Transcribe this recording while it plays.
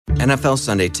NFL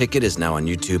Sunday Ticket is now on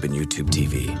YouTube and YouTube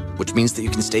TV, which means that you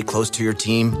can stay close to your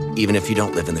team even if you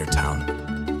don't live in their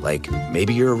town. Like,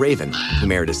 maybe you're a Raven who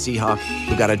married a Seahawk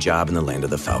who got a job in the land of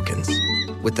the Falcons.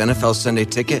 With NFL Sunday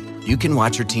Ticket, you can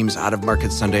watch your team's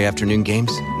out-of-market Sunday afternoon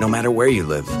games no matter where you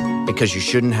live, because you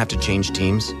shouldn't have to change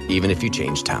teams even if you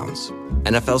change towns.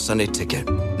 NFL Sunday Ticket,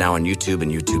 now on YouTube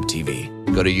and YouTube TV.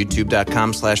 Go to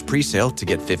youtube.com/presale to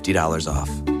get $50 off.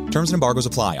 Terms and embargoes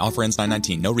apply. Offer ends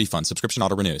 9/19. No refund. Subscription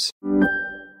auto renews.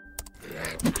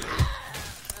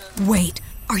 Wait,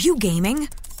 are you gaming?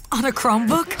 On a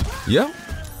Chromebook? Yep.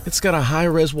 It's got a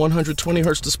high-res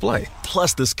 120Hz display,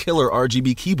 plus this killer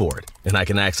RGB keyboard. And I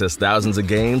can access thousands of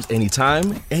games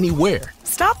anytime, anywhere.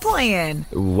 Stop playing.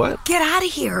 What? Get out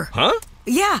of here. Huh?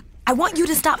 Yeah, I want you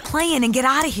to stop playing and get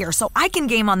out of here so I can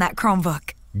game on that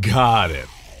Chromebook. Got it.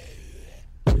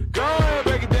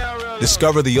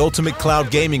 Discover the ultimate cloud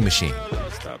gaming machine.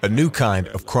 A new kind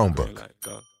of Chromebook.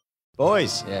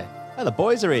 Boys. Yeah. Oh, the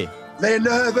boys are here. They're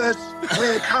nervous.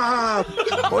 We're calm.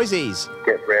 Boysies.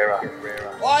 Get rarer.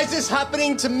 Why is this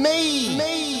happening to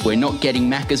me? We're not getting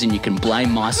Maccas and you can blame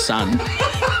my son.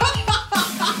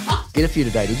 Get a few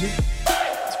today, did you?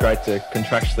 It's great to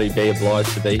contractually be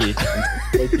obliged to be here.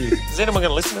 Is anyone going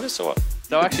to listen to this or what?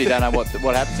 No, I actually don't know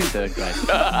what happens in third grade.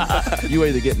 You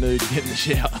either get nude, get in the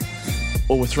shower,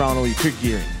 or we're throwing all your cricket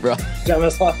gear in. Right.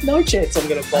 Gama's like, no chance I'm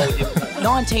going to bowl him.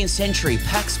 19th century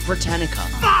Pax Britannica.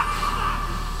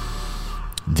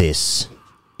 This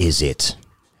is it.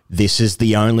 This is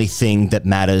the only thing that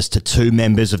matters to two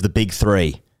members of the big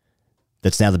three.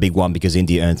 That's now the big one because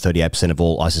India earned 38% of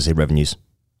all ICC revenues.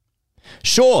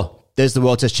 Sure, there's the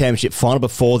World Test Championship final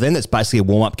before then. That's basically a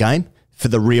warm-up game for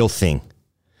the real thing.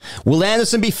 Will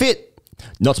Anderson be fit?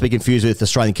 Not to be confused with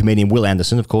Australian comedian Will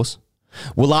Anderson, of course.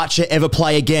 Will Archer ever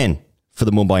play again for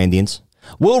the Mumbai Indians?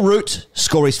 Will Root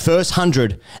score his first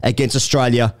 100 against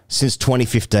Australia since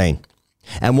 2015?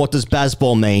 And what does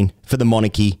Bazball mean for the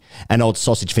monarchy and old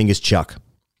sausage fingers Chuck?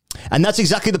 And that's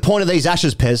exactly the point of these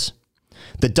Ashes, Pez.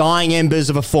 The dying embers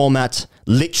of a format,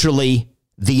 literally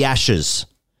the Ashes.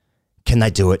 Can they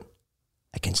do it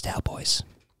against our boys?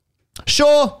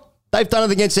 Sure, they've done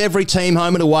it against every team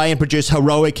home and away and produced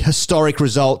heroic, historic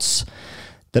results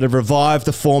that have revived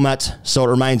the format so it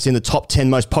remains in the top 10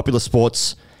 most popular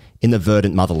sports in the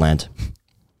verdant motherland.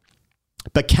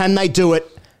 But can they do it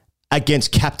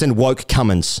against Captain Woke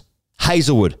Cummins,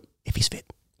 Hazelwood, if he's fit,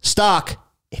 Stark,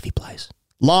 if he plays,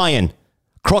 Lyon,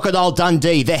 Crocodile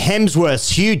Dundee, the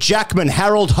Hemsworths, Hugh Jackman,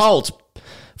 Harold Holt,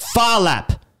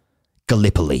 Farlap,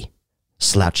 Gallipoli,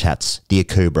 Slouch Hats, the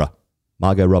Akubra,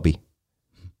 Margot Robbie,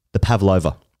 the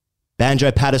Pavlova,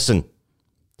 Banjo Patterson,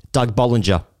 Doug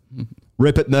Bollinger,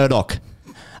 Rupert Murdoch.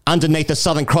 Underneath the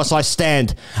Southern Cross I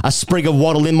stand, a sprig of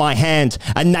wattle in my hand,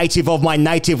 a native of my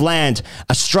native land,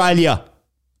 Australia.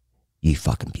 You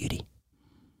fucking beauty.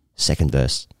 Second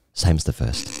verse, same as the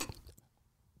first.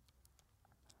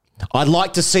 I'd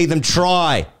like to see them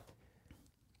try.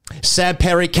 Sam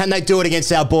Perry, can they do it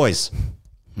against our boys?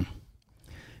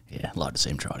 Yeah, I'd like to see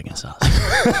him try it against us.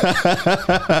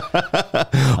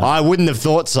 I wouldn't have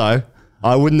thought so.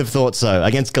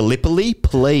 Against Gallipoli,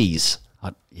 please.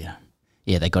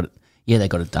 Yeah, they got it. Yeah, they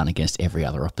got it done against every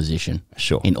other opposition.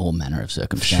 Sure. In all manner of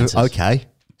circumstances. Sure. Okay.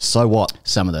 So what?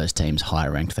 Some of those teams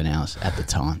higher ranked than ours at the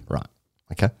time. Right.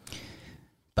 Okay.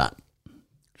 But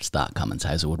start Cummins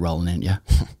Hazelwood rolling in, yeah.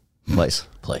 Please.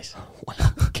 Please.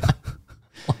 Okay.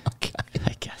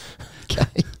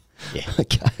 Yeah.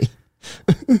 Okay.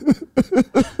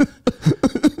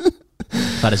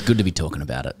 But it's good to be talking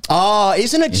about it. Oh,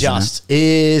 isn't it just?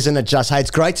 Hey,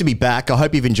 it's great to be back. I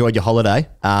hope you've enjoyed your holiday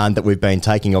that we've been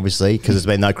taking, obviously, because there's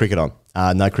been no cricket on.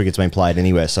 No cricket's been played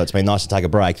anywhere, so it's been nice to take a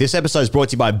break. This episode is brought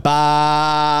to you by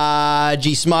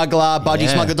Budgie Smuggler,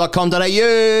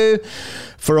 budgiesmuggler.com.au.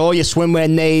 For all your swimwear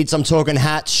needs, I'm talking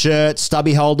hats, shirts,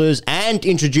 stubby holders, and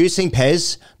introducing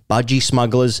Pez, Budgie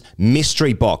Smuggler's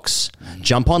Mystery Box.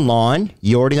 Jump online.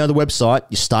 You already know the website.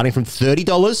 You're starting from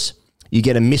 $30. You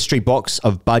get a mystery box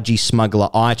of Budgie Smuggler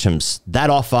items. That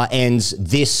offer ends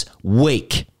this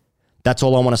week. That's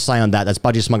all I want to say on that. That's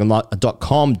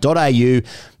budgiesmuggler.com.au.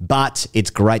 But it's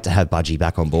great to have Budgie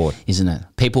back on board. Isn't it?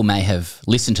 People may have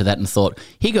listened to that and thought,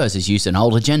 he goes has used an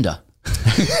old agenda.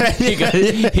 he goes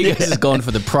has gone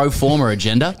for the pro forma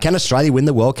agenda. Can Australia win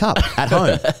the World Cup at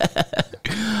home?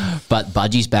 But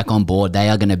Budgie's back on board. They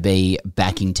are going to be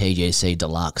backing TGC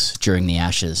Deluxe during the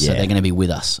Ashes. So they're going to be with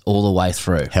us all the way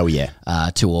through. Hell yeah.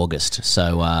 To August.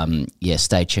 So,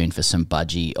 stay tuned for some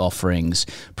Budgie offerings,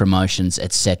 promotions,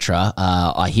 etc.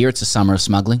 I hear it's a summer of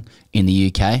smuggling in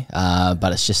the UK,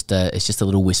 but it's just a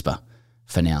little whisper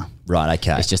for now. Right,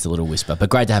 okay. It's just a little whisper, but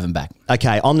great to have him back.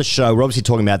 Okay, on the show, we're obviously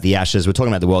talking about the Ashes. We're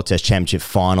talking about the World Test Championship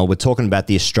final. We're talking about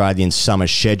the Australian summer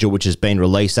schedule, which has been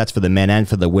released. That's for the men and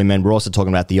for the women. We're also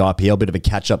talking about the IPL, bit of a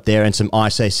catch-up there, and some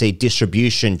ICC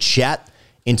distribution chat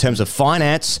in terms of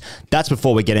finance. That's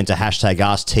before we get into hashtag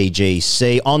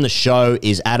AskTGC. On the show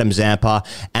is Adam Zampa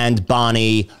and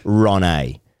Barney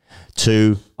Ronay.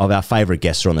 Two of our favourite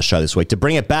guests are on the show this week to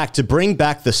bring back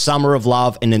the summer of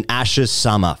love in an Ashes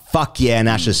summer. Fuck yeah, an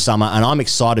Ashes summer, and I'm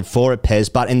excited for it,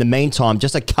 Pez. But in the meantime,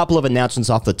 just a couple of announcements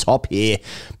off the top here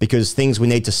because things we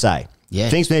need to say. Yeah.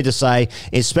 Things we need to say,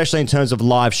 especially in terms of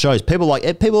live shows. People are like,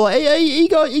 hey, you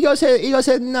guys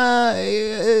had nah.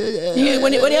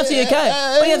 When you have to the UK?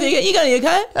 You go to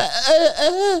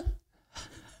the UK?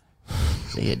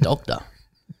 See a doctor.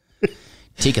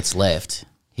 Tickets left.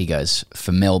 He goes,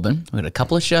 for Melbourne, we've got a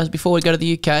couple of shows before we go to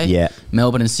the UK. Yeah.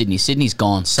 Melbourne and Sydney. Sydney's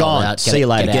gone. Sold out. See you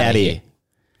later. Get out of here.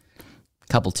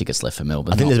 Couple tickets left for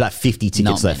Melbourne. I think there's about 50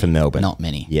 tickets left for Melbourne. Not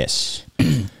many. Yes.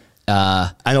 And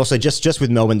also, just with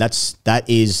Melbourne, that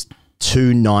is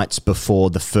 2 nights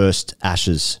before the first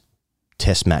Ashes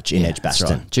Test match in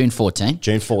Edgbaston. Right. June 14.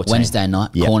 Wednesday night,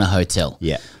 Corner Hotel.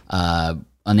 Yeah.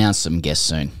 Announce some guests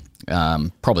soon.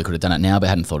 Probably could have done it now, but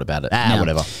hadn't thought about it.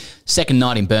 Whatever. Second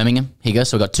night in Birmingham. Here you go.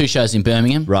 So we've got 2 shows in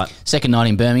Birmingham. Right. Second night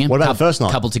in Birmingham. What about the first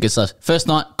night? Couple tickets left. First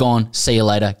night, gone. See you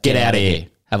later. Get out of here.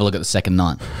 Have a look at the second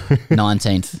night.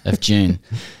 19th of June.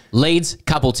 Leeds,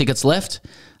 couple tickets left.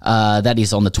 That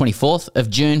is on the 24th of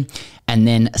June. And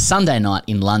then Sunday night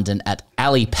in London at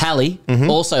Ali Pally.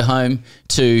 Also home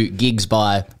to gigs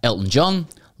by Elton John,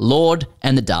 Lord,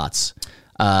 and the Darts.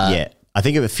 I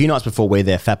think a few nights before we're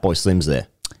there, Fatboy Slim's there.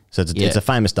 So it's a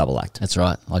famous double act. That's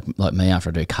right. Like me after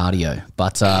I do cardio.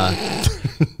 But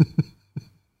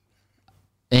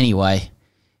anyway,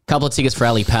 couple of tickets for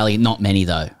Ali Pally. Not many,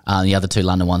 though. The other 2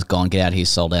 London ones gone. Get out here,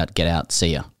 sold out. Get out.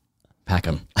 See ya. Pack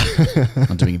them.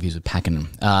 I'm doing interviews with packing them.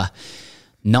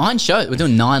 9 shows. We're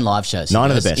doing 9 live shows. 9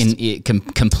 of the best.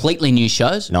 Completely new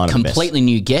shows. 9 of the best. Completely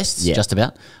new guests, just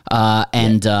about.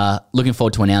 And looking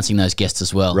forward to announcing those guests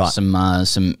as well. Right.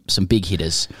 Some big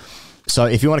hitters. So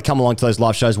if you want to come along to those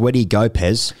live shows, where do you go,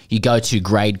 Pez? You go to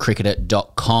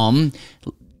gradecricketer.com,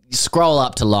 scroll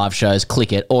up to live shows,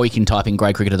 click it, or you can type in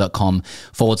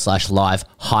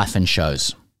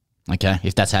gradecricketer.com/live-shows. Okay,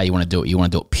 if that's how you want to do it, you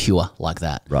want to do it pure like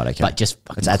that. Right, okay. But just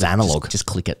that's analog. Just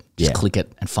click it. Click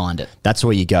it and find it. That's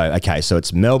where you go. Okay, so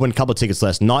it's Melbourne, couple of tickets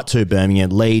left. Night 2,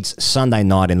 Birmingham, Leeds, Sunday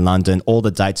night in London. All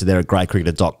the dates are there at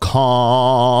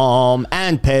gradecricketer.com.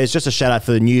 And Pez, just a shout out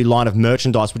for the new line of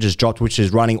merchandise which has dropped, which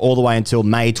is running all the way until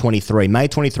May 23. May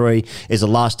 23 is the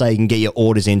last day you can get your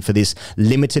orders in for this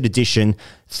limited edition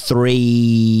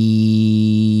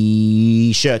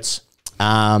 3 shirts.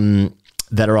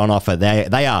 That are on offer.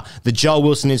 They are the Joel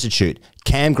Wilson Institute,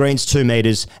 Cam Green's 2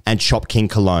 meters, and Chop King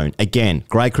Cologne. Again,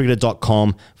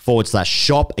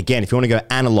 gradecricketer.com/shop. Again, if you want to go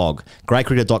analog,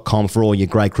 gradecricketer.com for all your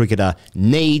grade cricketer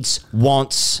needs,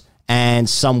 wants, and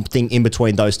something in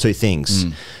between those 2 things.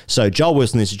 So Joel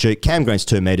Wilson Institute, Cam Green's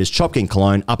 2 meters, Chop King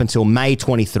Cologne, up until May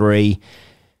 23.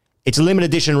 It's a limited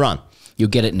edition run. You'll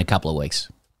get it in a couple of weeks.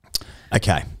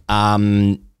 Okay.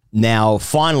 Now,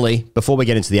 finally, before we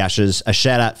get into the Ashes, a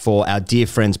shout out for our dear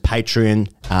friends Patreon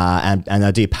and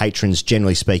our dear patrons,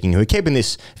 generally speaking, who are keeping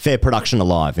this fair production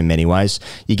alive in many ways.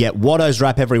 You get Watto's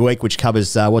Wrap every week, which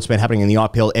covers what's been happening in the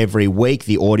IPL every week,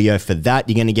 the audio for that.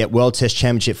 You're going to get World Test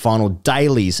Championship final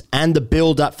dailies and the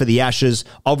build-up for the Ashes,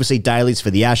 obviously dailies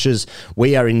for the Ashes.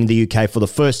 We are in the UK for the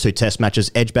first 2 Test matches.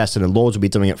 Edgbaston and Lords will be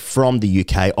doing it from the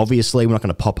UK. Obviously, we're not going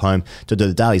to pop home to do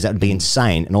the dailies. That would be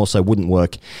insane and also wouldn't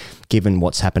work given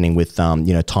what's happening with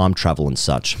time travel and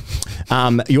such.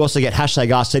 You also get hashtag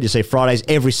AskTGC Fridays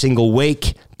every single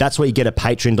week. That's what you get at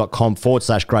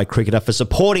patreon.com/greatcricketer. For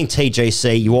supporting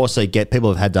TGC, you also get,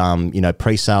 people have had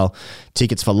pre-sale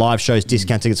tickets for live shows,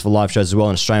 discount tickets for live shows as well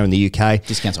in Australia and the UK.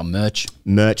 Discounts on merch.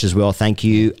 Merch as well, thank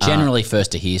you. Generally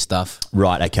first to hear stuff.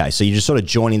 Right, okay. So you're just sort of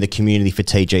joining the community for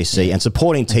TGC and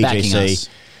supporting TGC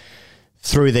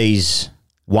through these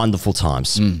wonderful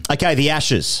times. Okay, the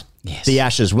Ashes. Yes. The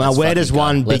Ashes. Well, where does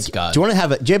one... Let's go. Do you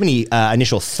have any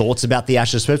initial thoughts about the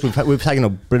Ashes? First, we've taken a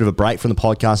bit of a break from the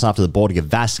podcast after the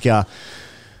Border-Gavaskar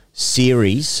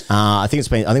series. I think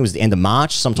it was the end of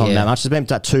March, sometime in that March. It's been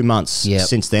about 2 months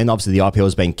since then. Obviously, the IPL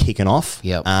has been kicking off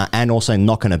and also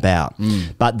knocking about.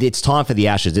 But it's time for the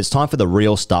Ashes. It's time for the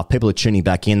real stuff. People are tuning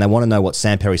back in. They want to know what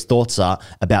Sam Perry's thoughts are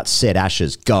about said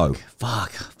Ashes. Go.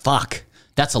 Fuck.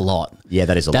 That's a lot. Yeah,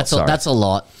 that is a lot. That's a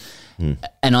lot.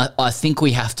 And I think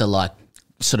we have to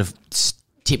sort of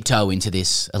tiptoe into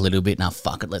this a little bit. Now,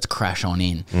 fuck it, let's crash on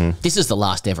in. This is the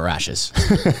last ever Ashes.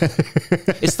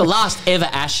 It's the last ever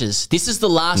Ashes. This is the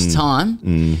last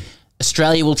time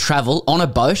Australia will travel on a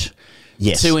boat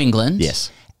to England.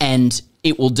 Yes. And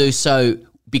it will do so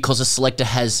because a selector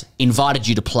has invited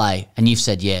you to play and you've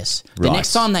said yes. The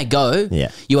next time they go,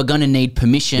 you are going to need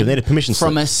permission,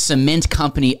 from a cement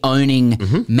company owning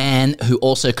man who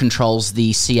also controls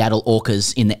the Seattle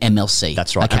Orcas in the MLC.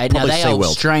 That's right. Okay, now they are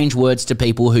strange words to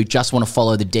people who just want to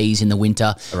follow the Ds in the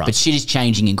winter, but shit is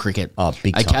changing in cricket. Oh,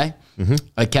 big time. Okay?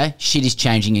 Okay, shit is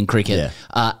changing in cricket,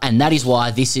 and that is why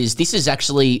this is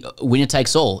actually winner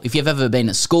takes all. If you've ever been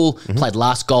at school, played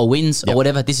last goal wins or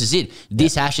whatever, this is it.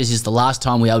 This Ashes is the last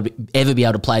time we will ever be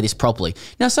able to play this properly.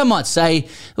 Now, some might say,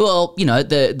 well, you know,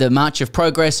 the march of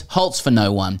progress halts for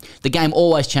no one. The game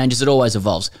always changes, it always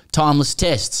evolves. Timeless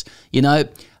tests, you know.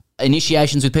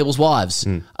 Initiations with people's wives,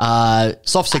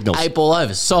 soft signals, 8 ball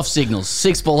overs, soft signals,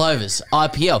 6 ball overs,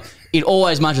 IPL. It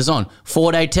always marches on.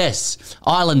 4-day tests,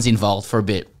 Ireland's involved for a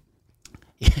bit.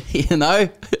 You know,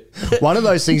 one of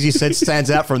those things you said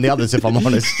stands out from the others. If I'm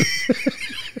honest,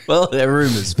 well, they're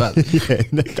rumours, but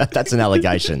that's an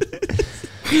allegation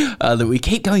that we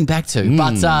keep going back to.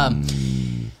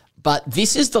 But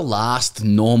this is the last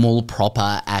normal,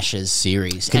 proper Ashes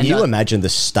series. Can you imagine the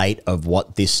state of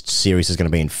what this series is going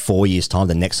to be in 4 years' time?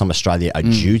 The next time Australia are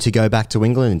due to go back to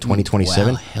England in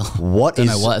 2027. Wow, I don't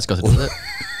know what it's got to do with it.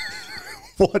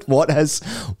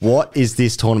 What is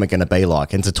this tournament going to be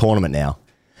like? And it's a tournament now.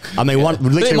 I mean,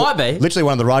 it might be. Literally,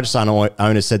 one of the Rajasthan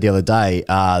owners said the other day,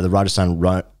 the Rajasthan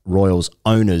Royals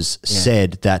owners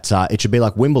said that it should be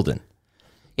like Wimbledon.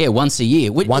 Yeah, once a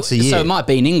year. Once a year. So it might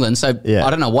be in England. So I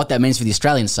don't know what that means for the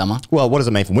Australian summer. Well, what does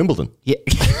it mean for Wimbledon? Yeah.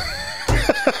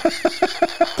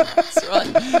 That's right.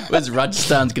 Where's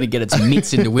Rajasthan's going to get its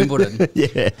mitts into Wimbledon?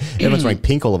 Yeah. Everyone's wearing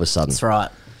pink all of a sudden. That's right.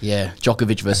 Yeah.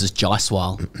 Djokovic versus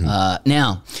Jaiswal.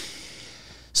 Now,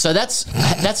 so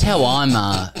that's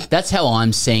how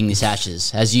I'm seeing this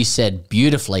Ashes. As you said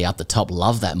beautifully up the top,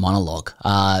 love that monologue.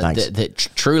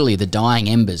 Truly, the dying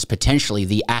embers, potentially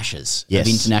the Ashes of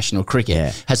international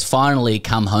cricket, has finally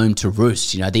come home to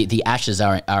roost. You know, the Ashes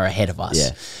are ahead of us.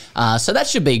 Yeah. So that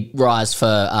should be rise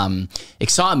for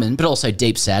excitement, but also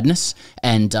deep sadness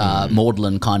and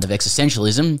maudlin kind of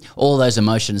existentialism. All those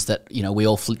emotions that, you know, we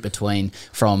all flick between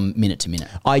from minute to minute.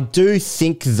 I do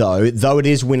think, though it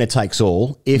is winner takes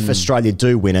all, if Australia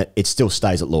do win it, it still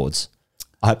stays at Lords.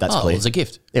 I hope that's clear. It was a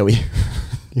gift. Yeah,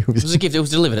 it was a gift. It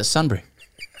was delivered at Sunbury.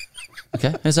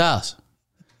 Okay, it's ours.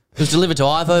 It was delivered to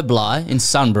Ivo Bly in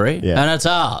Sunbury, and it's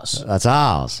ours. That's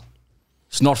ours.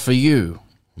 It's not for you.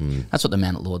 That's what the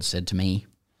man at Lords said to me.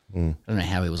 I don't know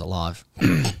how he was alive,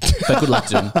 but good luck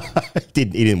to him. He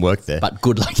didn't work there. But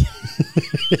good luck.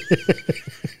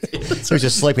 He was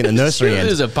just sleeping in the nursery end.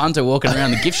 There's a punter walking around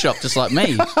the gift shop just like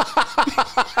me.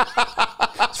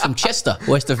 It's from Chester,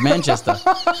 west of Manchester.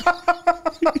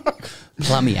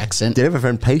 Plummy accent. Did you have a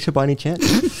friend Peter by any chance?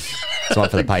 It's one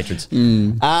for the patrons.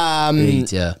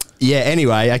 Peter. Yeah,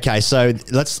 anyway, okay, so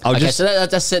so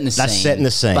that's setting the scene. That's setting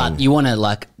the scene. But you want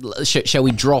to, shall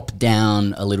we drop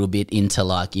down a little bit into,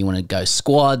 you want to go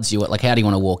squads? How do you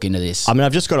want to walk into this? I mean,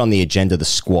 I've just got on the agenda the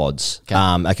squads.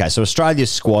 Okay, so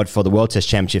Australia's squad for the World Test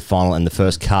Championship final and the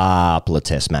first couple of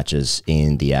test matches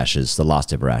in the Ashes, the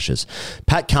last ever Ashes.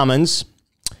 Pat Cummins,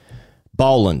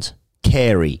 Boland,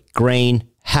 Carey, Green,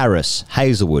 Harris,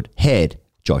 Hazelwood, Head,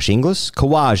 Josh Inglis,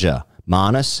 Khawaja,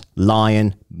 Marnus,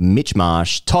 Lyon, Mitch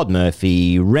Marsh, Todd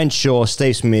Murphy, Renshaw,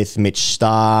 Steve Smith, Mitch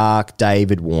Stark,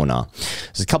 David Warner.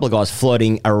 There's a couple of guys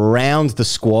floating around the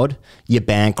squad. Your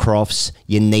Bancrofts,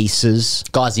 your Nieces,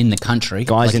 guys in the country.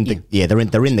 They're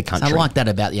in the country. I like that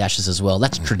about the Ashes as well.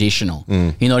 That's traditional.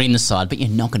 You're not in the side, but you're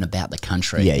knocking about the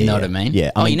country. You know what I mean?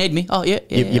 Yeah. You need me? Oh yeah.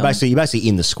 You're basically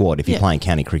in the squad if you're playing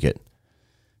county cricket,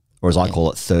 or as I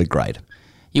call it, third grade.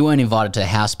 You weren't invited to a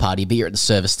house party, but you're at the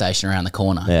service station around the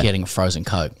corner getting a frozen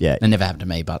Coke. Yeah. That never happened to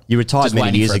me, but you retired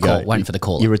many years ago. Waiting for the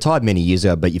call. You retired many years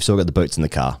ago, but you've still got the boots in the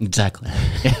car. Exactly.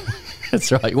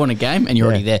 That's right. You want a game and you're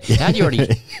already there. How'd you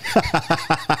already...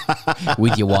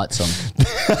 with your whites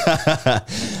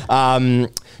on.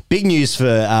 Big news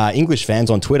for English fans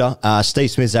on Twitter.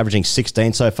 Steve Smith's averaging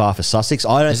 16 so far for Sussex.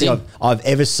 I don't think I've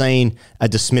ever seen a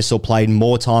dismissal played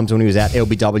more times when he was out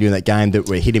LBW in that game that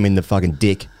hit him in the fucking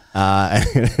dick.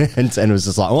 And it was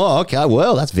just like, oh, okay,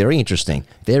 well, that's very interesting.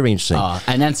 Very interesting.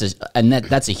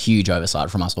 That's a huge oversight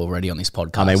from us already on this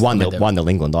podcast. I mean, 1-0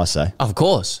 England, I say. Of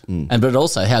course. But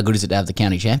also, how good is it to have the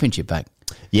county championship back?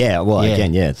 Yeah, well,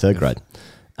 again, third grade.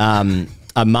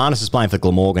 Marnus is playing for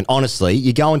Glamorgan. Honestly,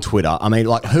 you go on Twitter. I mean,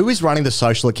 like, who is running the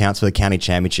social accounts for the county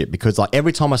championship? Because, like,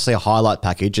 every time I see a highlight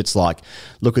package, it's like,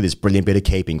 look at this brilliant bit of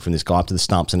keeping from this guy up to the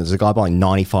stumps, and there's a guy buying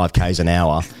 95 k's an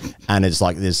hour, and it's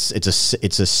like this. It's a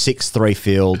 6-3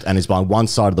 field, and he's buying one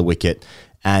side of the wicket,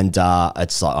 and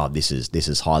it's like, oh, this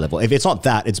is high level. If it's not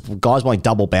that, it's guys buying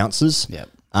double bounces. Yep.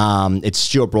 It's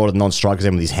Stuart Broad, the non-strikers,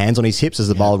 with his hands on his hips as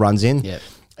the bowler runs in. Yep.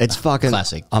 It's fucking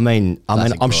classic. I'm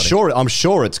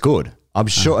sure it's good. I'm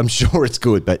sure it's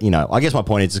good, but I guess my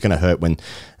point is it's going to hurt when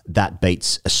that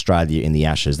beats Australia in the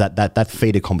Ashes. That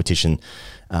feeder competition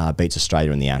beats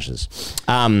Australia in the Ashes.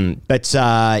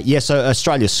 So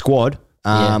Australia's squad.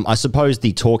 I suppose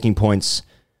the talking points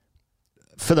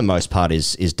for the most part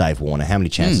is Dave Warner. How many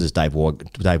chances is Dave Warner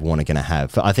going to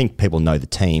have? I think people know the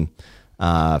team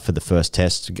for the first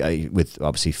test, with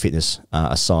obviously fitness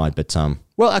aside. But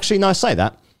actually, no, I say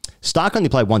that. Stark only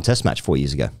played one test match 4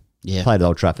 years ago. Yeah, played at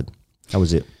Old Trafford. That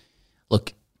was it.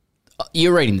 Look,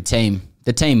 you're reading the team.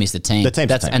 The team is the team. The team's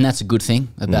the team. And that's a good thing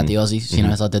about the Aussies.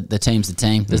 It's like the team's the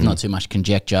team. There's not too much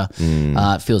conjecture.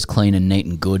 It feels clean and neat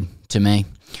and good to me.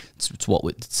 It's what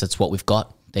we've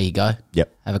got. There you go.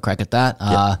 Yep. Have a crack at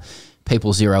that.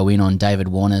 People zero in on David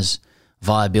Warner's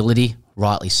viability,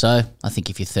 rightly so. I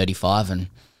think if you're 35 and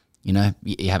you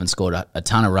haven't scored a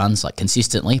ton of runs like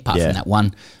consistently, apart from that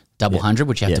one double hundred,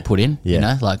 which you have to put in,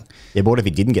 but what if he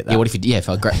didn't get that? Yeah, what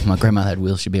if my grandmother had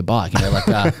wheels, she'd be a bike, and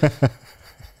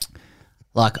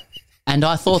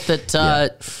I thought that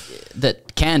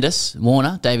that Candace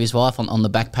Warner, Davey's wife, on the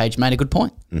back page made a good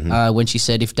point when she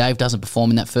said, if Dave doesn't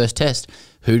perform in that first test,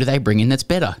 who do they bring in that's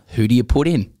better? Who do you put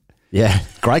in? Yeah,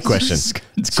 great question.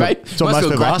 It's great. It's what most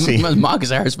people are asking. Marcus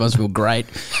Harris must feel great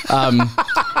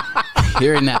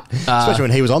hearing that. Especially when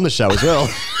he was on the show as well.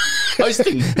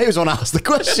 Hosting. He was on to ask the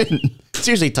question. It's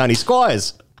usually Tony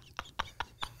Squires.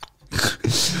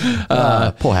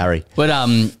 Poor Harry. But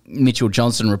Mitchell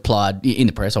Johnson replied in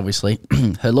the press, obviously,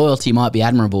 her loyalty might be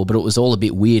admirable, but it was all a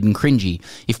bit weird and cringy.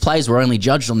 If players were only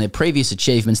judged on their previous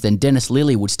achievements, then Dennis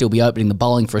Lilly would still be opening the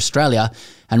bowling for Australia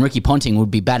and Ricky Ponting would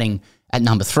be batting at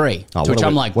number 3. Oh, to which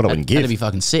I'm like, that'd be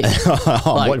fucking sick.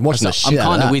 I'm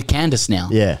kind of with Candace now.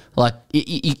 Yeah. Like,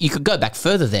 you could go back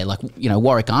further there, like,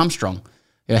 Warwick Armstrong.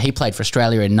 He played for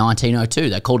Australia in 1902.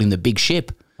 They called him the Big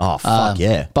Ship. Oh, fuck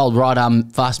yeah. Bowled right arm,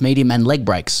 fast medium, and leg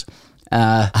breaks.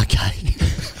 Okay.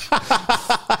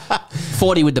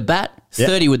 40 with the bat,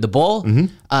 30 with the ball.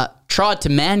 Tried to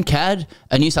man-cad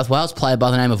a New South Wales player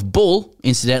by the name of Bull,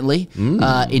 incidentally, in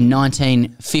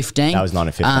 1915. That was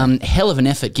 1915. Hell of an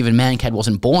effort, given man-cad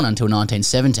wasn't born until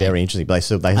 1917. Very interesting. They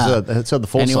saw the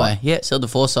foresight. Anyway, saw the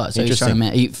foresight. So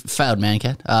he failed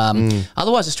man-cad.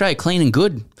 Otherwise, Australia clean and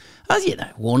good.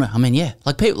 Warner. I mean,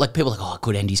 like people oh, it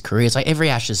could end his career. It's like every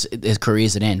Ashes, there's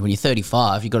careers that end. When you're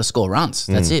 35, you've got to score runs.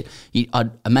 That's it. I'd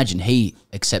imagine he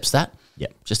accepts that. Yeah,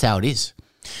 just how it is.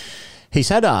 He's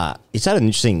had an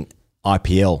interesting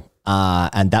IPL,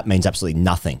 and that means absolutely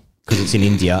nothing because it's in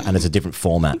India and it's a different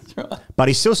format. Right. But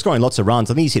he's still scoring lots of runs.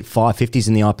 I think he's hit 550s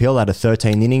in the IPL out of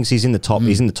 13 innings. He's in the top.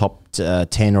 He's in the top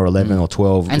 10 or 11 or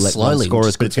 12 and slowly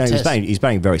scorers. But he's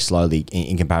batting very slowly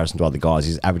in comparison to other guys.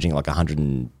 He's averaging like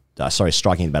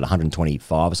striking about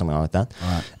 125 or something like that.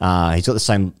 Right. He's got the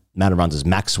same amount of runs as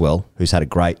Maxwell, who's had a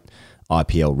great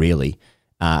IPL, really.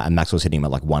 And Maxwell's hitting him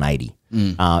at like 180.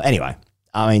 Anyway,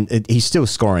 I mean, he's still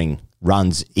scoring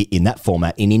runs in that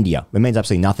format in India. It means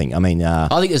absolutely nothing. I mean,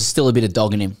 I think there's still a bit of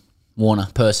dog in him, Warner,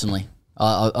 personally.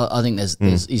 I think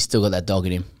he's still got that dog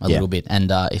in him a little bit.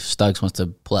 And if Stokes wants to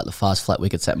pull out the fast, flat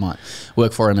wickets, that might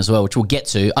work for him as well, which we'll get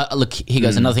to. Look, here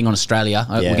goes another thing on Australia.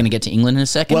 We're going to get to England in a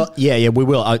second. Well, yeah, we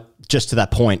will. Just to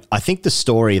that point, I think the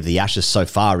story of the Ashes so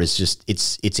far is just,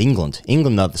 it's England.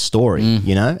 England are the story,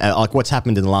 like what's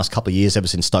happened in the last couple of years ever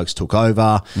since Stokes took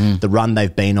over, the run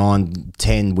they've been on,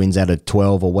 10 wins out of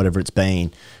 12 or whatever it's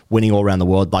been, winning all around the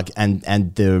world, like and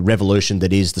the revolution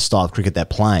that is the style of cricket they're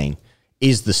playing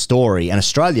is the story. And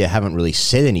Australia haven't really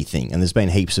said anything, and there's been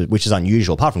heaps of, which is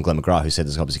unusual, apart from Glenn McGrath, who said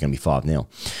there's obviously going to be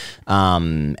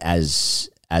 5-0, as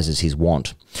is his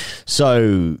want.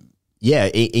 So yeah,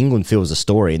 England feels the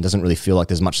story and doesn't really feel like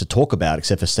there's much to talk about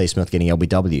except for Steve Smith getting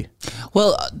LBW.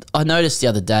 Well, I noticed the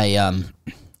other day,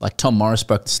 like Tom Morris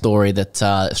broke the story that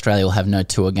Australia will have no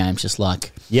tour games, just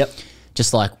like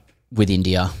with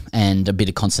India and a bit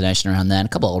of consternation around that. And a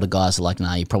couple of older guys are like,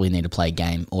 no, you probably need to play a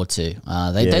game or two.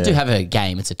 They do have a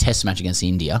game. It's a test match against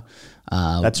India.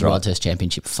 That's right. World Test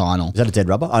Championship final. Is that a dead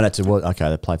rubber? Oh, that's okay.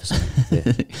 They play for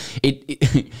something.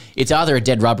 Yeah. It's either a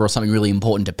dead rubber or something really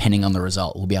important, depending on the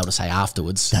result. We'll be able to say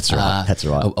afterwards. That's right. That's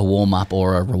right. A warm up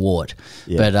or a reward.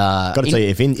 Yeah. But got to tell you,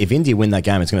 if India win that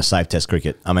game, it's going to save Test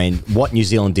cricket. I mean, what New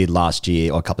Zealand did last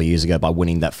year or a couple of years ago by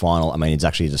winning that final, I mean, it's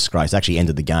actually a disgrace. It actually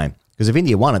ended the game. Because if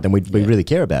India won it, then we really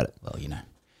care about it. Well,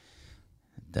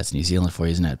 that's New Zealand for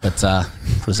you, isn't it? But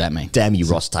what does that mean? Damn you,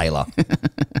 Ross Taylor.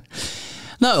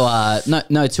 No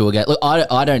tour game. Look,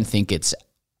 I don't think it's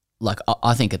like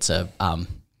I think it's a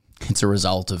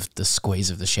result of the squeeze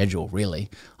of the schedule.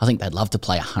 Really, I think they'd love to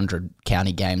play 100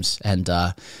 county games and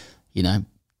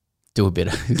do a bit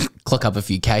of clock up a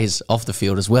few Ks off the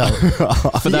field as well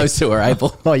for those who are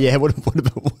able. Oh yeah, what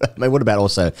about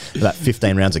also about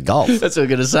 15 rounds of golf? That's what I'm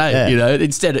going to say. Yeah.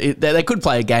 Instead they could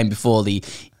play a game before the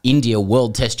India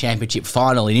World Test Championship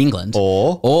final in England,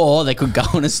 or they could go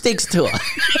on a sticks tour.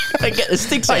 They get the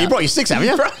sticks out. You brought your sticks, haven't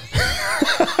you?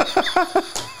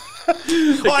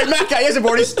 Oh, Mac, he hasn't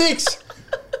brought his sticks.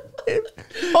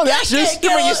 Oh, the Ashes,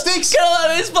 give me your sticks. Get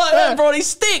on this bloke, I brought his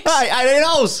sticks. Hey, 18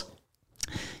 holes.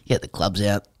 Get the clubs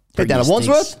out. Get down to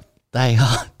Wandsworth. They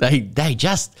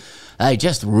just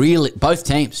really, both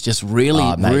teams just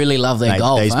really love their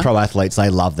golf. These pro athletes, they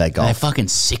love their golf. They're fucking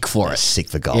sick for They're it. sick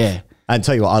for golf. Yeah. And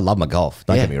tell you what, I love my golf.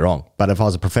 Don't get me wrong. But if I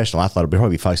was a professional athlete, I'd probably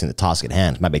be focusing on the task at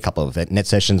hand. Maybe a couple of net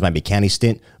sessions, maybe a county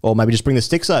stint, or maybe just bring the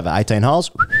sticks over. 18 holes,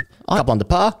 a couple under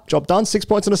par, job done, 6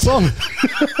 points in a song.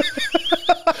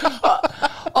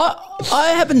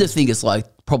 I happen to think it's like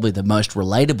probably the most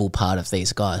relatable part of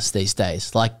these guys these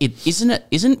days. Like,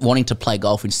 isn't wanting to play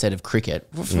golf instead of cricket,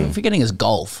 forgetting as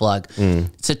golf, like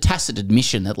it's a tacit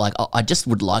admission that like I just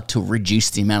would like to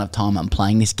reduce the amount of time I'm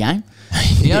playing this game.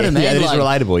 You know what I mean? Yeah, it is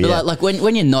relatable, yeah. Like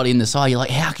when you're not in the side, you're like,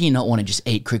 how can you not want to just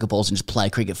eat cricket balls and just play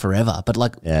cricket forever? But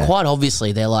like quite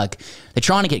obviously they're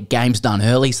trying to get games done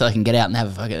early so they can get out and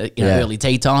have a early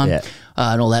tea time.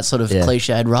 And all that sort of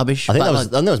cliched rubbish. I think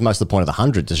that was most of the point of the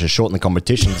 100, to just shorten the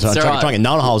competition. So try and get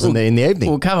 9 holes in the evening.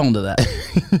 We'll come on to that.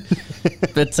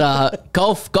 But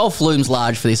golf looms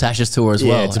large for this Ashes tour as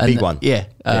well. Yeah, it's a big one. Yeah.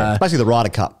 It's basically the Ryder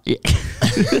Cup. Yeah.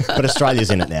 But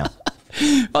Australia's in it now.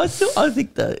 I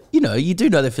think that, you do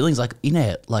know the feelings. Like,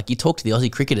 like you talk to the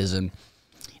Aussie cricketers and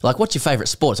like, what's your favourite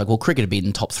sport? It's like, well, cricket would be in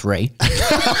the top 3.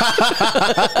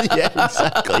 Yeah,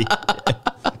 exactly.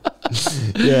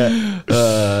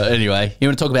 Anyway, you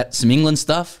want to talk about some England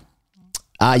stuff?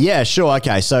 Yeah, sure.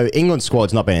 Okay, so England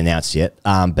squad's not been announced yet,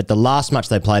 but the last match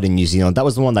they played in New Zealand, that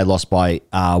was the one they lost by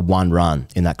 1 run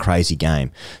in that crazy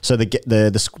game. So the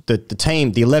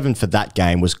team, the 11 for that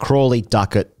game was Crawley,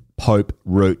 Duckett, Pope,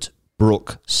 Root,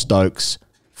 Brooke, Stokes,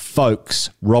 Folkes,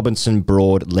 Robinson,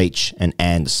 Broad, Leach, and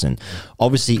Anderson.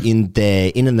 Obviously, in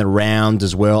and the round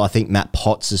as well, I think Matt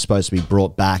Potts is supposed to be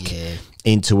brought back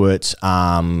into it.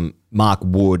 Mark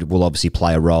Wood will obviously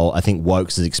play a role. I think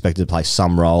Wokes is expected to play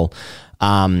some role.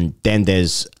 Then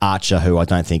there's Archer, who I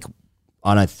don't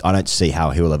see how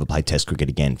he will ever play Test cricket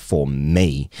again for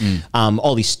me.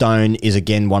 Ollie Stone is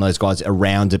again one of those guys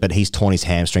around it, but he's torn his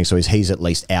hamstring, so he's at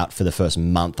least out for the first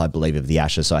month, I believe, of the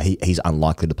Ashes. So he's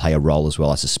unlikely to play a role as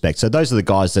well, I suspect. So those are the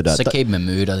guys that are. Saqib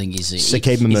Mahmood, I think he's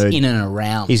Mahmood. in and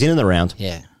around. He's in and around.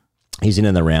 Yeah. He's in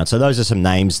and around. So those are some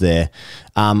names there.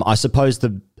 I suppose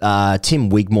the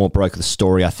Tim Wigmore broke the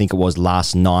story, I think it was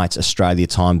last night, Australia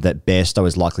time, that Bairstow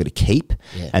is likely to keep,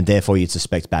 and therefore you'd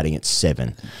suspect batting at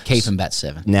 7. Keep him bat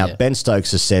 7. Now, Ben Stokes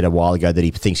has said a while ago that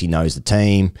he thinks he knows the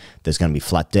team. There's going to be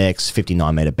flat decks,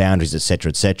 59-metre boundaries,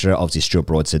 etc., etc. Obviously, Stuart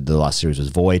Broad said the last series was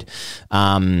void.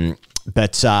 You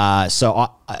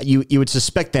would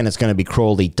suspect then it's going to be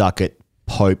Crawley, Duckett,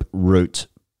 Pope, Root,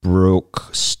 Brooke,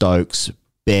 Stokes,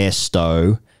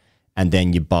 Bairstow, and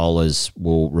then your bowlers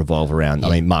will revolve around.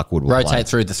 I mean, Mark Wood will rotate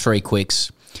through the 3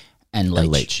 quicks and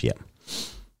Leach. Yeah,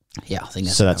 I think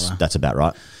that's so. About right. That's about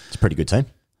right. It's a pretty good team.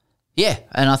 Yeah,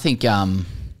 and I think, Broad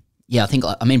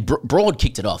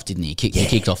kicked it off, didn't he? He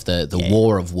kicked off the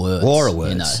war of words. War of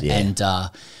words. Yeah. And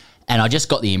I just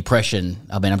got the impression.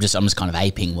 I mean, I'm just kind of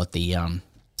aping what the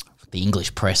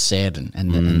English press said and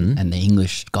the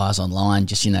English guys online.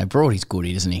 Just Broad, he's good,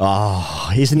 isn't he?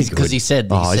 Oh, isn't he good? Because he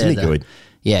said, isn't he good?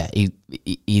 Yeah, he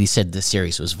said the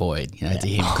series was void, to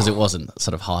him because it wasn't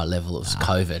sort of high level. It was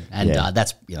COVID, and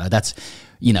that's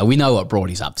we know what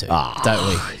Broadie's up to, don't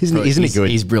we? Isn't he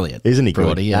good? He's brilliant, isn't he?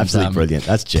 Broadie, good? Absolutely brilliant.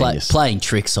 That's genius. Playing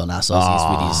tricks on us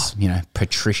Aussies with his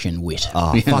patrician wit.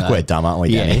 Fuck, we're dumb, aren't we,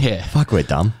 Danny? Yeah. Fuck, we're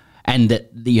dumb. And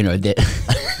that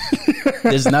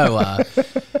There's no.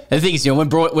 The thing is, when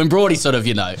Broady sort of,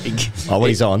 when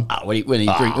he's on,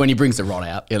 when he brings the rod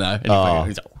out, and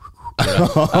he's like,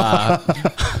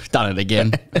 done it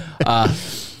again.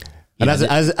 And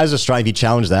as Australia, if you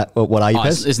challenge that, what are you,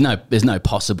 Pez? There's no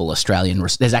possible Australian.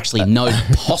 There's actually no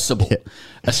possible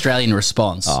Australian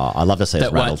response. Oh, I love to say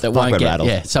it's rattled. That won't get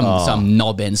rattled. some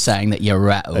knobhead saying that you're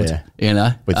rattled.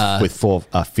 With 4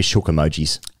 fish hook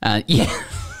emojis.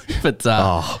 But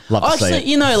love to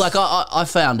see it. I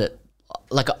found it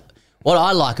like what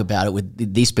I like about it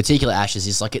with these particular ashes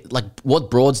is like what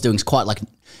Broad's doing is quite like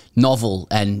novel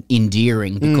and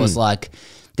endearing because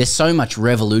there's so much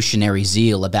revolutionary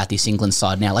zeal about this England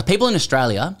side now. Like people in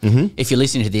Australia, if you're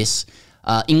listening to this,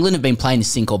 England have been playing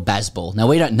this thing called Bazball. Now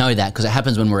we don't know that because it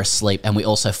happens when we're asleep and we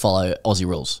also follow Aussie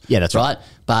rules. Yeah, that's right.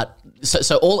 But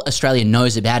so all Australia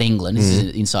knows about England, this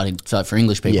is inside info for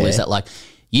English people, is that like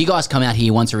you guys come out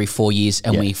here once every 4 years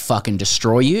and we fucking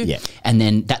destroy you, and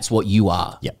then that's what you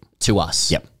are to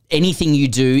us. Anything you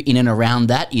do in and around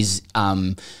that is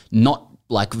not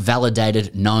like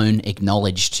validated, known,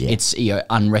 acknowledged. It's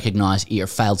unrecognised, you're a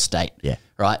failed state.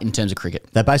 Right, in terms of cricket.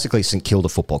 They're basically St Kilda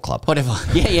Football Club. Whatever.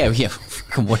 Yeah.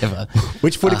 Whatever.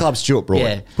 Which footy club Stuart brought?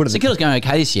 Yeah. St Kilda's going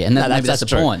okay this year, and maybe that's the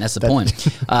point. That's the point.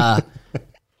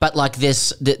 But like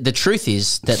the truth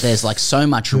is that there's like so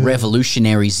much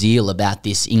revolutionary zeal about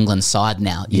this England side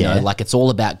now. You know, like it's all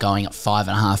about going at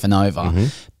 5.5 and over.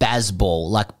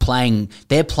 Bazball, like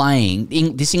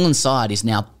this England side is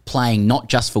now playing not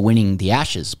just for winning the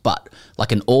Ashes, but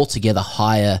like an altogether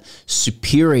higher,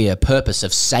 superior purpose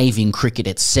of saving cricket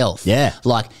itself. Yeah.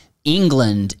 Like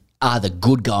England are the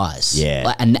good guys.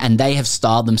 Yeah. And they have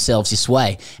styled themselves this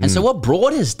way. And so what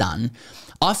Broad has done,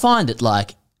 I find it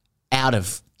like out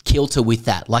of kilter with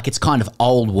that. Like it's kind of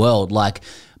old world. Like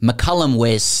McCullum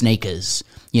wears sneakers.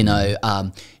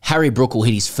 Harry Brook will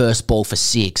hit his first ball for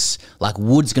 6. Like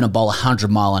Wood's going to bowl 100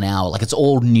 mile an hour. Like it's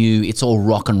all new. It's all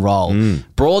rock and roll.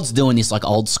 Broad's doing this like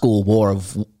old school war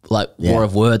of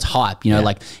words hype.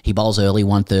 Like he bowls early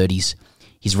 130s.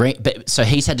 So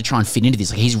he's had to try and fit into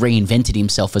this. Like he's reinvented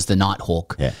himself as the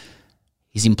Nighthawk. Yeah.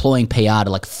 He's employing PR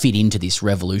to like fit into this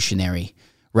revolutionary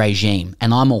regime,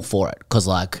 and I'm all for it because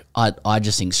like I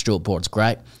just think Stuart Broad's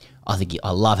great.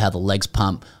 I love how the legs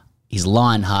pump. He's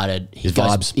lion-hearted. His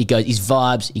vibes. He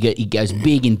goes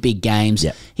big in big games.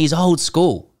 Yep. He's old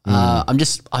school. I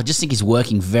just think he's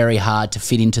working very hard to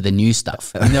fit into the new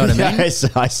stuff. You know what I mean?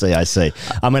 I see.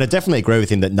 I mean, I definitely agree with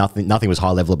him that nothing was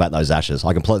high level about those Ashes.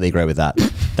 I completely agree with that.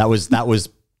 That was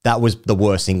the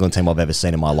worst England team I've ever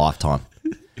seen in my lifetime.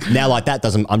 Now, like that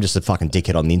doesn't. I'm just a fucking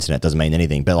dickhead on the internet. Doesn't mean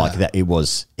anything. But like that, it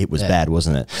was bad,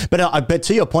 wasn't it? But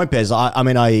to your point, Bez, But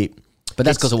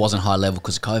that's because it wasn't high level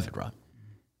because of COVID, right?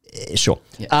 Sure.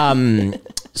 Yeah.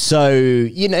 So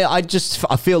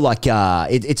I feel like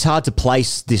it's hard to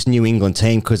place this New England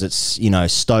team because it's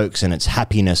Stokes and it's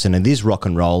happiness and it is rock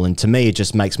and roll. And to me, it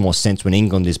just makes more sense when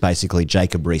England is basically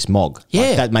Jacob Rees-Mogg. Yeah,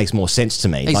 like, that makes more sense to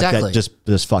me. Exactly. Like that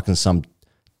just fucking some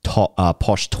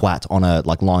posh twat on a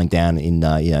lying down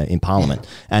in Parliament.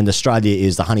 And Australia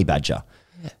is the honey badger.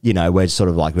 We're sort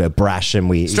of like we're brash and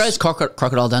we Australia's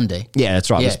Crocodile Dundee. Yeah,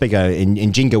 that's right. We speak in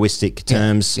jingoistic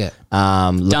terms.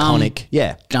 Laconic.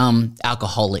 Dumb,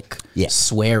 alcoholic.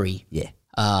 Sweary.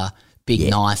 Big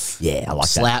knife. Yeah, I like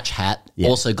slouch hat.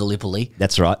 Also Gallipoli.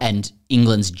 That's right. And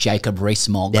England's Jacob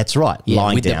Rees-Mogg. That's right.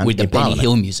 Lying down with the Benny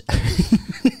Hill music.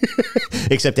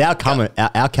 Except our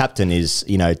captain is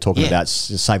talking about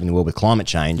saving the world with climate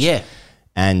change. Yeah,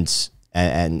 and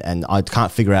I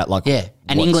can't figure out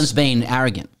and England's being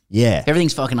arrogant. Yeah,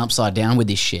 everything's fucking upside down with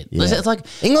this shit. Yeah. It's like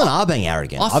England are being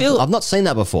arrogant. I've not seen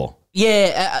that before.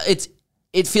 Yeah,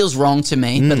 it feels wrong to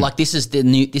me. But like this is the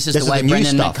way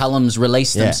Brendan McCullum's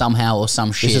released them somehow or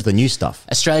some shit. This is the new stuff.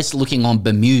 Australia's looking on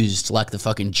bemused like the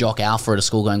fucking jock alpha at a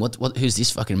school going, what? Who's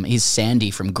this fucking? Here's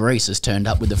Sandy from Greece has turned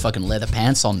up with the fucking leather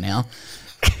pants on now,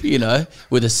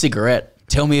 with a cigarette.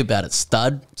 Tell me about it,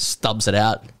 stud. Stubs it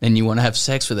out, and you want to have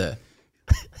sex with her.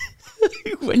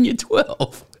 When you're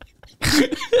 12.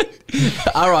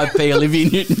 R.I.P.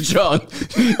 Olivia Newton-John.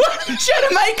 She had a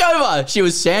makeover. She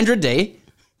was Sandra D.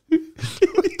 It's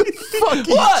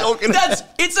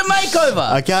a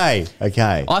makeover. Okay.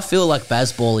 I feel like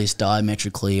Bazball is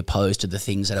diametrically opposed to the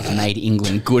things that have made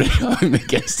England good at home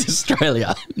against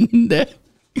Australia.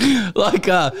 Like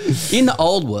in the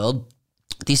old world,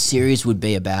 this series would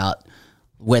be about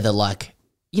whether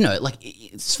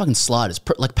it's fucking sliders,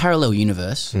 like parallel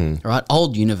universe, right?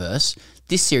 Old universe.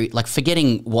 This series, like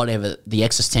forgetting whatever the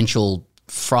existential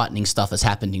frightening stuff that's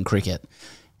happened in cricket,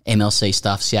 MLC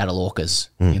stuff, Seattle Orcas,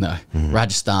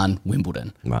 Rajasthan,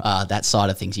 Wimbledon, that side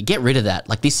of things. You get rid of that.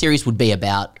 Like this series would be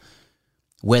about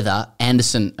whether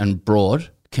Anderson and Broad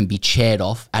can be chaired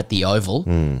off at the Oval,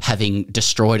 having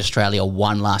destroyed Australia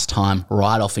one last time,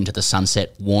 right off into the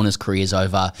sunset. Warner's career's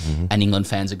over, and England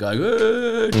fans are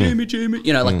going, Jimmy.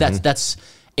 You know, like that's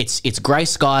it's grey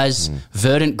skies,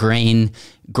 verdant green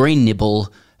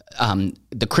nibble,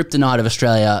 the kryptonite of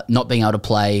Australia not being able to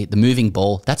play, the moving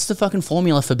ball. That's the fucking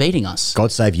formula for beating us.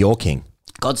 God save your king.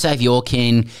 God save your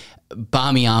king.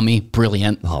 Barmy Army,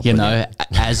 brilliant, know,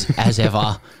 as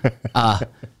ever.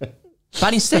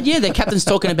 But instead, their captain's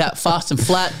talking about fast and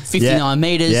flat, 59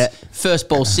 metres, first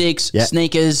ball 6,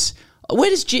 sneakers. Where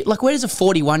does a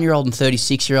 41-year-old and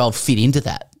 36-year-old fit into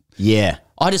that? Yeah.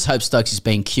 I just hope Stokes is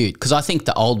being cute because I think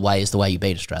the old way is the way you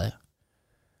beat Australia.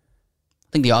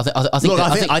 I think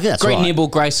that's great right. nibble,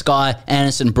 grey sky,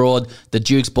 Anderson, Broad. The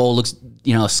Duke's ball looks,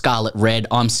 a scarlet red.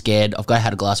 I'm scared. I've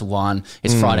had a glass of wine.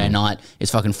 It's Friday night.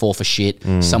 It's fucking 4 for shit.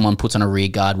 Someone puts on a rear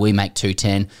guard. We make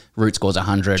 210. Root scores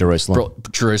 100.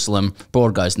 Jerusalem.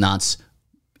 Broad goes nuts.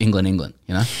 England.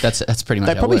 That's pretty much.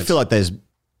 They probably feel like there's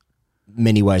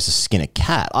many ways to skin a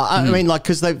cat. I mean, like,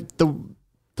 because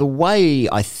the way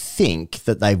I think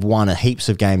that they've won heaps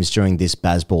of games during this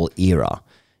Bazball era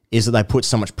is that they put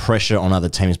so much pressure on other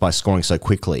teams by scoring so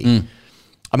quickly.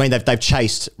 I mean, they've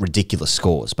chased ridiculous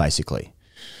scores, basically.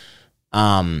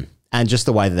 And just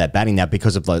the way that they're batting now,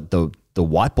 because of the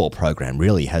white ball program,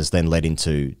 really has then led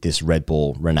into this red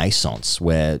ball renaissance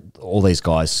where all these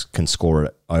guys can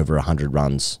score over 100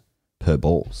 runs per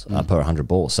balls, per 100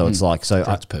 balls. So it's like...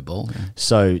 That's per ball.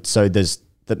 Yeah. So there's...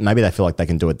 Maybe they feel like they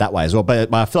can do it that way as well.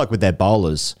 But I feel like with their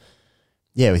bowlers,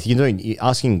 if you're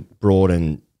asking Broad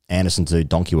and Anderson to do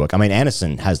donkey work. I mean,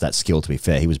 Anderson has that skill, to be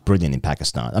fair. He was brilliant in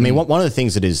Pakistan. I mean, one of the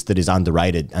things that is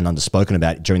underrated and underspoken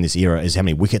about during this era is how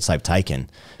many wickets they've taken.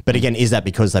 But again, is that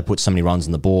because they put so many runs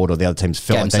on the board or the other teams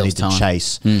felt like they need to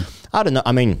chase? I don't know.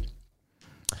 I mean,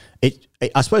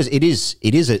 I suppose it is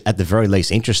at the very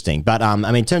least interesting. But I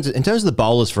mean, in terms of the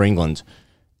bowlers for England,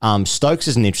 Stokes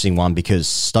is an interesting one because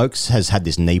Stokes has had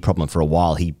this knee problem for a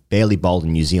while. He barely bowled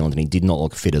in New Zealand and he did not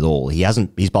look fit at all.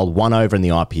 He's bowled 1 over in the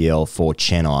IPL for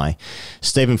Chennai.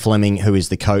 Stephen Fleming, who is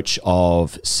the coach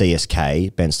of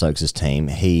CSK, Ben Stokes' team,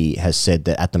 he has said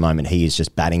that at the moment he is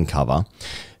just batting cover.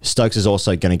 Stokes is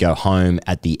also going to go home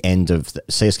at the end of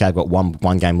CSK. Have got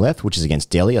one game left, which is against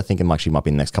Delhi. I think it actually might be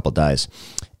in the next couple of days.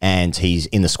 And he's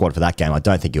in the squad for that game. I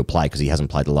don't think he'll play because he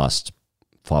hasn't played the last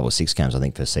 5 or 6 games, I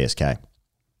think, for CSK.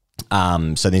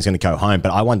 So then he's going to go home,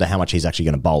 but I wonder how much he's actually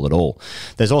going to bowl at all.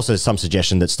 There's also some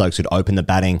suggestion that Stokes would open the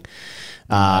batting.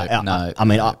 No. I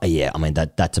mean,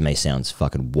 that to me sounds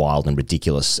fucking wild and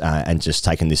ridiculous, and just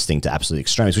taking this thing to absolute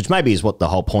extremes, which maybe is what the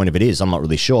whole point of it is. I'm not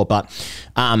really sure, but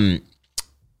I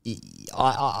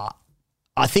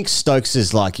think Stokes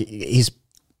is like his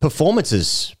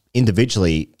performances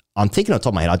individually. I'm thinking off the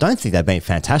top of my head, I don't think they've been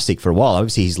fantastic for a while.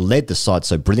 Obviously, he's led the side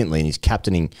so brilliantly, and his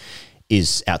captaining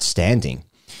is outstanding.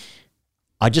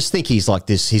 I just think he's like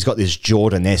this. He's got this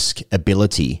Jordan-esque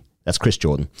ability. That's Chris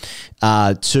Jordan.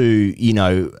 To,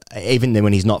 even then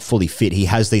when he's not fully fit, he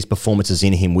has these performances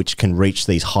in him which can reach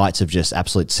these heights of just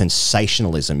absolute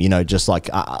sensationalism, just like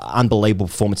unbelievable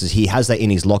performances. He has that in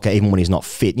his locker even when he's not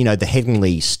fit. The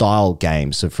Headingley style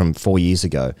games from 4 years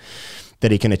ago,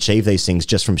 that he can achieve these things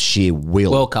just from sheer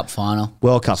will. World Cup final.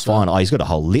 Oh, he's got a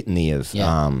whole litany of,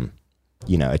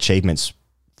 achievements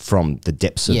from the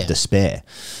depths of despair.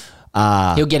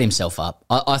 He'll get himself up.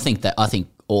 I think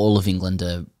all of England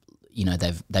are,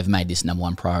 they've made this number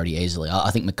one priority easily.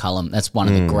 I think McCullum, that's one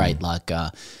of the great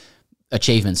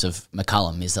achievements of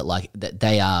McCullum is that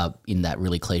they are in that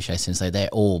really cliche sense. They're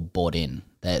all bought in.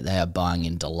 They are buying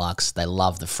in deluxe. They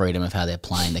love the freedom of how they're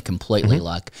playing. They're completely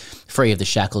free of the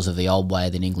shackles of the old way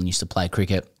that England used to play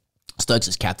cricket.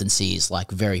 Stokes' captaincy is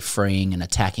very freeing and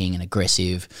attacking and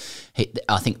aggressive.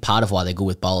 I think part of why they're good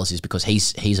with bowlers is because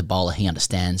he's a bowler. He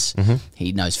understands.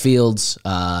 He knows fields,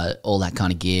 all that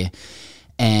kind of gear.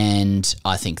 And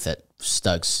I think that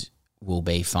Stokes will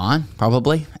be fine,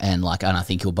 probably. And I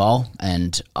think he'll bowl.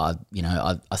 And I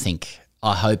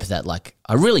hope that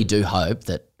I really do hope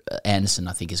that Anderson,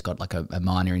 I think, has got a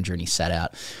minor injury and he sat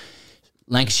out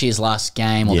Lancashire's last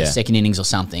game or the second innings or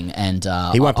something, and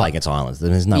he won't play against Ireland.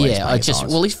 There's no way he's playing against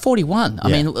Ireland. Well, he's 41. I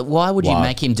mean, why would you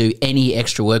make him do any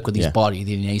extra work with his body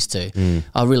than he needs to?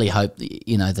 I really hope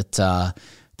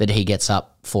that he gets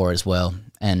up for it as well,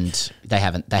 and they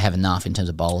have enough in terms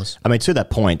of bowlers. I mean, to that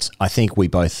point, I think we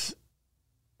both.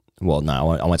 Well,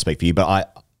 no, I won't speak for you, but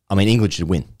I mean, England should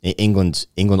win. England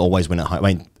always win at home.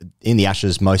 I mean, in the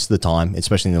Ashes, most of the time,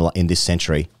 especially in this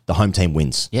century, the home team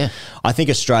wins. Yeah. I think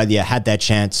Australia had their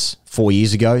chance 4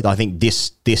 years ago. I think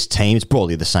this team, it's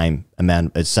broadly the same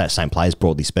amount, it's the same players,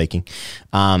 broadly speaking.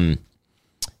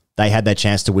 They had their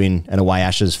chance to win an away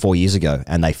Ashes 4 years ago,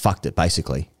 and they fucked it,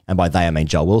 basically. And by they, I mean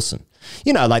Joel Wilson.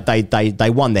 You know, like they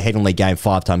won the Headingley game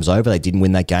 5 times over. They didn't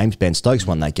win that game. Ben Stokes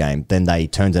won that game. Then they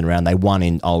turned it around. They won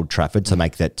in Old Trafford to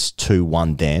make that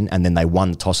 2-1 then. And then they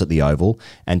won the toss at the Oval,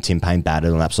 and Tim Payne batted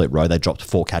on an absolute row. They dropped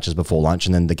 4 catches before lunch,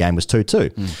 and then the game was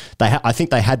 2-2. I think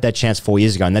they had that chance 4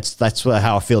 years ago, and that's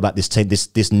how I feel about this team,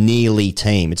 this nearly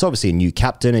team. It's obviously a new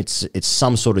captain. It's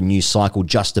some sort of new cycle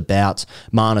just about.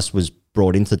 Marnus was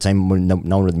brought into the team when no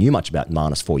one really knew much about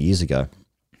Marnus 4 years ago.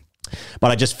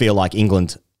 But I just feel like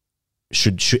England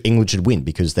should win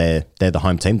because they're the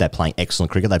home team. They're playing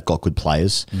excellent cricket. They've got good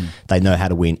players. They know how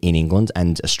to win in England,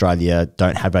 and Australia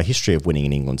don't have a history of winning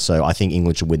in England. So I think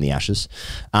England should win the Ashes.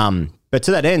 But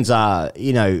to that end,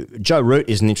 Joe Root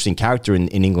is an interesting character in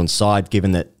England's side,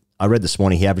 given that I read this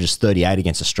morning he averages 38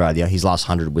 against Australia. His last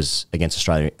 100 was against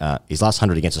Australia. His last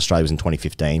 100 against Australia was in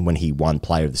 2015 when he won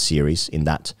Player of the Series in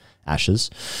that Ashes.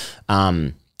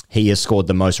 He has scored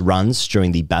the most runs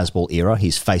during the Bazball era.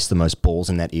 He's faced the most balls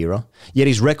in that era. Yet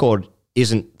his record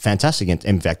isn't fantastic.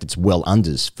 In fact, it's well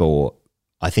unders for,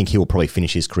 I think he will probably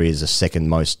finish his career as the second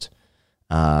most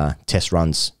test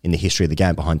runs in the history of the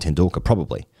game behind Tendulkar,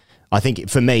 probably. I think,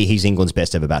 for me, he's England's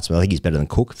best ever batsman. I think he's better than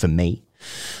Cook, for me.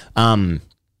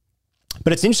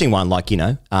 But it's an interesting one. Like,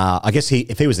 I guess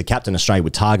if he was the captain, Australia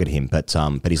would target him. But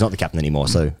he's not the captain anymore.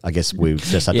 So I guess we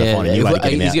just have to find a new way to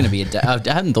get him out. He's going to be. I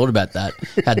hadn't thought about that.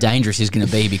 How dangerous he's going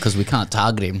to be because we can't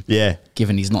target him. Yeah,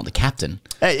 given he's not the captain.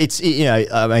 It's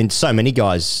I mean, so many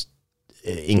guys,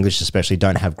 English especially,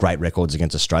 don't have great records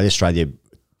against Australia. Australia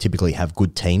typically have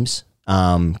good teams.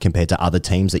 Compared to other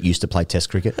teams that used to play Test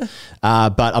cricket.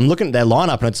 But I'm looking at their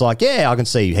lineup and it's like, yeah, I can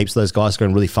see heaps of those guys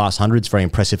going really fast hundreds, very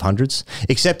impressive hundreds.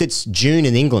 Except it's June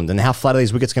in England, and how flat are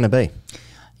these wickets going to be?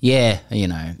 Yeah,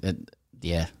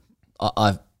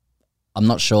 I'm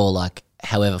not sure, like,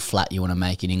 however flat you want to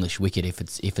make an English wicket if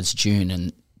it's June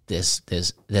and there's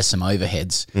some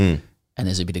overheads and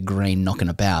there's a bit of green knocking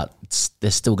about.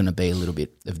 There's still going to be a little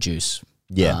bit of juice.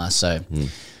 Yeah.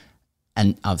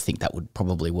 And I think that would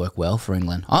probably work well for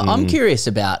England. I'm curious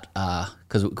about,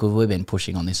 because we've been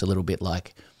pushing on this a little bit,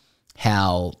 like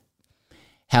how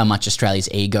much Australia's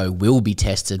ego will be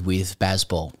tested with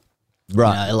Bazball.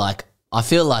 Right. Like, I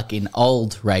feel like in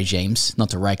old regimes, not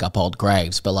to rake up old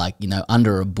graves, but like,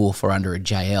 under a Boof or under a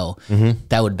JL,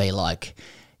 that would be like,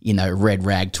 red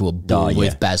rag to a bull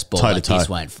with Bazball. Like, this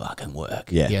won't fucking work.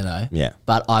 Yeah. Yeah.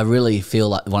 But I really feel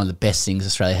like one of the best things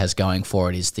Australia has going for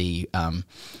it is the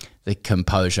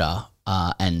composure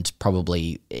and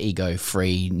probably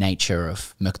ego-free nature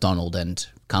of McDonald and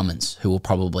Cummins, who will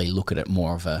probably look at it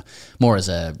more as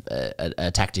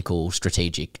a tactical,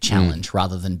 strategic challenge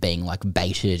rather than being like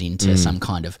baited into some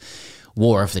kind of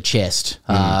war of the chest.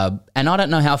 And I don't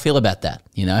know how I feel about that.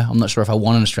 I'm not sure if I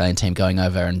want an Australian team going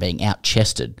over and being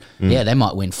out-chested. Yeah, they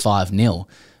might win 5-0.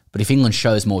 But if England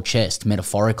shows more chest,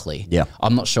 metaphorically,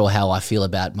 I'm not sure how I feel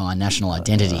about my national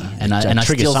identity. And I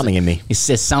still something in me. It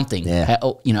says something. Yeah.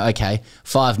 Okay,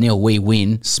 5-0, we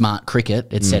win, smart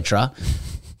cricket, etc.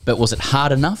 But was it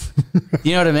hard enough?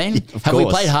 You know what I mean? Have we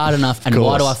played hard enough? And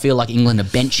why do I feel like England are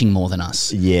benching more than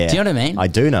us? Yeah. Do you know what I mean? I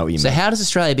do know what you mean. So how does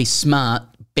Australia be smart,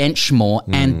 bench more,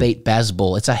 and beat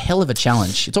Bazball? It's a hell of a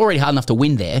challenge. It's already hard enough to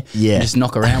win there. Yeah. And just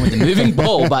knock around with the moving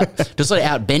ball, but to sort of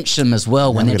out-bench them as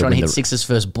well when they're trying to hit Six's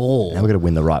first ball. Now we've got to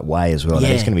win the right way as well. Yeah.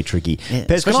 It's going to be tricky. Yeah.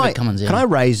 Pez, can I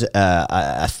raise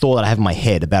a thought that I have in my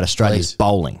head about Australia's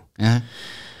bowling? Uh-huh.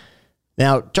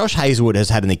 Now, Josh Hazlewood has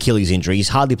had an Achilles injury. He's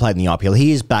hardly played in the IPL.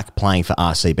 He is back playing for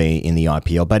RCB in the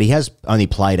IPL, but he has only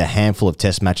played a handful of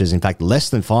test matches. In fact, less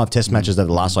than 5 test matches over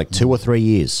the last 2 or 3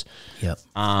 years. Yep.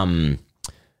 And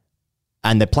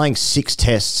they're playing 6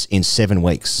 tests in 7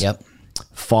 weeks. Yep.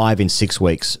 5 in 6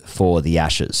 weeks for the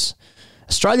Ashes.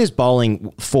 Australia's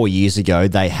bowling 4 years ago,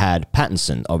 they had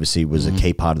Pattinson, obviously was a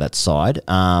key part of that side,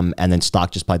 and then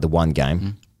Stark just played the 1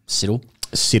 game.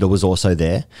 Siddle was also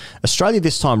there. Australia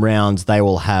this time round, they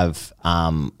will have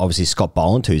obviously Scott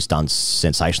Boland, who's done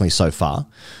sensationally so far,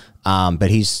 but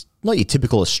he's not your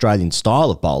typical Australian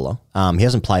style of bowler. He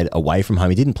hasn't played away from home.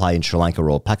 He didn't play in Sri Lanka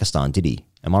or Pakistan, did he?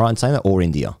 Am I right in saying that? Or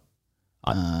India?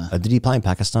 Did he play in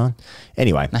Pakistan?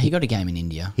 Anyway. No, he got a game in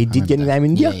India. He did get a game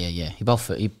in India? Yeah. He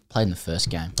played in the first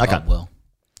game. Okay. Well.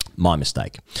 My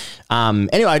mistake.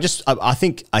 Anyway, I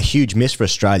think a huge miss for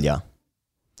Australia.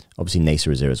 Obviously, Nisa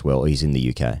is there as well. He's in the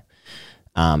UK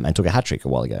and took a hat-trick a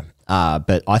while ago.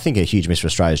 But I think a huge miss for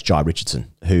Australia is Jai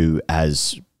Richardson, who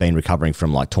has been recovering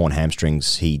from torn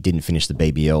hamstrings. He didn't finish the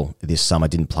BBL this summer,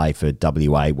 didn't play for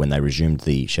WA when they resumed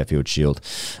the Sheffield Shield,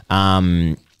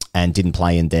 and didn't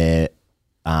play in their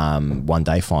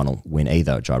one-day final win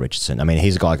either, Jai Richardson. I mean,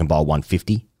 he's a guy who can bowl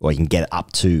 150, or he can get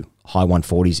up to high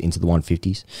 140s into the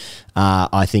 150s.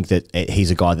 I think that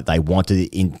he's a guy that they wanted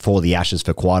in for the Ashes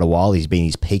for quite a while. He's been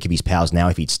his peak of his powers now.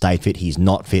 If he'd stayed fit, he's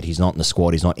not fit. He's not in the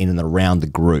squad. He's not in and around the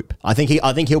group. I think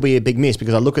he'll be a big miss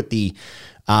because I look at the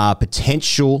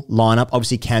potential lineup.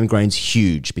 Obviously, Cam Green's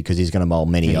huge because he's going to bowl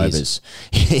many overs.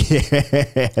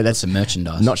 That's a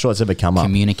merchandise. Not sure it's ever come up.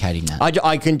 Communicating that.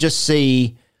 I can just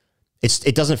see.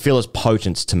 It doesn't feel as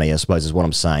potent to me, I suppose, is what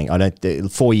I'm saying.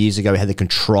 4 years ago, he had the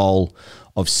control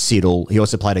of Siddle. He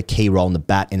also played a key role in the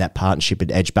bat in that partnership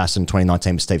at Edgbaston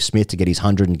 2019 with Steve Smith to get his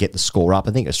 100 and get the score up.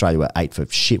 I think Australia were 8 for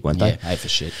shit, weren't they? Yeah, 8 for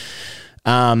shit.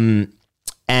 And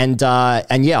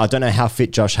yeah, I don't know how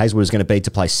fit Josh Hazlewood is going to be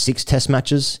to play 6 test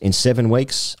matches in 7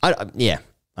 weeks. I don't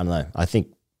know. I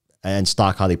think, and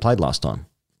Stark hardly played last time.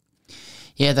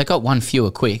 Yeah, they got one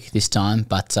fewer quick this time,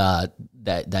 but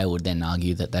they would then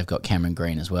argue that they've got Cameron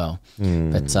Green as well.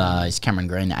 But is Cameron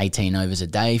Green 18 overs a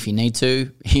day if you need to,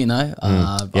 you know?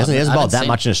 He hasn't bowled that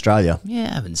much in Australia. Yeah,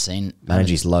 I haven't seen.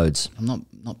 Manages loads. I'm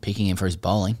not picking him for his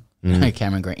bowling.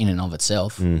 Cameron Green in and of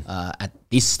itself at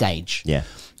this stage. Yeah.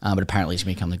 But apparently he's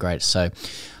become the greatest. So,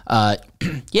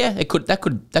 yeah,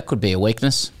 that could be a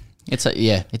weakness.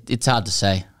 It's hard to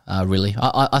say. Really,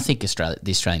 I think the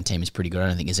Australian team is pretty good. I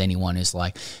don't think there's anyone who's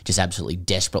like just absolutely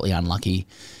desperately unlucky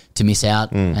to miss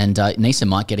out. And Neeson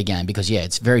might get a game because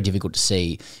it's very difficult to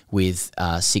see with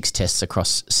 6 tests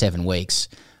across 7 weeks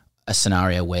a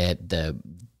scenario where the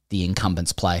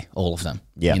incumbents play all of them.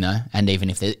 Yeah, you know, and even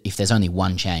if there's only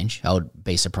one change, I would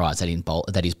be surprised that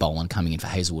he's Boland coming in for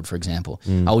Hazlewood, for example.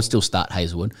 I would still start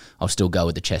Hazlewood. I'll still go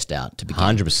with the chest out to begin.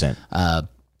 100%.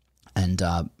 And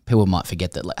people might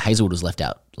forget that Hazlewood was left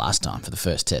out last time for the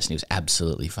first test, and he was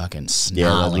absolutely fucking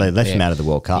snarling. Yeah, they left him out of the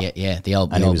World Cup. Yeah. The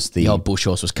old bush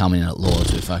horse was coming in at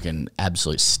Lords with fucking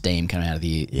absolute steam coming out of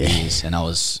the ears, and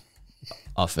I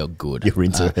felt good. You were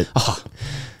into it.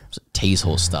 Tease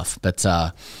horse stuff, but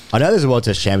I know there's a World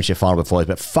Test Championship final before,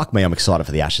 but fuck me, I'm excited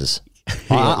for the Ashes.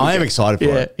 I am excited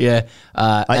for it. Yeah.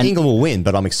 England will win,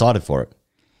 but I'm excited for it.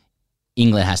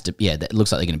 England has to, it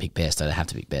looks like they're going to pick Bairstow. They have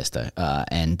to pick Bairstow.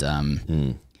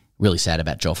 And really sad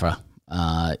about Jofra.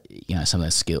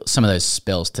 Some of those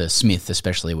spells to Smith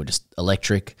especially were just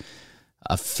electric.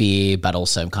 A fear, but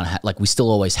also kind of we still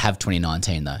always have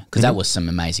 2019 though, because that was some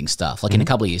amazing stuff. In a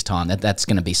couple of years' time, that's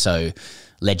going to be so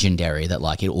legendary that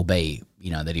it will be,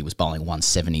 that he was bowling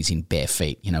 170s in bare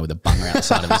feet, with a bunger out the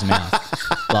side of his mouth.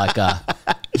 Like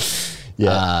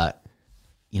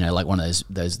one of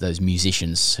those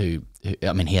musicians who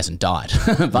I mean, he hasn't died,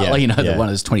 but one of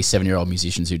those 27-year-old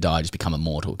musicians who died has become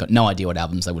immortal. Got no idea what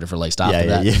albums they would have released after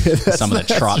that. Yeah. Some of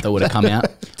the tripe that would have come out,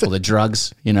 or the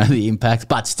drugs, the impact.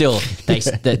 But still,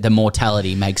 the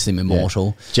mortality makes them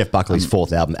immortal. Yeah. Jeff Buckley's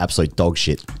 4th album, absolute dog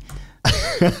shit.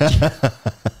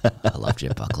 I love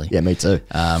Jeff Buckley. Yeah, me too.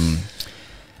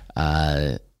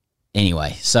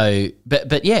 Anyway, so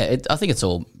but yeah, I think it's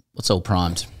all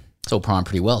primed. It's all primed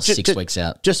pretty well. 6 weeks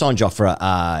out. Just on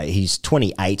Jofra, he's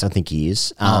 28, I think he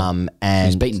is. And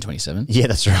he's beaten 27. Yeah,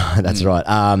 that's right. That's right.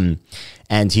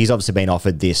 And he's obviously been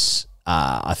offered this.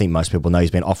 I think most people know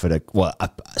he's been offered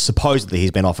supposedly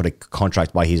he's been offered a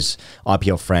contract by his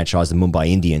IPL franchise, the Mumbai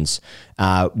Indians,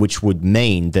 which would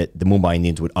mean that the Mumbai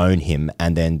Indians would own him,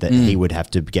 and then that he would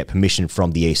have to get permission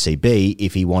from the ECB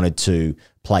if he wanted to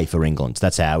play for England.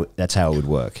 That's how it would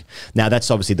work. Now, that's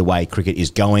obviously the way cricket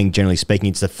is going. Generally speaking,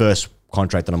 it's the first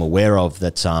contract that I'm aware of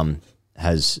that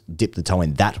has dipped the toe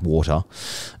in that water.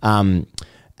 He's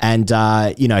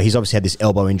obviously had this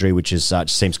elbow injury, which is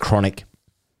just seems chronic.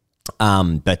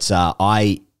 What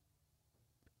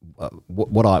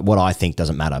I think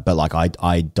doesn't matter, but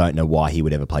I don't know why he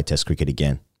would ever play Test cricket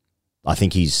again. I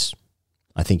think he's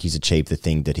achieved the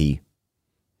thing that he.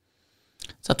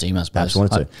 It's up to him, I suppose.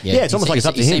 Wanted to. It's almost like it's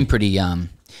up to him.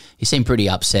 He seemed pretty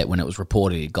upset when it was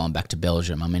reported he'd gone back to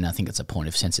Belgium. I mean, I think it's a point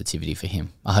of sensitivity for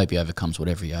him. I hope he overcomes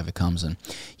whatever he overcomes, and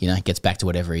gets back to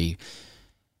whatever he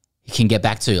can get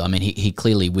back to. I mean, he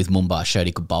clearly with Mumbai showed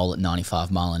he could bowl at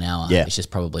 95 mile an hour. Yeah. It's just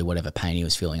probably whatever pain he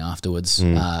was feeling afterwards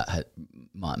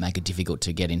might make it difficult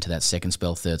to get into that second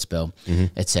spell, third spell,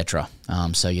 etc.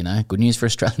 So, good news for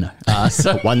Australia. No.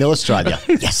 So 1-0 Australia.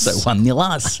 Yes. So 1-0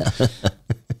 us.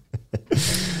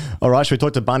 All right, should we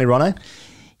talk to Barney Ronay?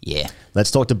 Yeah. Let's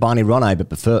talk to Barney Ronay,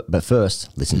 but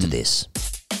first, listen to this.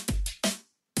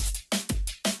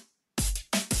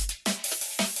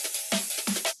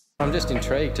 I'm just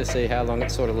intrigued to see how long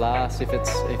it sort of lasts, if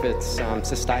it's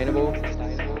sustainable.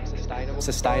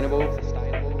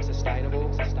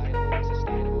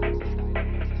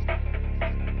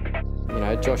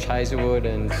 Josh Hazelwood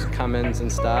and Cummins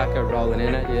and Stark are rolling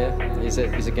in it, yeah. Is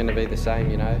it going to be the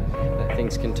same, that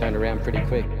things can turn around pretty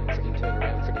quick?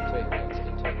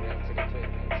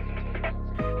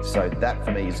 So that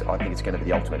for me is, I think it's going to be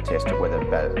the ultimate test of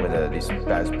whether this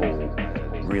Baz ball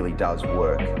really does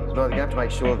work. But they're going to have to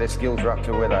make sure their skills are up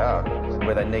to where they are,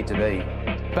 where they need to be.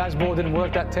 Baz ball didn't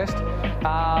work that test, but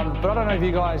I don't know if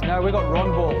you guys know, we got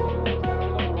Ron ball.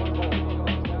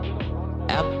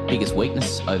 Our biggest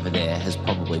weakness over there has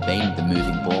probably been the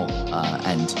moving ball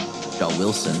and Joel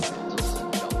Wilson.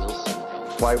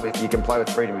 You can play with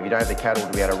freedom. If you don't have the cattle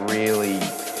to be able to really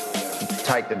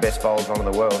take the best bowlers on in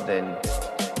the world, then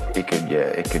it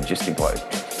could just implode.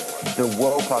 The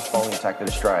world-class bowling attack that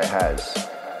Australia has,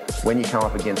 when you come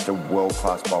up against a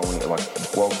world-class bowling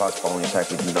attack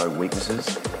with no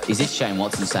weaknesses. Is this Shane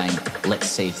Watson saying, let's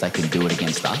see if they can do it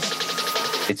against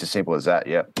us? It's as simple as that,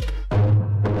 yeah.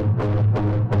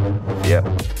 Yep.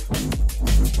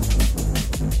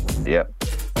 Yep.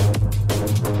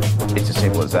 It's as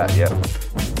simple as that, yep.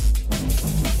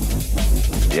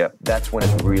 Yep. That's when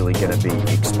it's really going to be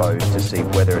exposed to see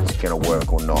whether it's going to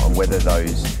work or not, and whether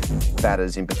those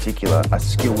batters in particular are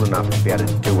skilled enough to be able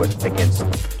to do it against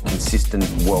consistent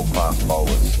world-class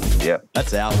bowlers. Yep.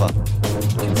 That's alpha.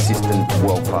 Consistent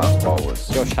world-class bowlers.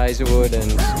 Josh Hazelwood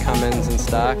and Cummins and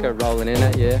Stark are rolling in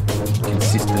it, yeah.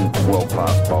 Consistent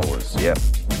world-class bowlers, yep.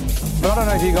 But I don't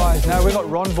know if you guys know, we got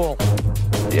Ron ball.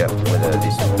 Yeah, whether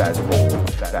this Baz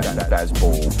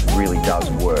ball really does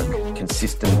work.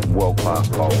 Consistent world-class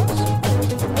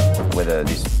bowlers. Whether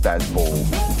this Baz ball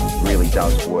really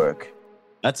does work.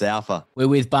 That's alpha. We're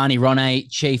with Barney Ronay,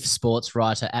 chief sports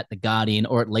writer at The Guardian,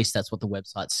 or at least that's what the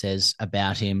website says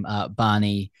about him.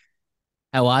 Barney,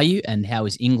 how are you and how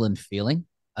is England feeling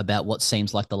about what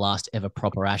seems like the last ever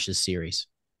proper Ashes series?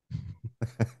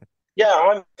 Yeah,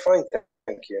 I'm fine,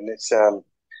 thank you. And it's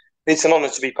an honour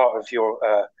to be part of your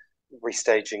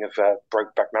restaging of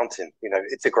Brokeback Mountain.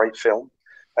 It's a great film,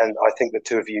 and I think the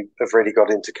two of you have really got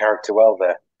into character well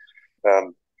there.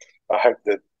 I hope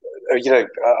that, I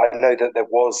know that there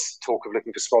was talk of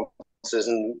looking for sponsors,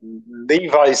 and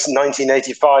Levi's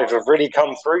 1985 have really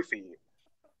come through for you.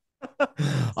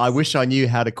 I wish I knew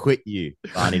how to quit you,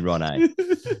 Barney Ronay.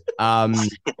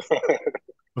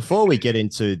 Before we get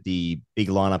into the big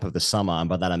lineup of the summer, and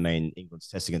by that I mean England's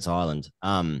test against Ireland,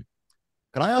 can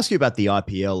I ask you about the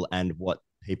IPL and what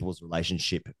people's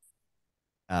relationship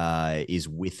is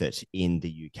with it in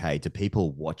the UK? Do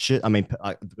people watch it? I mean,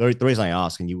 the reason I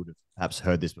ask, and you would have perhaps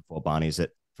heard this before, Barney, is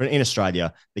that in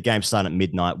Australia, the games start at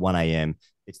midnight, 1 a.m.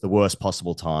 It's the worst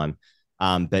possible time.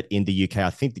 But in the UK, I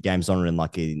think the game's on in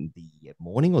the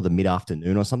morning or the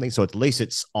mid-afternoon or something. So at least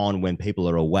it's on when people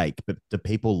are awake. But do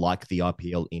people like the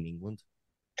IPL in England?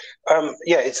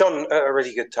 Yeah, it's on at a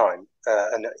really good time.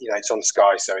 And, it's on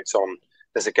Sky, so it's on.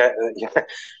 There's a game,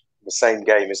 the same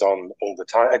game is on all the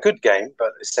time. A good game,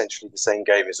 but essentially the same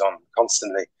game is on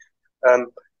constantly.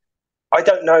 I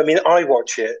don't know. I mean, I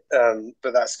watch it,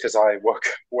 but that's because I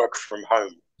work from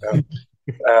home.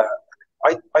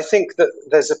 I think that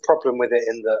there's a problem with it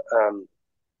in that,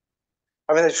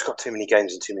 they've just got too many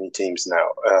games and too many teams now.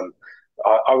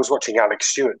 I was watching Alex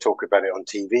Stewart talk about it on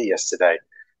TV yesterday,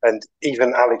 and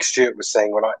even Alex Stewart was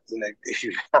saying, if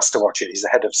you has to watch it, he's the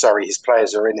head of Surrey, his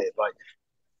players are in it.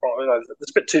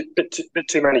 There's a bit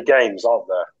too many games, aren't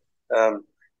there?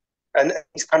 And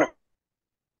he's kind of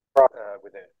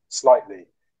with it slightly.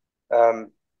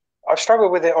 I've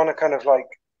struggled with it on a kind of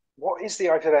what is the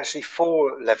IPL actually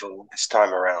for level this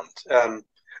time around?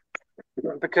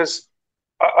 Because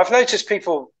I've noticed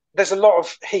there's a lot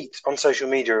of heat on social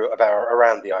media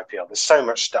around the IPL. There's so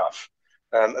much stuff.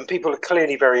 And people are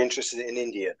clearly very interested in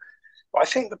India. But I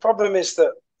think the problem is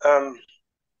that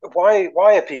why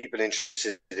are people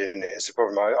interested in it? Is the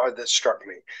problem that struck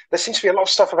me. There seems to be a lot of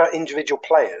stuff about individual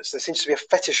players. There seems to be a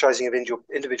fetishizing of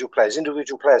individual players.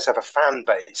 Individual players have a fan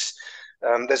base.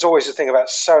 There's always a thing about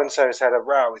so and so has had a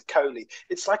row with Kohli.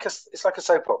 It's like a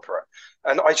soap opera,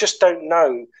 and I just don't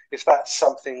know if that's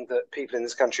something that people in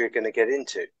this country are going to get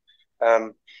into.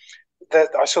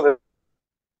 I saw that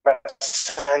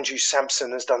Sanju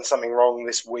Samson has done something wrong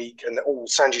this week, and all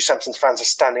Sanju Samson's fans are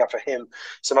standing up for him.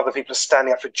 Some other people are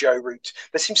standing up for Joe Root.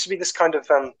 There seems to be this kind of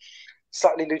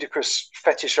slightly ludicrous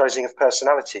fetishizing of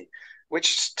personality,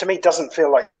 which to me doesn't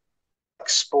feel like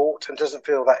sport and doesn't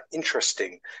feel that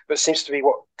interesting, but seems to be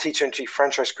what T20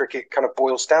 franchise cricket kind of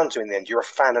boils down to in the end. You're a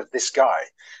fan of this guy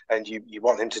and you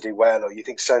want him to do well, or you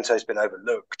think so-and-so's been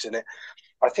overlooked. And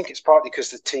I think it's partly because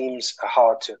the teams are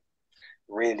hard to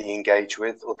really engage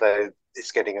with, although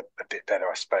it's getting a bit better,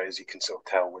 I suppose. You can sort of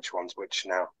tell which one's which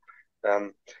now.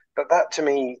 But that to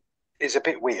me is a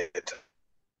bit weird.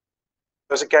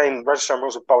 was a game, Rajasthan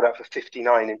Royals were bowled out for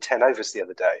 59 in 10 overs the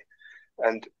other day.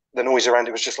 And the noise around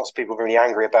it was just lots of people really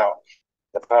angry about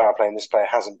the power play and this player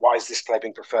hasn't. Why is this player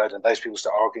being preferred? And those people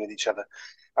start arguing with each other.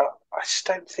 I just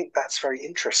don't think that's very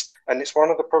interesting. And it's one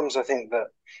of the problems, I think, that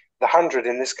the 100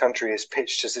 in this country is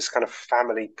pitched as this kind of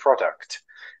family product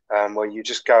where you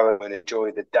just go and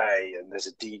enjoy the day and there's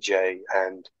a DJ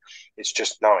and it's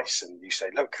just nice. And you say,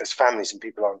 look, there's families and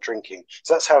people aren't drinking.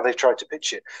 So that's how they've tried to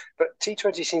pitch it. But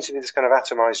T20 seems to be this kind of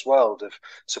atomized world of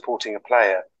supporting a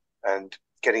player and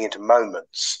getting into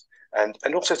moments. And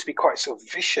also to be quite sort of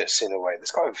vicious in a way.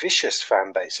 There's quite a vicious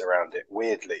fan base around it,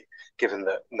 weirdly, given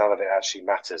that none of it actually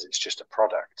matters. It's just a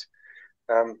product.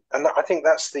 And I think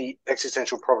that's the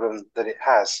existential problem that it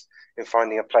has in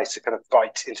finding a place to kind of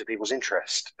bite into people's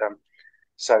interest. I'll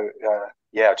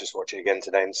just watch it again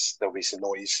today and there'll be some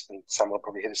noise and someone will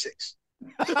probably hit a 6.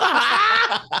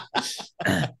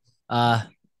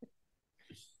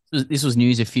 This was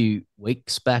news a few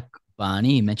weeks back,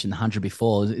 Barney. You mentioned the 100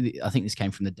 before. I think this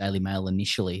came from the Daily Mail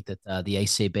initially, that the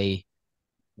ACB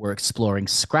were exploring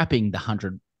scrapping the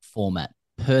 100 format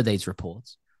per these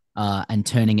reports and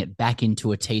turning it back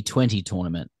into a T20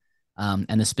 tournament.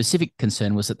 And the specific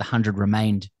concern was that the 100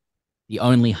 remained the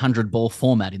only 100-ball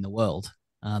format in the world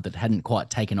that hadn't quite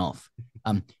taken off.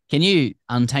 Can you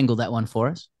untangle that one for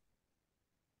us?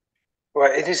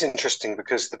 Well, it is interesting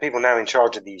because the people now in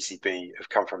charge of the ECB have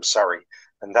come from Surrey,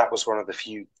 and that was one of the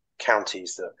few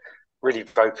counties that really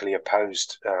vocally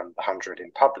opposed the 100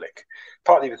 in public,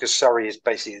 partly because Surrey is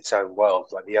basically its own world.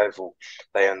 Like the Oval,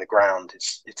 they own the ground.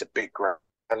 It's a big ground.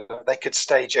 And they could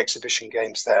stage exhibition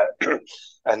games there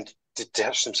and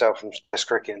detach themselves from Test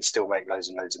cricket and still make loads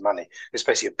and loads of money. It's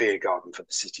basically a beer garden for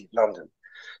the City of London.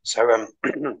 So,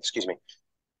 excuse me.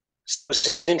 It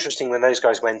was interesting when those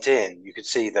guys went in. You could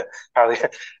see that how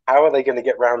are they going to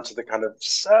get round to the kind of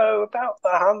about the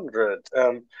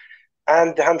 100.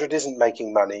 And the 100 isn't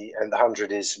making money, and the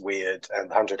 100 is weird, and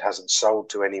the 100 hasn't sold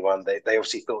to anyone. They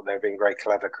obviously thought they were being very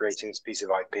clever creating this piece of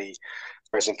IP,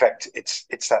 whereas in fact it's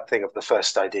that thing of the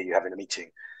first idea you have in a meeting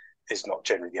is not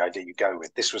generally the idea you go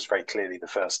with. This was very clearly the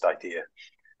first idea,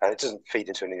 and it doesn't feed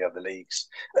into any other leagues.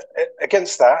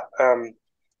 Against that, it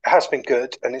has been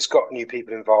good, and it's got new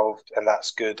people involved, and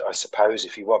that's good, I suppose,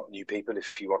 if you want new people,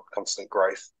 if you want constant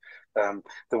growth.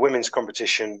 The women's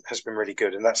competition has been really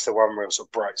good, and that's the one real sort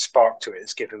of bright spark to it.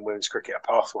 It's given women's cricket a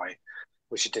pathway,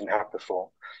 which it didn't have before.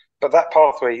 But that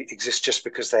pathway exists just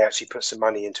because they actually put some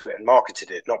money into it and marketed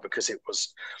it, not because it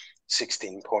was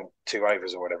 16.2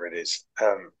 overs or whatever it is,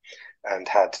 and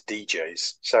had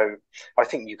DJs. So I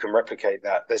think you can replicate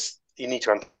that. You need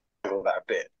to untangle that a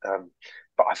bit.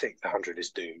 But I think the 100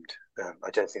 is doomed. I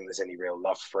don't think there's any real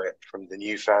love for it from the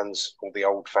new fans or the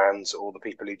old fans or the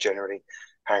people who generally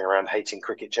hang around hating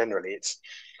cricket generally.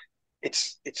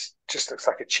 It's just looks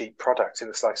like a cheap product. It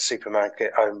looks like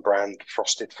supermarket own brand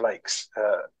Frosted Flakes.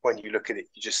 When you look at it,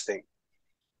 you just think,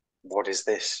 what is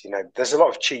this? You know, there's a lot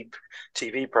of cheap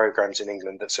TV programs in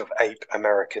England that sort of ape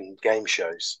American game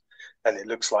shows, and it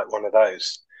looks like one of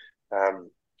those.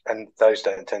 And those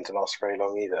don't tend to last very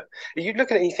long either. You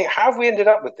look at it and you think, how have we ended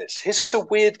up with this? Here's a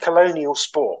weird colonial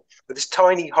sport with this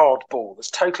tiny hard ball that's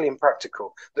totally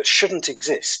impractical, that shouldn't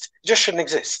exist. It just shouldn't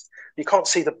exist. You can't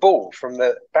see the ball from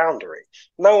the boundary.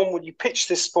 No one, when you pitch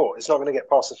this sport, it's not going to get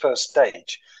past the first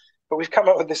stage. But we've come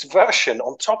up with this version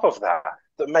on top of that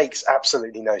that makes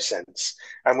absolutely no sense.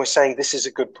 And we're saying this is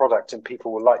a good product and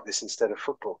people will like this instead of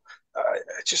football.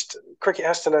 Cricket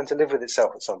has to learn to live with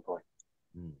itself at some point.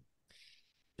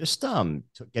 Just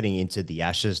getting into the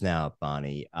Ashes now,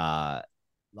 Barney. Are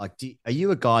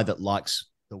you a guy that likes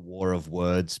the war of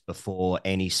words before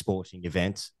any sporting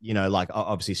event? You know, like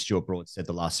obviously Stuart Broad said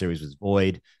the last series was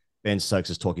void. Ben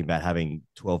Stokes is talking about having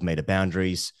 12-meter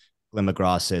boundaries. Glenn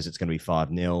McGrath says it's going to be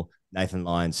 5-0. Nathan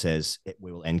Lyon says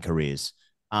we will end careers.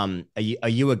 Are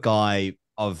you a guy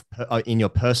in your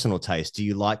personal taste? Do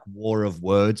you like war of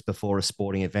words before a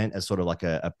sporting event as sort of like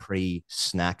a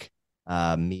pre-snack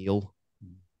meal?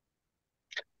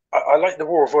 I like the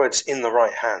war of words in the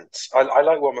right hands. I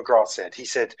like what McGrath said. He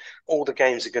said all the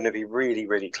games are going to be really,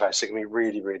 really close. They're going to be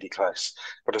really, really close.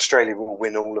 But Australia will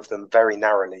win all of them very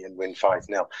narrowly and win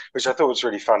 5-0, which I thought was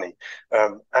really funny.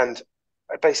 And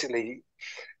basically,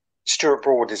 Stuart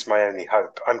Broad is my only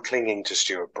hope. I'm clinging to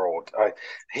Stuart Broad.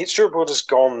 Stuart Broad has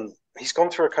gone. He's gone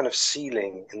through a kind of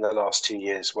ceiling in the last 2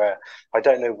 years where I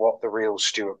don't know what the real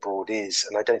Stuart Broad is,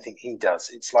 and I don't think he does.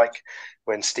 It's like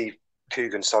when Steve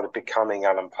Coogan started becoming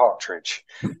Alan Partridge,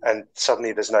 and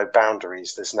suddenly there's no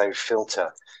boundaries, there's no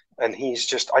filter, and he's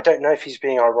just, I don't know if he's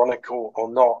being ironic or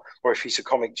not, or if he's a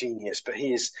comic genius, but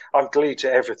I'm glued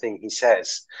to everything he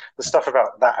says. The stuff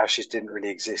about that Ashes didn't really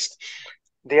exist.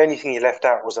 The only thing he left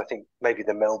out was, I think, maybe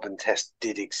the Melbourne Test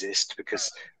did exist,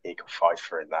 because he got 5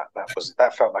 for in that.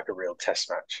 That felt like a real Test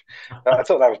match. I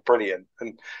thought that was brilliant,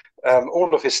 and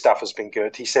all of his stuff has been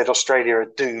good. He said Australia are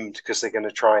doomed because they're going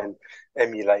to try and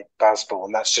emulate Bazball,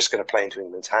 and that's just going to play into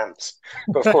England's hands.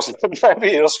 But of course,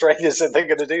 maybe Australia said they're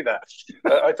going to do that.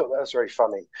 I thought that was very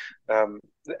funny.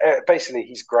 Basically,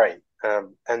 he's great.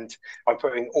 And I'm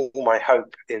putting all my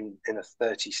hope in a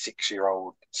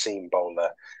 36-year-old seam bowler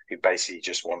who basically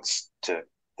just wants the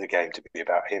game to be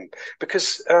about him,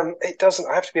 because it doesn't.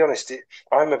 I have to be honest.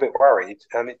 I'm a bit worried.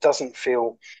 It doesn't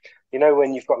feel,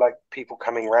 when you've got like people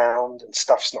coming round and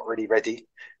stuff's not really ready.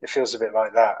 It feels a bit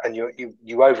like that, and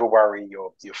you over worry.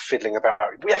 You're fiddling about.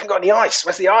 We haven't got any ice.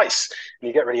 Where's the ice? And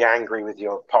you get really angry with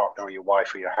your partner or your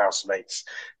wife or your housemates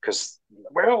because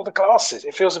where are all the glasses?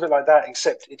 It feels a bit like that,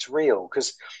 except it's real,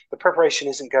 because the preparation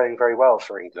isn't going very well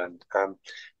for England.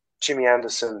 Jimmy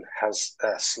Anderson has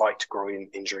a slight groin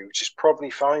injury, which is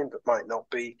probably fine, but might not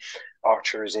be.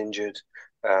 Archer is injured.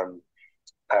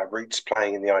 Root's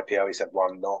playing in the IPL. He's had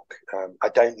 1 knock. I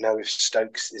don't know if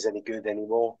Stokes is any good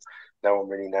anymore. No one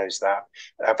really knows that.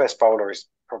 Our best bowler is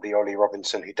probably Ollie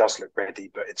Robinson, who does look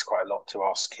ready, but it's quite a lot to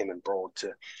ask him and Broad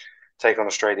to take on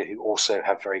Australia, who also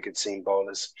have very good seam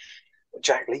bowlers.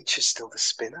 Jack Leach is still the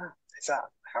spinner.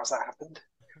 How's that happened?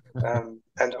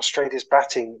 And Australia's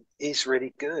batting is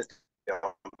really good.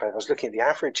 I was looking at the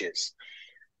averages,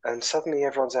 and suddenly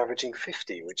everyone's averaging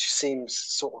 50, which seems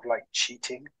sort of like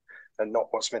cheating and not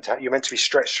what's meant to happen. You're meant to be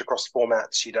stretched across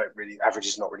formats. Average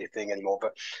is not really a thing anymore,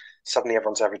 but suddenly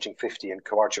everyone's averaging 50 and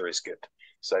Khawaja is good.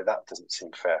 So that doesn't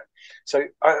seem fair.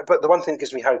 But the one thing that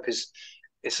gives me hope is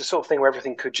it's the sort of thing where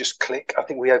everything could just click. I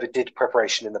think we overdid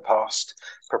preparation in the past.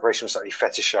 Preparation was slightly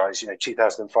fetishized.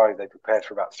 2005, they prepared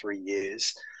for about 3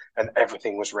 years and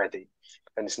everything was ready.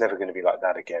 And it's never going to be like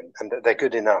that again. And they're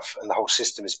good enough. And the whole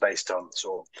system is based on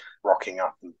sort of rocking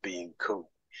up and being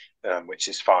cool, which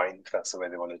is fine if that's the way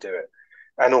they want to do it.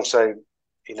 And also,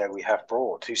 we have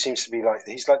Broad, who seems to be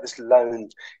he's like this lone,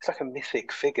 he's like a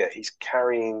mythic figure. He's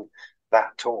carrying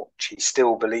that torch. He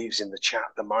still believes in the chat,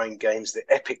 the mind games, the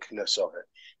epicness of it.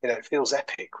 It feels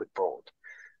epic with Broad.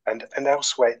 And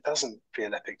elsewhere, it doesn't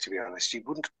feel epic, to be honest. You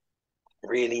wouldn't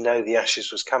really know the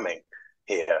Ashes was coming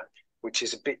here, which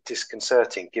is a bit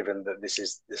disconcerting given that this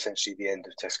is essentially the end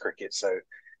of Test cricket. So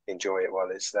enjoy it while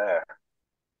it's there.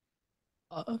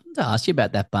 I wanted to ask you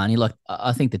about that, Barney.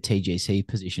 I think the TGC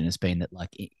position has been that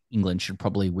England should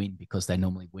probably win because they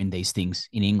normally win these things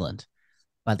in England.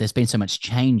 But there's been so much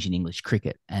change in English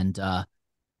cricket, and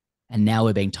now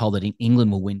we're being told that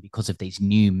England will win because of these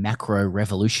new macro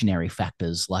revolutionary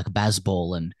factors like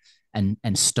Bazball and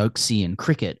Stokesian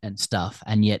cricket and stuff.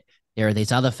 And yet there are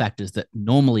these other factors that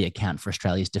normally account for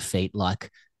Australia's defeat,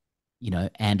 like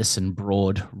Anderson,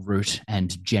 Broad, Root,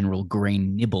 and General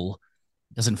Green Nibble.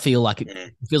 It doesn't feel like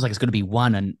it feels like it's going to be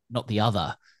one and not the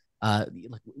other.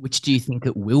 Which do you think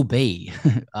it will be?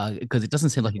 Because it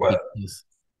doesn't seem like it is.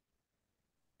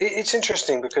 It's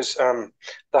interesting because the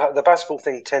Bazball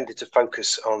thing tended to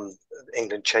focus on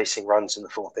England chasing runs in the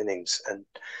 4th innings and,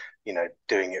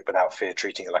 doing it without fear,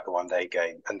 treating it like a one-day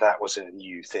game. And that was a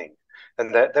new thing.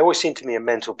 And there always seemed to me a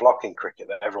mental block in cricket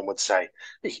that everyone would say,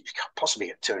 you can't possibly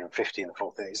get 250 in the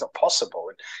 4th inning. It's not possible.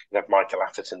 And you have Michael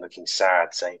Atherton looking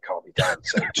sad, saying it can't be done.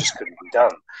 So it just couldn't be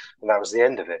done. And that was the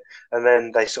end of it. And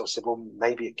then they sort of said, well,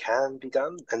 maybe it can be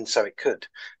done. And so it could.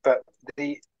 But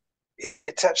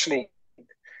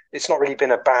it's not really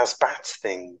been a Baz bat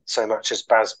thing so much as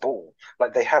Baz ball.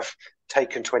 Like they have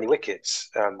taken 20 wickets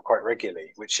quite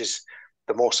regularly, which is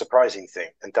the more surprising thing,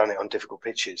 and done it on difficult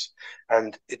pitches.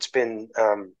 And it's been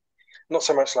not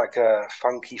so much like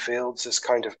funky fields as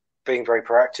kind of being very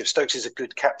proactive. Stokes is a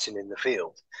good captain in the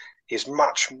field. He's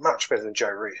much, much better than Joe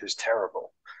Root, who's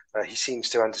terrible. He seems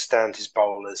to understand his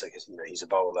bowlers. I guess he's a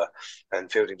bowler, and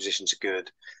fielding positions are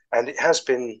good. And it has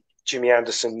been Jimmy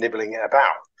Anderson nibbling it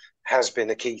about. Has been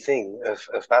a key thing of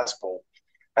Bazball.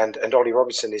 And Ollie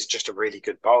Robinson is just a really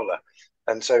good bowler.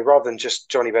 And so rather than just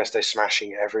Johnny Bairstow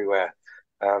smashing it everywhere,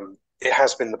 it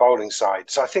has been the bowling side.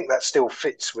 So I think that still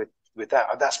fits with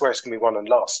that. That's where it's going to be won and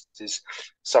lost, is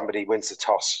somebody wins the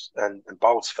toss and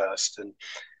bowls first.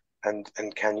 And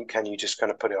can you just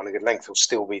kind of put it on a good length? Will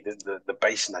still be the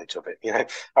base note of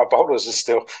it. Our bowlers are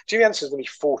still... Jimmy Anderson's going to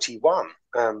be 41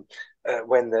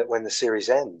 when the series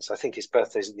ends. I think his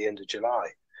birthday's at the end of July.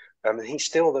 He's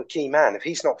still the key man. If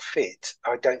he's not fit,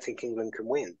 I don't think England can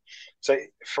win. So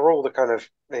for all the kind of,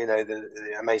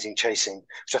 the amazing chasing,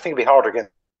 which I think will be harder against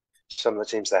some of the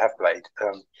teams they have played,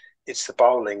 it's the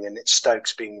bowling and it's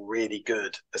Stokes being really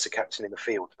good as a captain in the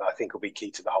field that I think will be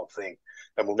key to the whole thing.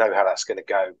 And we'll know how that's going to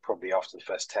go probably after the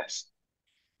first test.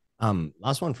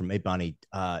 Last one from me, Barney.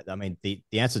 I mean, the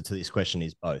answer to this question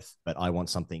is both, but I want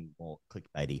something more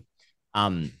clickbaity.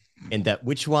 In that,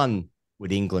 which one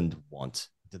would England want?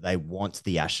 Do they want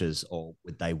the Ashes, or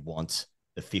would they want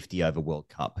the 50 over World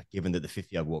Cup? Given that the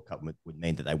 50 over World Cup would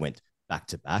mean that they went back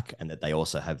to back, and that they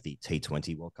also have the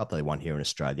T20 World Cup that they won here in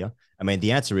Australia. I mean,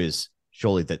 the answer is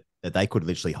surely that they could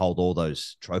literally hold all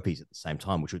those trophies at the same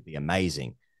time, which would be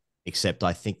amazing. Except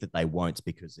I think that they won't,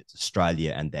 because it's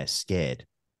Australia and they're scared.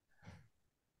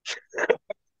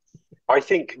 I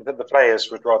think that the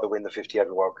players would rather win the 50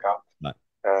 over World Cup. No.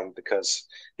 Because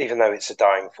even though it's a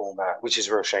dying format, which is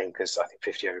a real shame because I think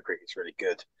 50 over cricket is really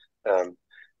good,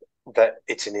 that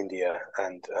it's in India,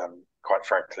 and quite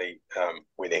frankly,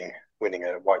 winning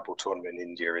a white ball tournament in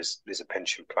India is a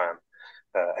pension plan,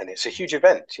 and it's a huge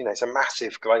event. It's a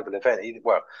massive global event.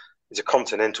 Well, it's a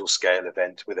continental scale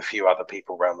event with a few other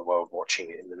people around the world watching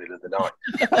it in the middle of the night,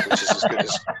 which is as good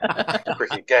as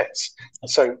cricket gets.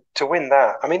 So to win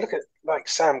that, I mean, look at like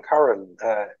Sam Curran.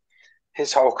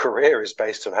 His whole career is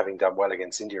based on having done well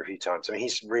against India a few times. I mean,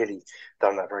 he's really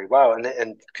done that very well,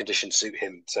 and conditions suit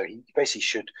him. So he basically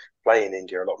should play in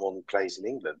India a lot more than he plays in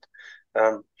England.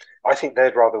 I think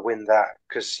they'd rather win that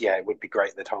because, it would be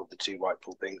great they'd hold the two white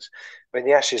ball things. I mean,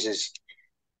 the Ashes is,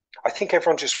 I think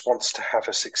everyone just wants to have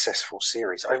a successful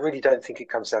series. I really don't think it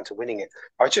comes down to winning it.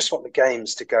 I just want the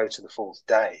games to go to the fourth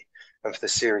day and for the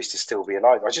series to still be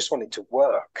alive. I just want it to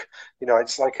work.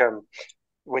 It's like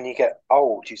when you get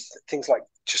old, things like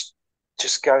just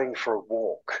going for a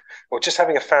walk or just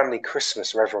having a family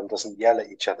Christmas where everyone doesn't yell at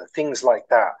each other. Things like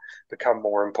that become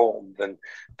more important than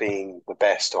being the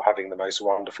best or having the most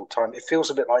wonderful time. It feels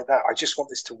a bit like that. I just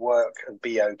want this to work and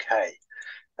be okay.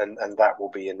 And that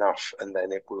will be enough. And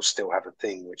then it will still have a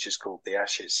thing, which is called the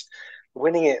Ashes.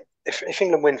 Winning it, if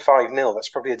England win 5-0, that's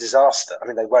probably a disaster. I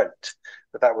mean, they won't,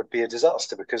 but that would be a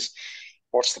disaster because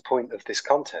what's the point of this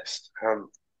contest?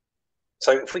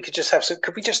 So if we could just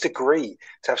could we just agree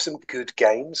to have some good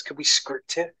games? Could we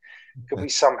script it? Could we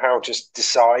somehow just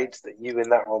decide that you win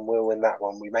that one, we'll win that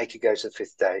one? We make it go to the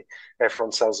fifth day.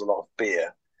 Everyone sells a lot of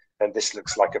beer, and this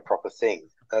looks like a proper thing.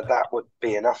 That would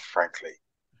be enough, frankly.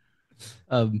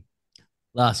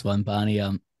 Last one, Barney.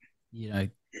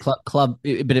 Club,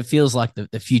 but it feels like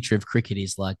the future of cricket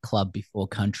is like club before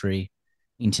country,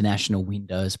 international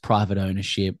windows, private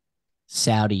ownership,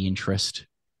 Saudi interest.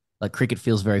 Like cricket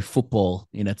feels very football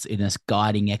in its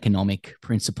guiding economic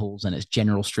principles and its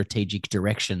general strategic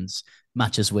directions,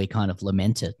 much as we kind of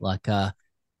lament it. Like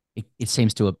it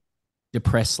seems to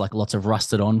depress like lots of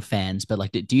rusted on fans. But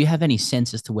like, do you have any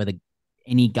sense as to whether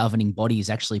any governing body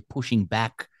is actually pushing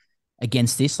back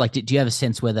against this? Like, do you have a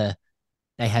sense whether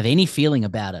they have any feeling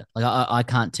about it? Like I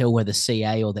can't tell whether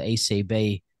CA or the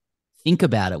ECB think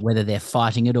about it, whether they're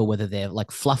fighting it or whether they're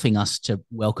like fluffing us to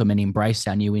welcome and embrace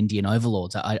our new Indian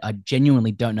overlords. I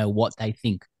genuinely don't know what they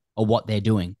think or what they're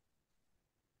doing.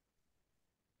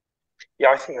 Yeah,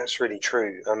 I think that's really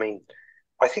true. I mean,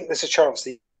 I think there's a chance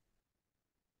that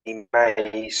he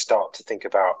may start to think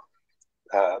about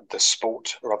the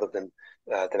sport rather than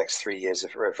the next 3 years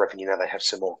of revenue. Now they have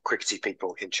some more crickety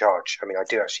people in charge. I mean, I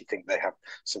do actually think they have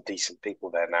some decent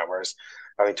people there now, whereas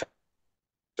I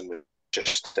mean,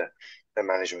 just a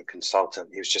management consultant.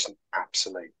 He was just an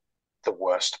absolute the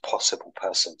worst possible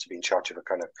person to be in charge of a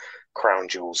kind of crown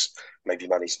jewels, maybe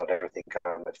money's not everything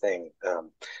kind of thing.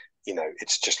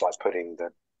 It's just like putting the,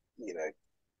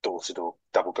 door-to-door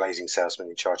double glazing salesman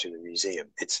in charge of the museum.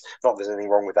 It's not there's anything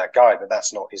wrong with that guy, but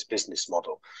that's not his business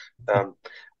model.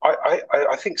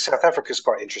 I think South Africa's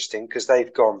quite interesting because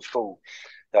they've gone full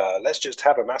let's just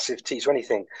have a massive T20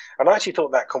 thing. And I actually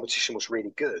thought that competition was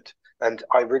really good. And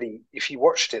if you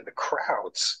watched it, the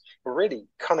crowds were really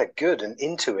kind of good and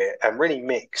into it and really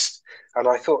mixed. And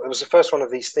I thought it was the first one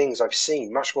of these things I've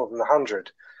seen, much more than the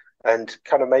 100, and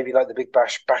kind of maybe like the Big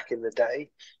Bash back in the day,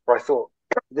 where I thought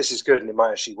this is good and it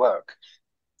might actually work.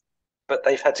 But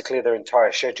they've had to clear their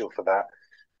entire schedule for that.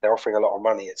 They're offering a lot of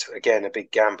money. It's, again, a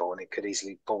big gamble and it could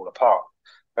easily fall apart.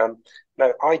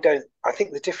 No, I don't. I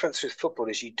think the difference with football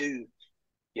is you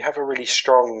have a really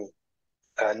strong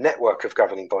network of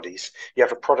governing bodies. You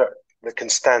have a product that can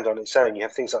stand on its own. You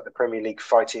have things like the Premier League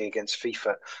fighting against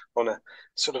FIFA on a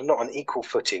sort of not an equal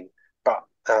footing, but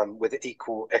with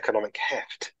equal economic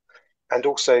heft. And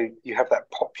also you have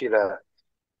that popular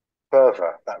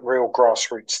fervour, that real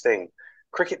grassroots thing.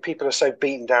 Cricket people are so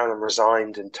beaten down and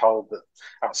resigned and told that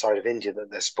outside of India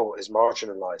that their sport is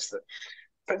marginalised that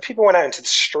but people went out into the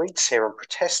streets here and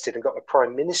protested and got the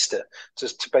Prime Minister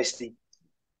to basically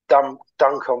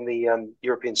dunk on the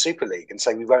European Super League and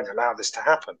say we won't allow this to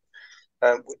happen.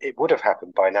 It would have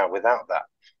happened by now without that.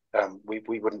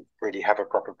 we wouldn't really have a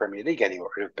proper Premier League anymore.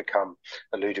 It would have become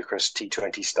a ludicrous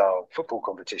T20 style football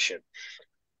competition.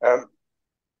 And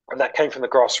that came from the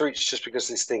grassroots just because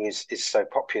this thing is so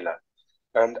popular.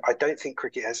 And I don't think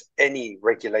cricket has any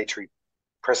regulatory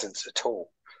presence at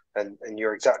all. And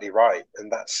you're exactly right.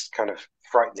 And that's kind of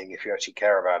frightening if you actually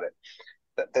care about it.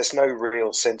 That there's no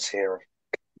real sense here of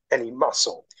any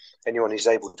muscle, anyone who's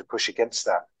able to push against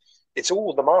that. It's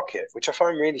all the market, which I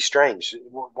find really strange.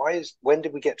 When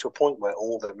did we get to a point where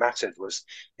all that mattered was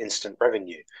instant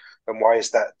revenue? And why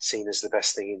is that seen as the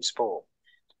best thing in sport?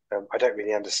 I don't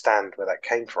really understand where that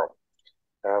came from.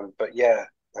 But yeah,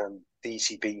 the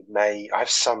ECB I have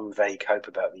some vague hope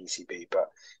about the ECB, but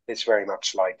it's very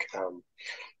much like,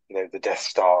 the Death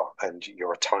Star, and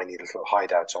you're a tiny little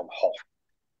hideout on Hoth,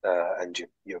 and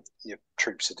your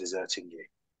troops are deserting you.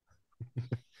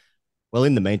 Well,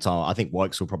 in the meantime, I think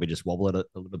Wokes will probably just wobble it a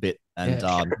little bit and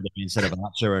instead of an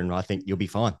Archer, and I think you'll be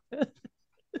fine.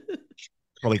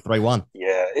 Probably 3-1.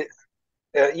 Yeah.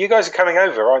 You guys are coming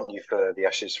over, aren't you, for the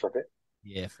Ashes for a bit?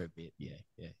 Yeah, for a bit.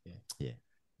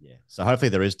 Yeah. So hopefully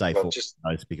there is day 4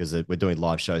 because we're doing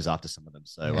live shows after some of them.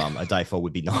 So a day 4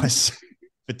 would be nice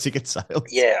for ticket sales.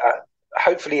 Yeah.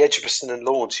 Hopefully Edgbaston and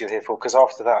Lawrence you're here for, because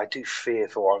after that I do fear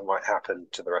for what might happen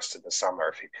to the rest of the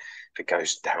summer if it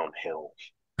goes downhill.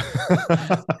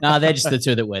 No, they're just the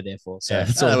two that we're there for. So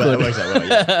it's all good. good.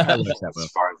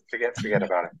 That's fine. Forget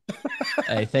about it.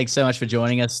 Hey, thanks so much for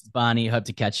joining us, Barney. Hope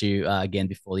to catch you again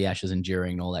before the Ashes and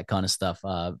during and all that kind of stuff.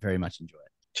 Very much enjoy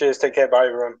it. Cheers. Take care. Bye,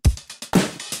 everyone.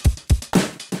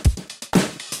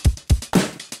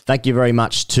 Thank you very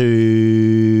much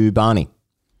to Barney.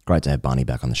 Great to have Barney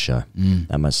back on the show.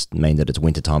 That must mean that it's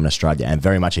winter time in Australia, and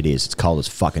very much it is. It's cold as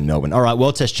fucking Melbourne. All right,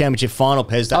 World Test Championship final,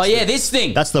 Pez. This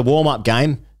thing. That's the warm-up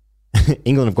game.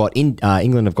 England have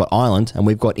got Ireland, and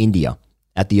we've got India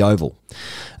at the Oval.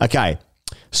 Okay,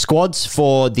 squads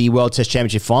for the World Test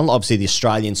Championship final. Obviously, the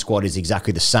Australian squad is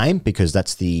exactly the same because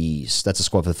that's the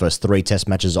squad for the first 3 Test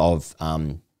matches of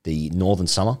the Northern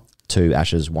Summer, 2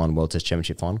 Ashes, 1 World Test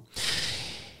Championship final.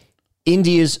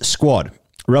 India's squad.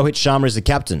 Rohit Sharma is the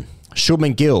captain.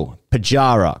 Shubman Gill,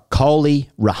 Pujara, Kohli,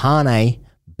 Rahane,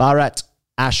 Bharat,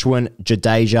 Ashwin,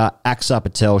 Jadeja, Axar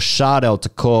Patel, Shardul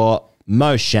Thakur,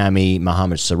 Mo Shami,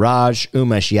 Mohammad Siraj,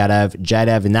 Umesh Yadav,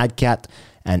 Jadav Nadkat,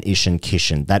 and Ishan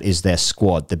Kishan. That is their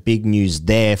squad. The big news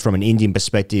there from an Indian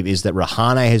perspective is that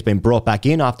Rahane has been brought back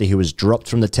in after he was dropped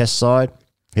from the Test side.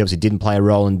 He obviously didn't play a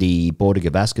role in the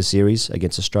Border-Gavaskar series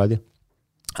against Australia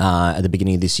at the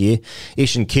beginning of this year.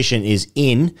 Ishan Kishan is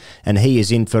in, and he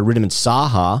is in for Riddiman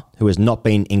Saha, who has not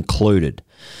been included.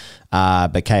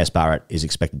 But KS Barrett is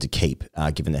expected to keep,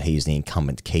 given that he is the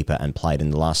incumbent keeper and played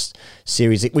in the last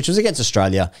series, which was against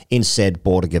Australia, in said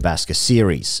Border-Gavaskar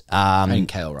series. And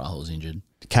KL Rahul's injured.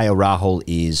 KL Rahul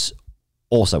is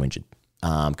also injured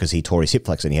because he tore his hip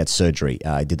flexor and he had surgery.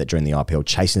 He did that during the IPL,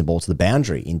 chasing the ball to the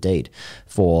boundary, indeed,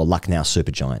 for Lucknow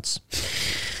Super Giants.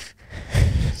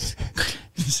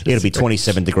 It'll be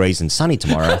 27 degrees and sunny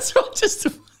tomorrow. That's right. Just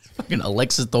fucking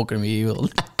Alexa's talking to me.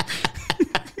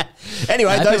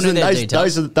 Anyway, those are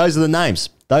the names.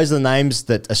 Those are the names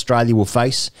that Australia will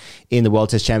face in the World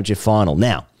Test Championship final.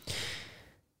 Now,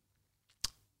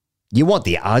 I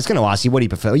was going to ask you, what do you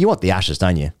prefer? You want the Ashes,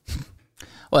 don't you?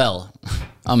 Well,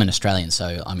 I'm an Australian,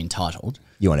 so I'm entitled.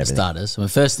 You want everything. Starters. So the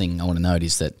first thing I want to note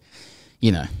is that,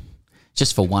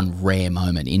 just for one rare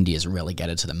moment, India's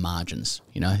relegated to the margins,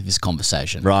 this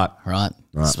conversation. Right.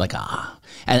 It's like,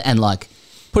 And like,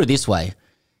 put it this way,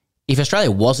 if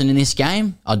Australia wasn't in this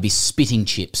game, I'd be spitting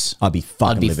chips. I'd be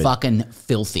livid. Fucking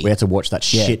filthy. We had to watch that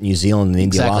shit New Zealand and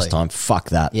India last time.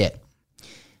 Fuck that. Yeah.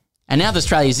 And now that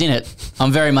Australia's in it,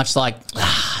 I'm very much like,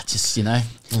 got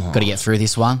to get through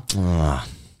this one.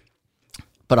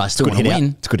 But I still want to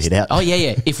win. It's a good hit out. Oh,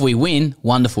 yeah. If we win,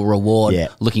 wonderful reward. Yeah.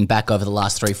 Looking back over the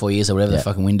last 3-4 years or whatever the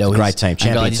fucking window is. Great team,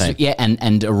 champion team. Yeah,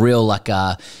 and a real, like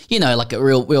a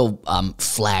real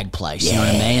flag place, you know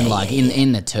what I mean? Like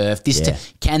in the turf.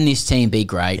 Can this team be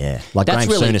great? Yeah, like Graham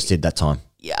Souness did that time.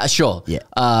 Yeah, sure.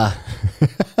 Yeah.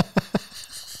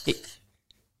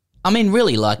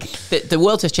 Really, like the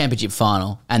World Test Championship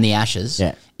final and the Ashes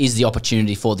is the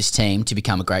opportunity for this team to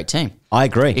become a great team. I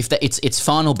agree. If it's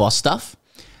final boss stuff.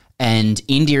 And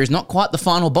India is not quite the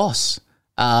final boss.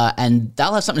 And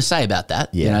they'll have something to say about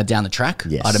that, down the track,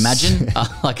 I'd imagine.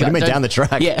 What do you mean down the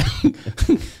track? Yeah.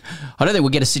 I don't think we'll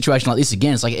get a situation like this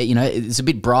again. It's like, it's a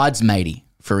bit bridesmaidy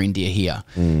for India here.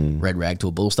 Red rag to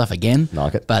a bull stuff again.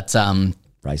 Like it. But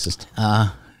racist.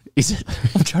 Is it?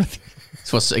 I'm trying to think.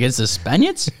 It's what's against the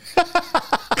Spaniards?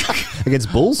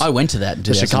 Against Bulls? I went to that in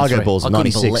the Chicago Bulls in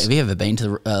 96. Have you ever been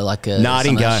to No, I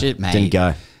didn't go. Shit, mate, didn't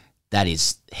go. That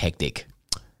is hectic.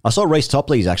 I saw Reece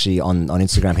Topley's actually on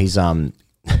Instagram. He's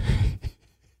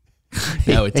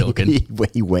Now we're talking.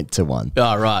 He went to one.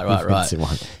 Oh, right. Went to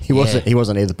one. He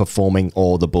wasn't either performing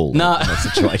or the bull. No, in that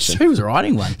situation. He was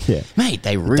riding one. Yeah, mate,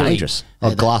 they really dangerous.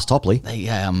 Glass Topley. They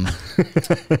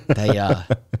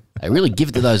really give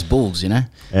it to those bulls, you know.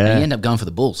 Yeah. And you end up going for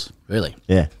the bulls, really.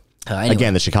 Yeah. Anyway.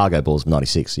 Again, the Chicago Bulls of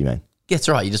 '96. You mean? That's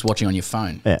right. You're just watching on your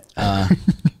phone. Yeah.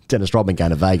 Dennis Rodman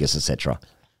going to Vegas, etc.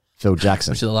 Phil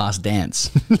Jackson. Which is The Last Dance.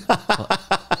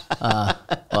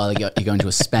 Well, you're going to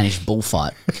a Spanish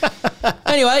bullfight.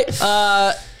 Anyway,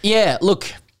 look,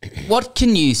 what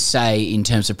can you say in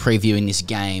terms of previewing this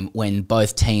game when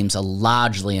both teams are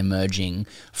largely emerging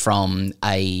from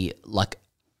a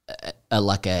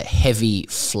heavy,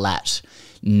 flat,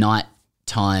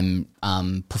 nighttime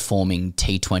performing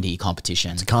T20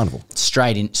 competition? It's a carnival.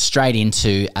 Straight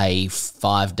into a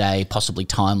 5-day, possibly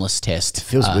timeless test. It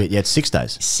feels weird. Yeah, it's 6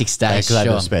 days. 6 days, yeah,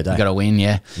 sure. A spare day. You got to win,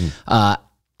 yeah.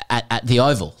 At the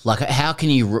Oval, like, how can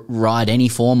you ride any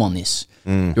form on this?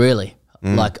 Really,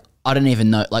 like, I don't even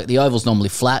know. Like, the Oval's normally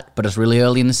flat, but it's really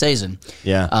early in the season.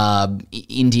 Yeah.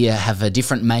 India have a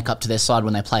different makeup to their side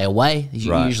when they play away.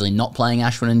 You're usually not playing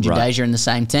Ashwin and Jadeja in the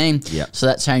same team. Yeah. So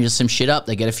that changes some shit up.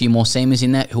 They get a few more seamers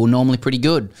in there who are normally pretty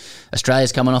good.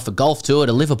 Australia's coming off a golf tour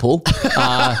to Liverpool. So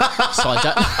I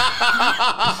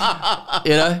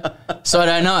don't, So I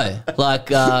don't know.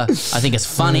 Like, I think it's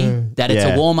funny that it's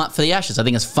a warm-up for the Ashes. I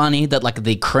think it's funny that, like,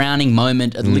 the crowning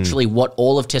moment of literally what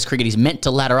all of Test cricket is meant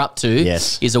to ladder up to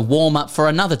is a warm-up for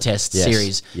another Test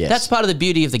series. Yes. That's part of the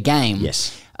beauty of the game.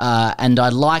 Yes. And I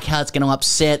like how it's going to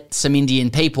upset some Indian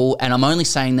people, and I'm only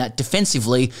saying that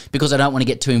defensively because I don't want to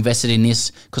get too invested in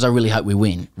this because I really hope we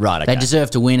win. Right, okay. They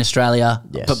deserve to win, Australia,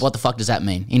 Yes. but what the fuck does that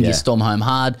mean? India storm home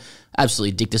hard,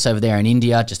 absolutely dicked us over there in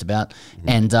India, just about.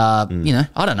 And, you know,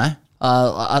 I don't know.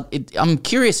 I'm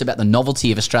curious about the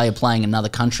novelty of Australia playing another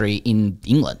country in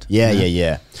England.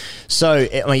 Yeah. So,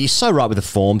 I mean, you're so right with the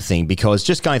form thing because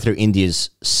just going through India's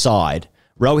side,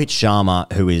 Rohit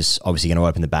Sharma, who is obviously going to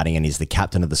open the batting and is the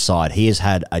captain of the side, he has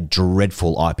had a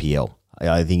dreadful IPL.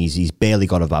 I think he's barely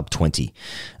got above 20.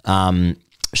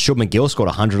 Shubman Gill scored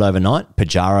 100 overnight.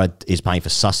 Pujara is playing for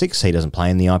Sussex. He doesn't play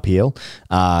in the IPL.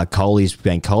 Kohli's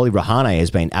been Kohli. Rahane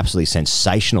has been absolutely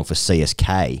sensational for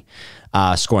CSK.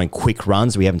 Scoring quick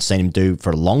runs we haven't seen him do for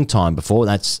a long time before.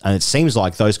 And it seems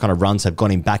like those kind of runs have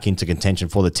got him back into contention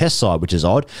for the Test side, which is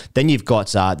odd. Then you've got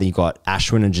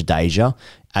Ashwin and Jadeja.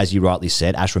 As you rightly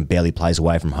said, Ashwin barely plays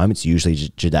away from home. It's usually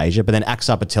Jadeja. But then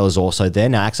Axar Patel is also there.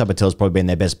 Now, Axar Patel's probably been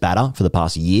their best batter for the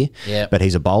past year, but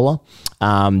he's a bowler.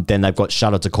 Then they've got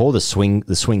Shardul Thakur, the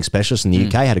swing specialist in the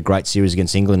UK, had a great series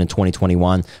against England in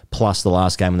 2021, plus the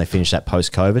last game when they finished that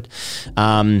post-COVID.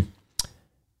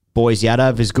 Boys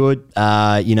Yadav is good.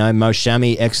 Mo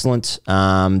Shami, excellent.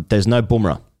 There's no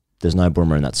Bumrah. There's no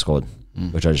Bumrah in that squad,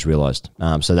 which I just realised.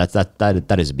 So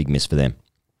that is a big miss for them.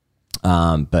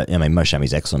 But I mean, Mo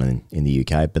Shami's excellent in the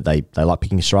UK, but they like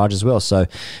picking Siraj as well. So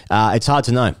it's hard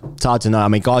to know. I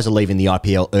mean, guys are leaving the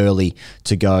IPL early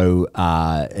to go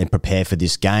and prepare for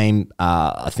this game.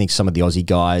 I think some of the Aussie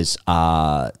guys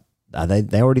are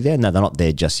they already there? No, they're not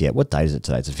there just yet. What day is it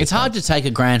today? It's hard to take a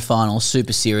grand final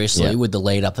super seriously with the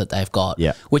lead up that they've got.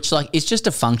 Yeah. Which, like, it's just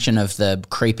a function of the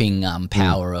creeping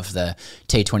power of the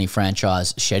T20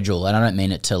 franchise schedule. And I don't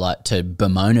mean it to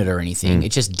bemoan it or anything.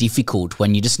 It's just difficult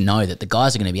when you just know that the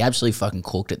guys are going to be absolutely fucking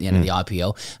cooked at the end of the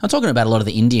IPL. I'm talking about a lot of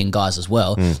the Indian guys as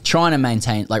well, trying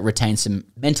to retain some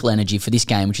mental energy for this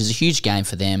game, which is a huge game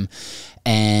for them.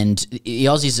 And the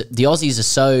Aussies are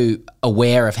so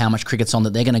aware of how much cricket's on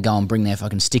that they're going to go and bring their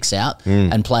fucking sticks out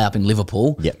and play up in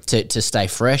Liverpool to stay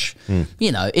fresh.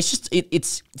 You know, it's just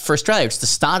it's for Australia. It's the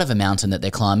start of a mountain that they're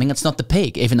climbing. It's not the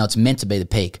peak, even though it's meant to be the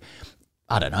peak.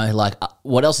 I don't know. Like,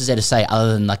 what else is there to say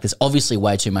other than, like, there's obviously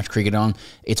way too much cricket on.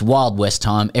 It's Wild West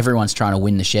time. Everyone's trying to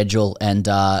win the schedule, and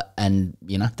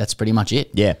you know, that's pretty much it.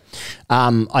 Yeah,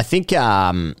 I think.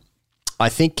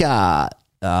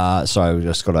 Sorry, I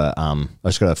just got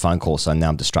a phone call, so now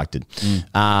I'm distracted.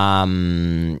 I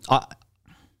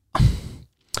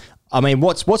mean,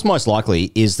 what's most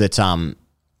likely is that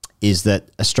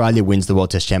Australia wins the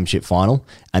World Test Championship final,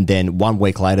 and then 1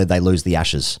 week later they lose the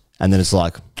Ashes, and then it's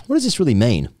like, what does this really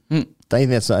mean? I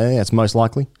think that's most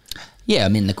likely. Yeah, I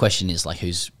mean, the question is, like,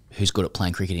 who's good at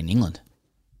playing cricket in England?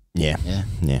 Yeah,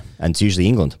 and it's usually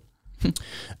England. Okay,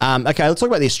 let's talk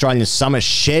about the Australian summer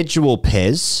schedule,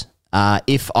 Pez.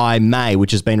 If I may,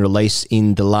 which has been released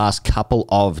in the last couple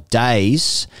of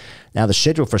days. Now, the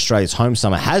schedule for Australia's home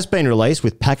summer has been released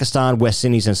with Pakistan, West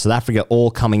Indies and South Africa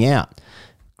all coming out.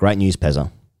 Great news, Pezza.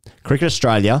 Cricket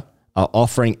Australia are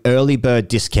offering early bird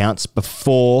discounts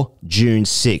before June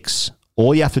 6.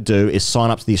 All you have to do is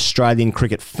sign up to the Australian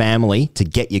Cricket family to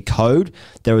get your code.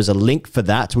 There is a link for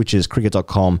that, which is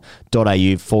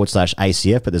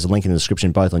cricket.com.au/ACF, but there's a link in the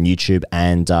description both on YouTube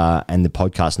and the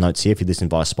podcast notes here if you listen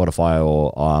via Spotify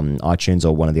or iTunes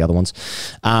or one of the other ones.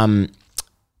 You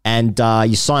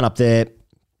sign up there.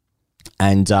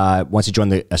 And once you join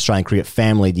the Australian Cricket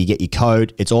family, you get your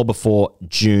code. It's all before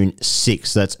June 6th.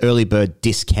 So that's early bird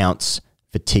discounts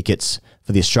for tickets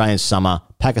for the Australian summer.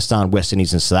 Pakistan, West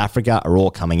Indies and South Africa are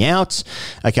all coming out.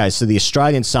 Okay, so the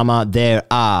Australian summer, there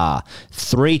are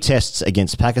 3 tests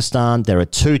against Pakistan. There are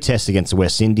 2 tests against the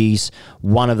West Indies.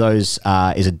 One of those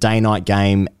is a day-night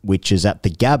game, which is at the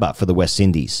Gabba for the West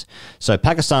Indies. So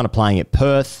Pakistan are playing at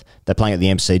Perth. They're playing at the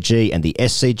MCG and the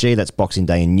SCG. That's Boxing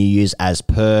Day and New Year's as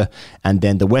per. And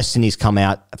then the West Indies come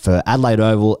out for Adelaide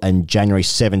Oval in January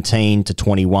 17 to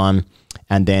 21.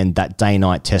 And then that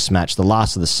day-night test match, the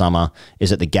last of the summer,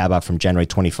 is at the Gabba from January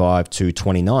 25 to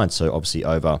 29. So obviously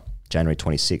over January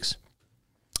 26.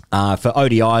 For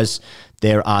ODIs,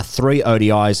 there are 3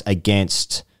 ODIs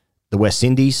against the West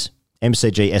Indies,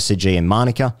 MCG, SCG and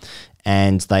Manica.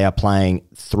 And they are playing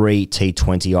 3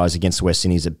 T20Is against the West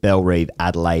Indies at Bellerive,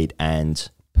 Adelaide and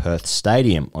Perth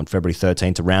Stadium on February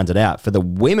 13 to round it out. For the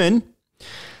women,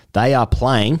 they are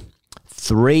playing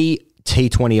 3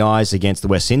 T20Is against the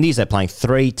West Indies. They're playing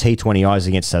 3 T20Is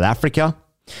against South Africa.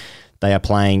 They are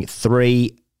playing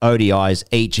 3 ODIs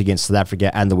each against South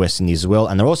Africa and the West Indies as well.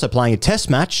 And they're also playing a test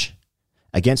match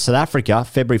against South Africa,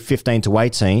 February 15 to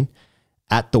 18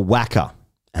 at the Wacker.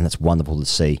 And that's wonderful to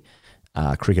see.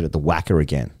 Cricket at the Wacker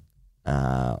again.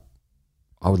 I've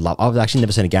actually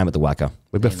never seen a game at the Wacker.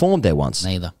 We've performed there once.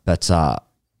 Neither. But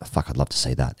I'd love to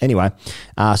see that. Anyway,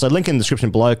 so link in the description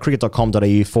below,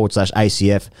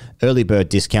 cricket.com.au/ACF. Early bird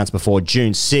discounts before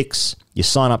June 6. You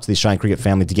sign up to the Australian Cricket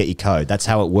family to get your code. That's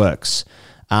how it works.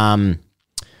 What do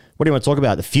you want to talk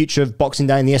about? The future of Boxing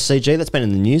Day in the SCG? That's been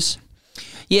in the news.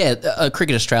 Yeah,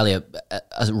 Cricket Australia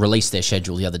released their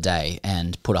schedule the other day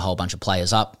and put a whole bunch of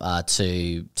players up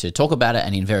to talk about it,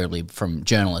 and invariably from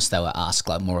journalists they were asked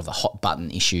like more of the hot button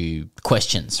issue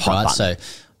questions, right? So,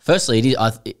 firstly,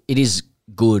 it is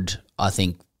good. I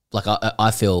think, like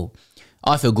I feel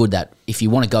good that if you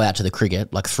want to go out to the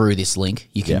cricket, like through this link,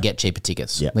 you can get cheaper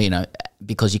tickets. Yeah. You know,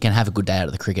 because you can have a good day out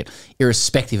of the cricket,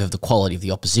 irrespective of the quality of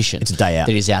the opposition. It's a day out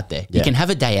that is out there. Yeah. You can have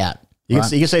a day out. You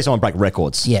can see someone break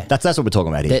records. Yeah. That's what we're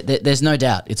talking about here. There's no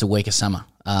doubt it's a weaker summer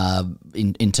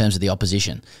in terms of the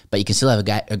opposition, but you can still have a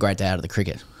great day out of the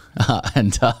cricket.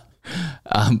 At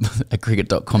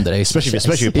cricket.com.au. Especially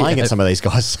if you're playing against some of these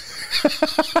guys.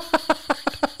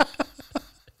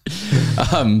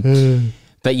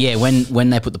 But yeah, when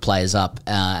they put the players up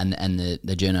and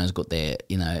the journos got their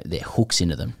hooks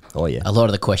into them. Oh yeah. A lot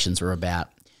of the questions were about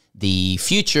the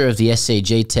future of the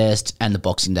SCG test and the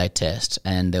Boxing Day test.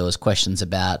 And there was questions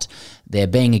about there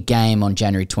being a game on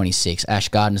January 26. Ash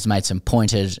Gardner's made some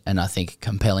pointed and I think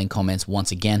compelling comments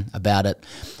once again about it.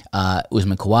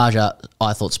 Usman Khawaja,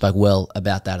 I thought, spoke well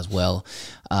about that as well.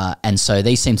 And so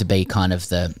these seem to be kind of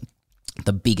the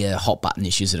bigger hot button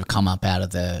issues that have come up out of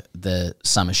the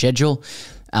summer schedule.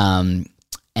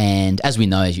 And as we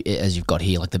know, as you've got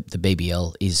here, like the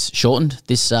BBL is shortened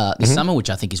this summer, which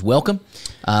I think is welcome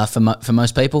for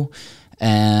most people.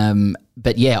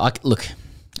 But yeah, I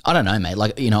don't know, mate.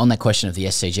 Like, on that question of the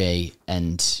SCG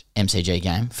and MCG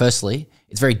game, firstly,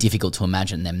 it's very difficult to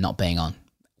imagine them not being on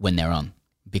when they're on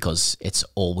because it's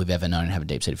all we've ever known and have a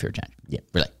deep-seated fear of change. Yeah.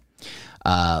 Really.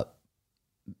 I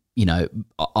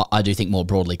do think more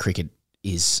broadly cricket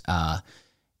is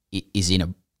in a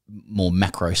more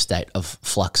macro state of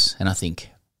flux, and I think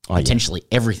potentially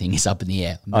everything is up in the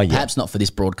air. Perhaps not for this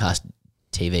broadcast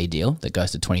TV deal that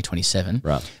goes to 2027.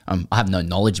 Right. I have no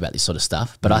knowledge about this sort of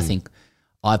stuff, but I think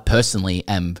I personally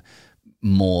am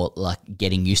more like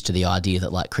getting used to the idea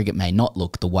that like cricket may not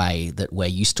look the way that we're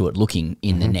used to it looking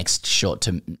in the next short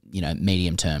to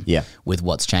medium term with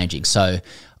what's changing. So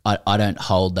I don't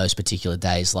hold those particular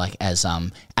days like as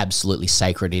absolutely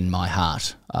sacred in my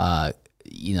heart.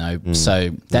 So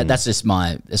that's just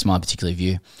my particular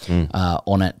view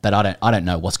on it. But I don't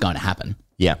know what's going to happen.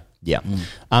 Yeah.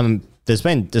 There's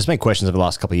been questions over the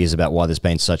last couple of years about why there's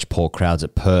been such poor crowds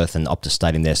at Perth and Optus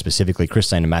Stadium there specifically.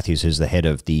 Christina Matthews, who's the head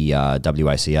of the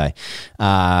WACA,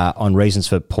 on reasons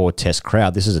for poor test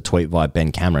crowd. This is a tweet by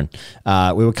Ben Cameron.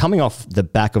 We were coming off the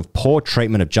back of poor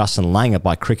treatment of Justin Langer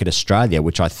by Cricket Australia,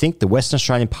 which I think the Western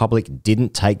Australian public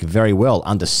didn't take very well,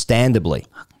 understandably.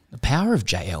 The power of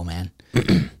JL, man.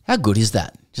 How good is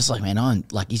that? Just like, man,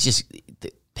 he's just...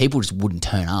 People just wouldn't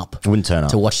turn up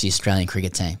to watch the Australian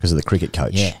cricket team. Because of the cricket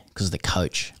coach. Yeah, because of the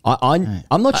coach. I'm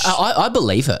not sure. I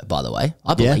believe her, by the way.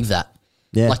 I believe that.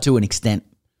 Yeah. Like, to an extent.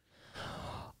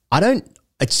 I don't.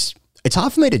 It's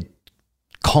hard for me to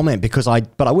comment because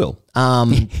but I will.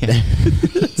 That's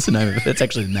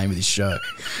actually the name of this show.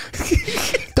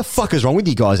 The fuck is wrong with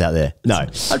you guys out there? No.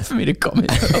 It's hard for me to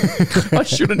comment. I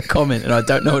shouldn't comment, and I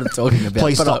don't know what I'm talking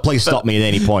about. Please stop me at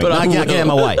any point. Get out of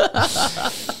my way.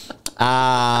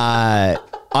 I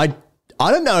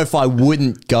don't know if I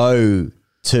wouldn't go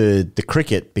to the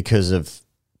cricket because of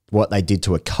what they did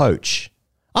to a coach.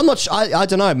 I'm not. I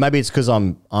don't know. Maybe it's because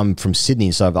I'm from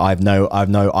Sydney, so I have no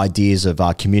ideas of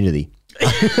our community.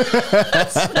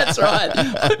 That's right.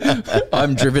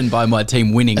 I'm driven by my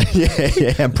team winning.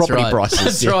 Yeah, and property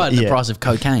prices. That's right. The price of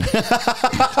cocaine.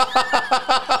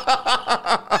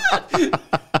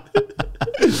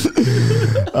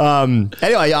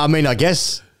 Anyway,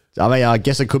 I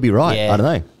guess it could be right. Yeah. I don't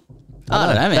know. I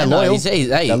don't know, man. They're loyal.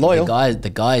 They're loyal. The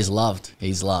guy is loved.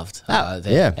 He's loved.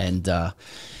 Yeah. And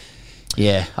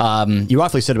you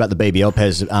rightfully said about the BBL,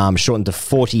 Pez, shortened to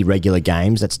 40 regular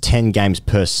games. That's 10 games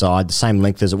per side, the same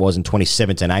length as it was in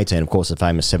 2017-18, of course, the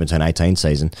famous 17-18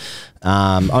 seasen.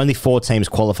 Only 4 teams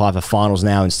qualify for finals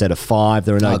now instead of 5.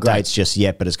 There are no dates just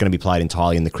yet, but it's going to be played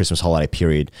entirely in the Christmas holiday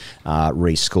period,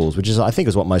 re-schools, which I think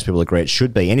is what most people agree it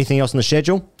should be. Anything else on the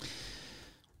schedule?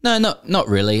 No, not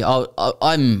really.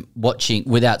 I'm watching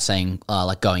without saying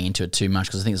going into it too much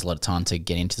because I think there's a lot of time to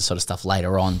get into the sort of stuff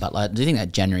later on. But I do think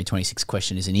that January 26th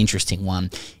question is an interesting one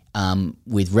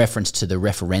with reference to the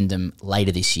referendum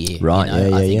later this year. Right. I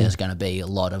think there's going to be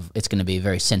it's going to be a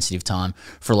very sensitive time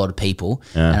for a lot of people.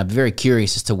 Yeah. And I'm very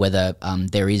curious as to whether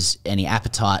there is any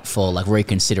appetite for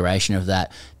reconsideration of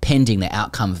that pending the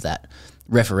outcome of that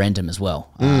referendum as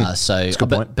well. That's a good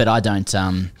point. But I don't.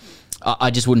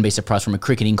 I just wouldn't be surprised from a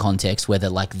cricketing context whether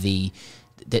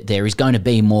there is going to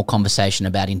be more conversation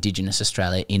about Indigenous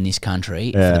Australia in this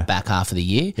country for the back half of the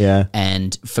year. Yeah.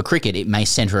 And for cricket, it may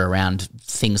centre around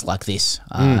things like this.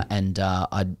 And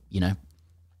I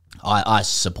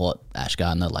support Ash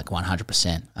Gardner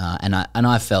 100%. And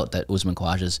I felt that Usman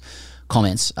Khawaja's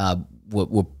comments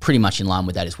were pretty much in line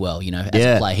with that as well. As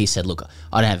a player, he said, "Look,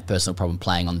 I don't have a personal problem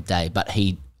playing on the day," but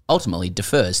he ultimately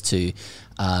defers to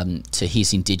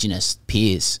his Indigenous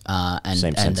peers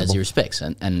and as he respects,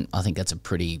 and I think that's a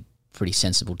pretty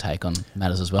sensible take on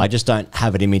matters as well. I just don't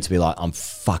have it in me to be like, I'm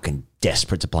fucking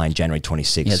desperate to play in January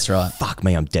 26th. Yeah, that's right. Fuck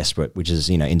me, I'm desperate, which is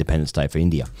Independence Day for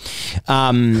India.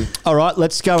 All right,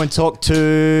 let's go and talk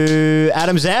to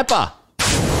Adam Zampa.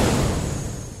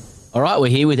 All right, we're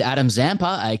here with Adam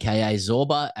Zampa, aka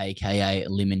Zorba, aka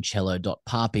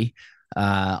limoncello.papi,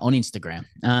 on Instagram.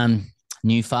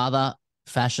 New father,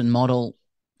 fashion model,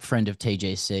 friend of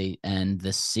TGC, and the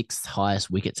 6th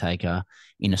highest wicket taker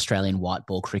in Australian white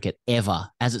ball cricket ever,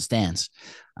 as it stands.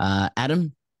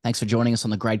 Adam, thanks for joining us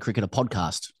on the Grade Cricketer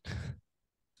podcast.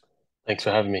 Thanks for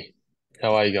having me.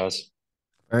 How are you guys?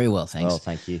 Very well, thanks. Well,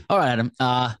 thank you. All right, Adam.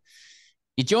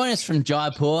 You join us from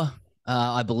Jaipur,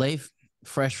 I believe,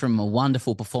 fresh from a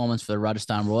wonderful performance for the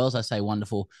Rajasthan Royals. I say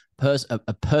wonderful,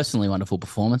 a personally wonderful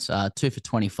performance, 2 for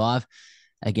 25.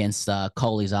 Against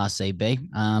Kohli's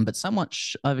RCB, but somewhat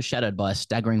overshadowed by a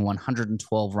staggering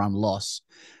 112-run loss.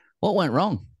 What went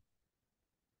wrong?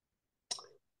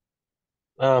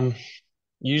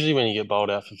 Usually when you get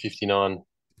bowled out for 59,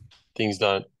 things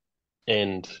don't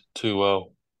end too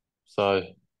well. So,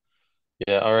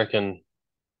 yeah, I reckon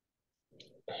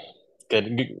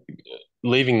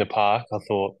leaving the park, I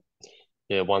thought,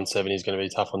 170 is going to be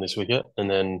tough on this wicket. And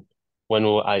then when we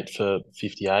were 8 for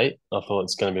 58, I thought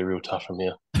it's going to be real tough from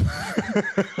here.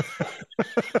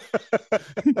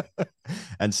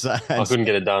 and I couldn't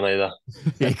get it done either.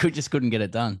 Yeah, you just couldn't get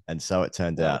it done. And so it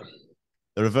turned out.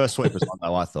 The reverse sweep was on,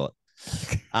 though, I thought.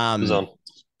 It was on.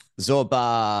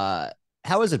 Zorba,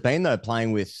 how has it been, though,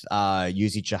 playing with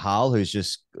Yuzi Chahal,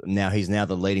 he's now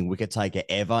the leading wicket taker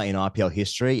ever in IPL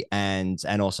history, and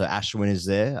also Ashwin is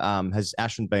there. Has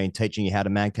Ashwin been teaching you how to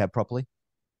mancab properly?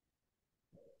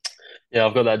 Yeah,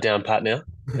 I've got that down pat now.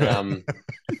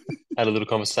 Had a little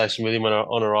conversation with him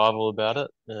on arrival about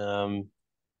it.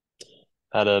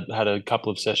 Had a couple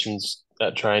of sessions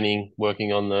at training,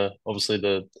 working on the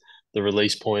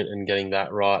release point and getting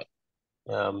that right.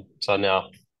 So now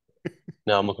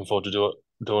I'm looking forward to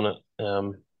doing it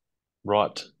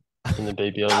right in the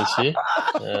BBL this year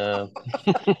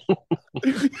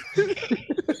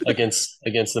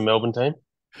against the Melbourne team.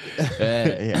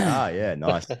 Yeah,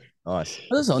 nice. On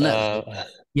that?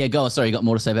 Yeah, go on. Sorry, you got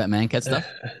more to say about Mancat stuff?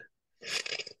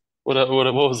 What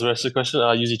was the rest of the question?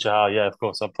 Yuzi Chahal, yeah, of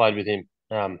course. I played with him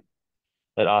at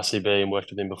RCB and worked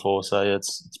with him before, so yeah,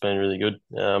 it's been really good.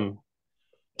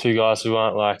 2 guys who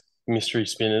aren't like mystery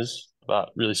spinners, but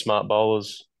really smart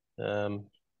bowlers.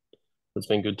 It's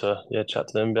been good to chat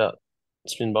to them about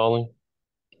spin bowling.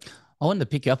 I wanted to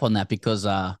pick you up on that because,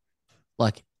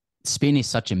 like, spin is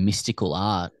such a mystical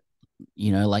art.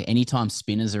 You know, like anytime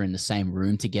spinners are in the same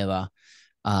room together,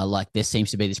 like there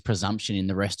seems to be this presumption in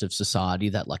the rest of society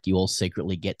that like you all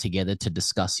secretly get together to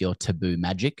discuss your taboo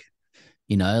magic.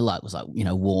 You know, like it was like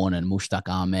Warren and Mushtaq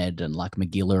Ahmed and like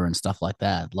Magilla and stuff like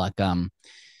that. Like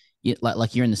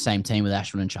you're in the same team with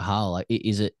Ashwin and Chahal. Like,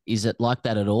 is it like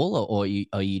that at all, or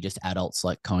are you just adults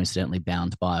like coincidentally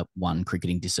bound by one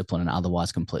cricketing discipline and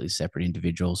otherwise completely separate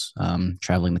individuals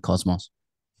traveling the cosmos?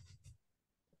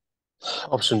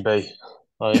 Option B,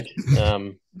 I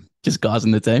think. Just guys in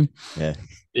the team.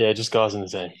 Yeah, just guys in the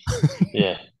team.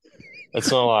 Yeah, it's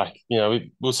not like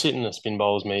we'll sit in a spin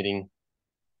bowlers meeting,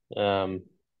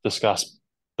 discuss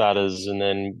batters, and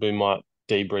then we might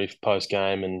debrief post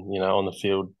game and on the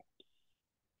field.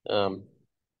 Have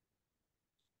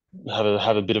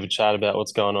a bit of a chat about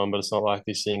what's going on, but it's not like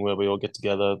this thing where we all get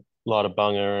together, light a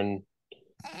bunger,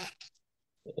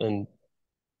 and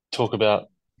talk about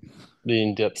the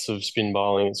in depths of spin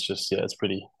bowling. It's just it's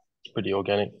pretty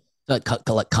organic. Like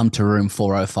come to room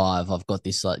 405. I've got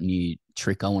this like new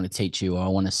trick I want to teach you, or I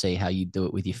want to see how you do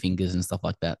it with your fingers and stuff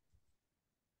like that.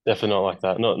 Definitely not like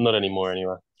that. Not anymore.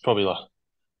 Anyway, it's probably like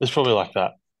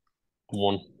that.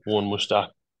 Warren Mushtaq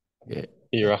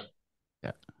era.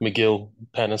 Yeah. McGill,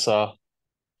 Panesar.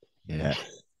 Yeah.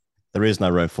 There is no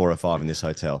room 405 in this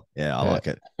hotel. Yeah, I like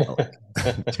it.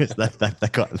 Just that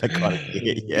kind of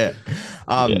yeah.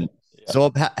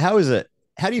 So how is it?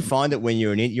 How do you find it when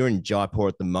you're in Jaipur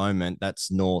at the moment?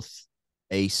 That's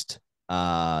northeastern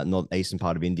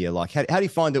part of India. Like, how do you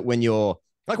find it when you're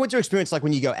like? What's your experience like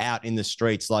when you go out in the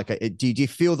streets? Like, do you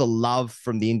feel the love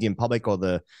from the Indian public or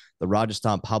the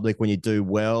Rajasthan public when you do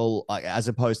well, like as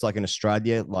opposed to like in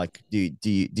Australia? Like, do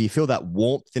you feel that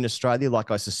warmth in Australia?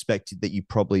 Like I suspect that you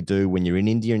probably do when you're in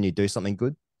India and you do something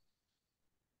good.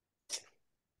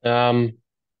 Yeah,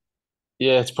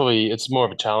 it's more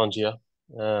of a challenge here.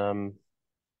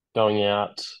 Going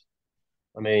out.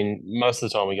 I mean, most of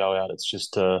the time we go out, it's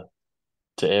just to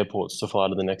airports to fly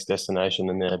to the next destination,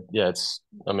 and it's.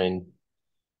 I mean,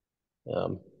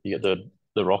 you get the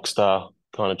rock star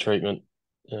kind of treatment.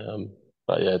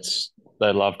 But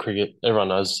they love cricket. Everyone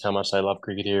knows how much they love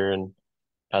cricket here and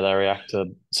how they react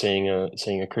to seeing a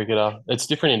cricketer. It's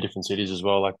different in different cities as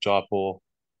well. Like Jaipur,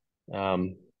 I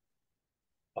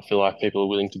feel like people are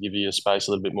willing to give you a space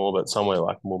a little bit more, but somewhere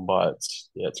like Mumbai,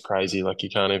 it's crazy. Like you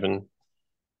can't even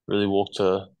really walk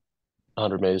to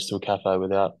 100 meters to a cafe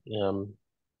without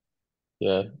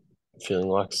feeling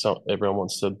like everyone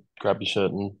wants to grab your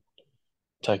shirt and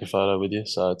take a photo with you.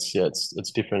 So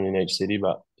it's different in each city,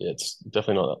 but it's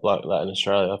definitely not like that in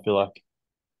Australia. I feel like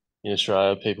in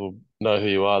Australia, people know who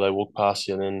you are. They walk past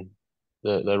you and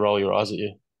then they roll your eyes at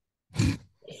you.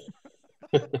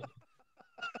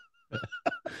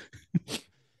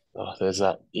 Oh, there's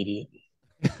that idiot.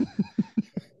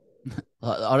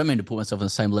 I don't mean to put myself on the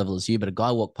same level as you, but a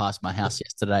guy walked past my house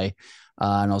yesterday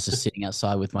and I was just sitting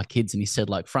outside with my kids and he said,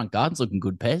 like, front garden's looking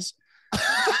good, Pez.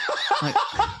 Like,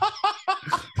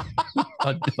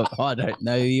 I don't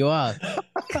know who you are.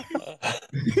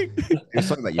 You're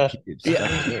talking about your kids.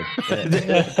 Yeah.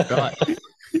 Right.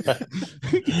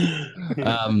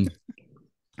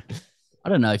 I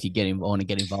don't know if you want to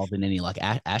get involved in any like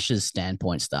Ash's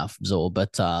standpoint stuff, Zor,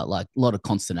 but like a lot of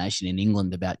consternation in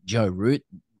England about Joe Root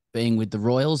being with the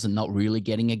Royals and not really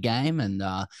getting a game. And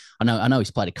I know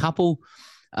he's played a couple.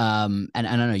 And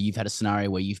I know you've had a scenario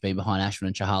where you've been behind Ashwin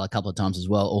and Chahal a couple of times as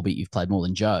well, albeit you've played more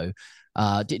than Joe.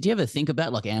 Do you ever think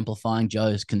about like amplifying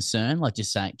Joe's concern, like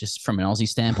just from an Aussie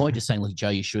standpoint, just saying, look, Joe,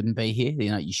 you shouldn't be here.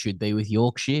 You know, you should be with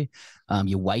Yorkshire.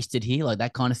 You're wasted here, like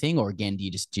that kind of thing. Or again, do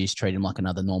you just treat him like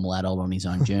another normal adult on his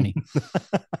own journey?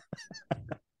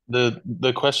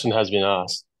 The question has been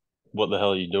asked, what the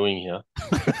hell are you doing here?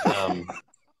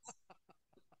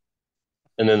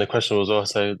 And then the question was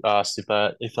also asked, if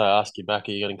they ask you back,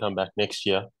 are you going to come back next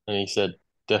year? And he said,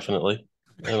 definitely.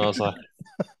 And I was like,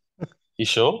 you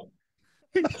sure?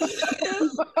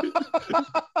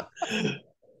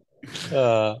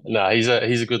 No, he's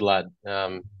a good lad.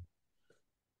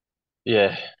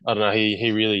 Yeah, I don't know.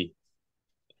 He's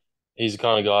the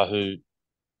kind of guy who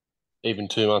even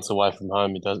 2 months away from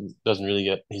home, he doesn't really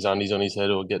get his undies on his head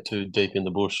or get too deep in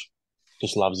the bush.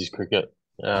 Just loves his cricket.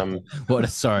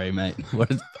 Sorry, mate. What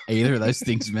does either of those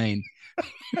things mean?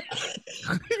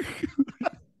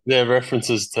 They're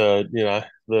references to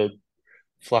the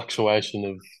fluctuation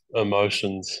of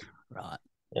emotions, right?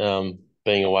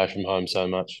 Being away from home so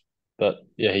much, but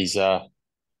yeah, he's. I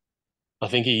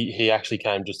think he actually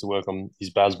came just to work on his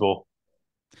baseball.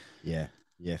 Yeah,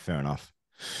 fair enough.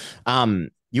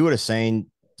 You would have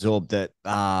seen, Zorb, that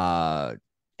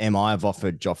MI have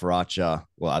offered Jofra Archer.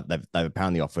 Well, they've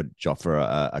apparently offered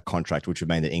Jofra a contract, which would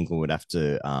mean that England would have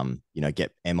to,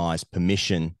 get MI's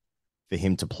permission for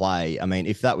him to play. I mean,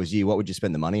 if that was you, what would you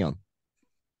spend the money on?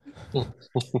 A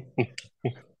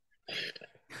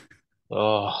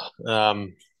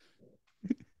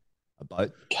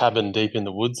boat, cabin deep in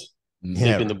the woods,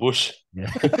 deep in the bush.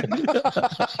 Yeah.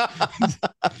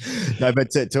 No,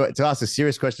 but to ask a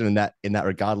serious question in that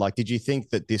regard, like, did you think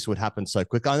that this would happen so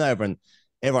quick? I know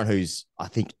everyone who's, I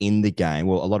think, in the game,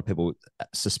 well, a lot of people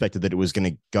suspected that it was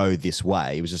going to go this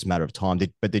way. It was just a matter of time.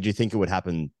 But did you think it would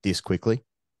happen this quickly?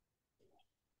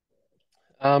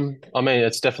 I mean,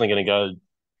 it's definitely going to go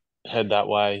head that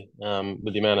way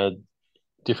with the amount of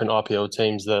different IPL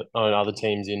teams that own other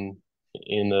teams in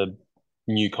the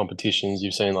new competitions.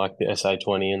 You've seen like the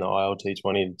SA20 and the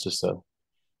ILT20, just a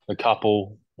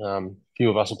couple. Few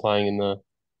of us are playing in the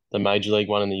major league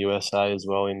one in the USA as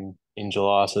well in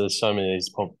July. So there's so many of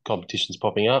these competitions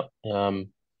popping up.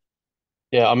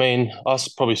 Yeah, I mean, I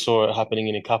probably saw it happening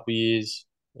in a couple of years.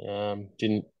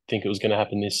 Didn't think it was going to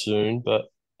happen this soon, but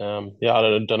yeah, I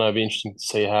don't know. It'd be interesting to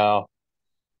see how,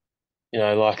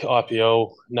 like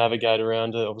IPL navigate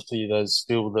around it. Obviously, there's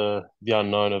still the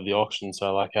unknown of the auction.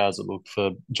 So, like, how's it look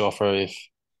for Jofra if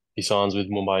he signs with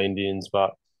Mumbai Indians,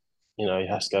 but he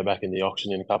has to go back in the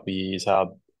auction in a couple of years?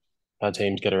 How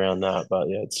teams get around that? But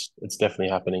yeah, it's definitely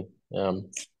happening. Yeah,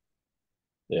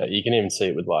 you can even see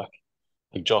it with like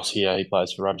Joss here. He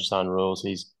plays for Rajasthan Royals.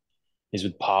 He's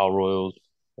with Pal Royals.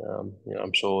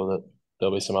 I'm sure that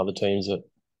there'll be some other teams that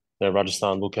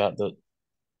Rajasthan look at that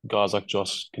guys like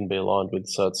Josh can be aligned with.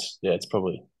 So it's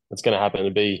going to happen. I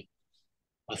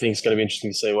think it's going to be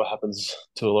interesting to see what happens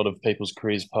to a lot of people's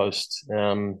careers post.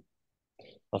 I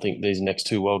think these next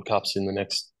two World Cups in the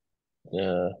next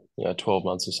 12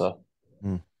 months or so.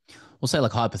 We'll say,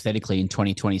 like, hypothetically in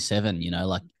 2027,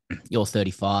 like you're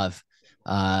 35,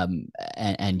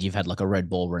 and you've had like a red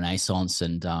ball renaissance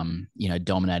and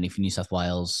dominating for New South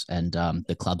Wales and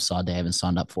the club side they haven't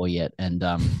signed up for yet, and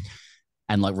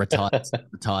like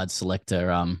retired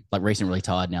selector, like recently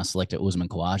retired now selector Usman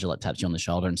Khawaja, like taps you on the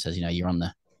shoulder and says, you're on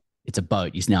it's a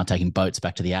boat. He's now taking boats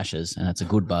back to the Ashes, and it's a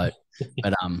good boat.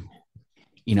 But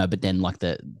but then like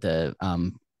the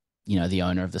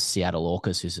owner of the Seattle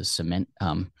Orcas, who's a cement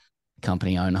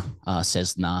company owner,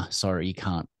 says, nah, sorry, you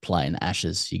can't play in the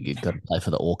Ashes. You've got to play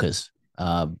for the Orcas.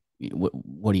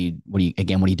 What do you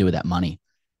do with that money?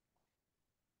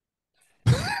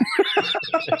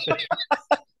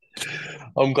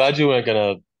 I'm glad you weren't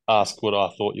going to ask what I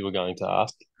thought you were going to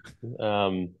ask.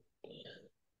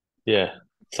 Yeah,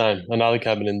 same. Another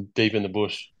cabin deep in the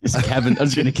bush. It's a cabin. I'm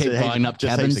just going to keep buying up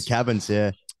cabins. Just cabins,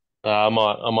 yeah. I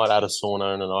might add a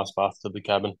sauna and an ice bath to the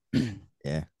cabin.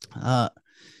 Yeah.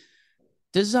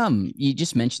 Does you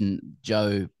just mentioned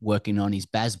Joe working on his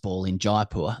basball in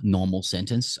Jaipur? Normal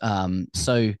sentence.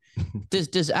 So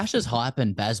does Ashes hype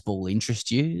and basball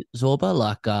interest you, Zorba?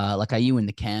 Like are you in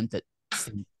the camp that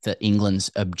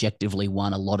England's objectively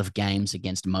won a lot of games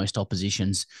against most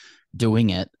oppositions doing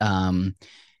it, and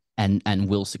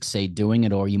will succeed doing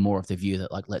it, or are you more of the view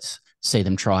that, like, let's see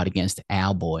them try it against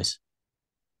our boys?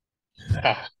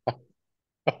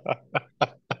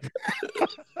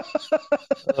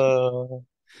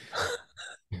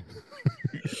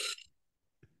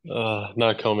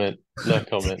 No comment. No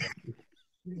comment.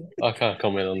 I can't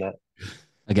comment on that.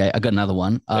 Okay, I got another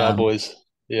one. Our boys.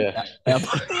 Yeah.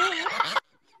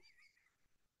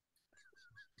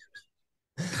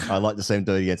 I'd like to see him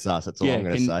do it against us. That's all I'm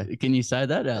going to say. Can you say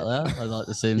that out loud? I'd like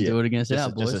to see him do it against our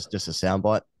boys. Just a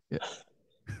soundbite. Yeah.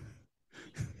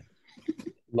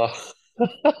 I'd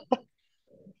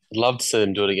love to see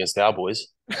them do it against our boys.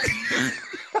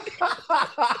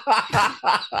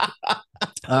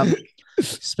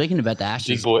 Speaking about the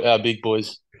Ashes, our big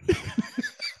boys.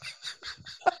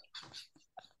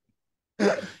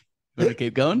 Want to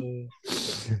keep going?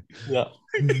 Yeah.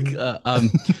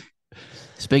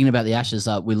 Speaking about the Ashes,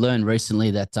 we learned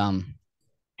recently that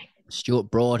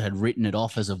Stuart Broad had written it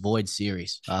off as a void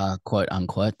series, quote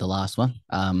unquote, the last one,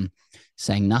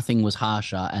 saying nothing was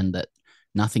harsher and that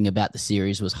nothing about the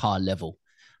series was high level.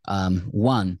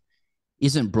 One,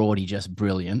 isn't Broady just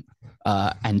brilliant?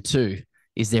 And two,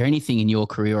 is there anything in your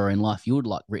career or in life you would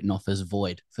like written off as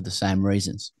void for the same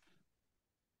reasons?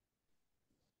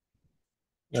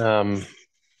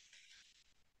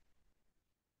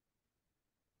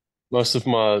 Most of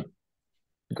my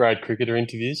grade cricketer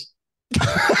interviews.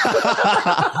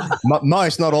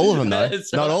 Most, not all of them, though.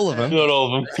 Not all of them. Not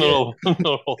all of them.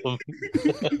 Not all of them.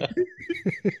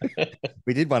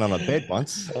 We did one on a bed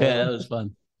once. Yeah, that was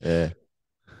fun. Yeah.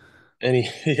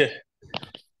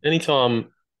 Anytime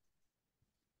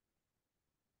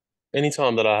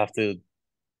anytime that I have to,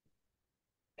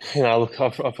 look,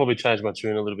 I've probably changed my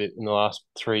tune a little bit in the last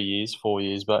 3 years, 4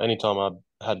 years, but anytime I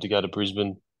had to go to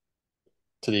Brisbane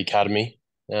to the academy,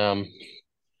 I'd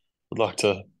like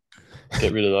to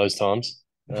get rid of those times.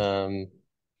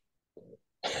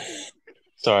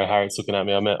 Sorry, Harriet's looking at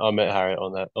me. I met Harriet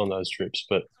on those trips,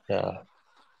 but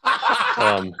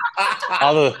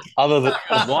other than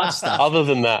White stuff. other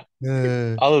than that,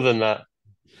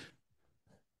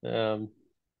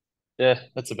 yeah,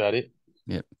 that's about it.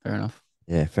 Yep, fair enough.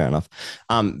 Yeah, fair enough.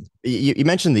 You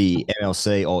mentioned the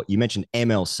MLC, or you mentioned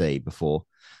MLC before,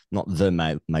 not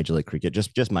the Major League Cricket,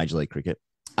 just Major League Cricket.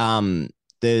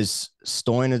 There's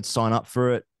Stoynard sign up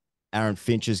for it. Aaron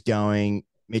Finch is going.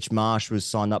 Mitch Marsh was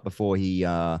signed up before he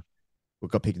got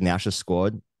picked in the Ashes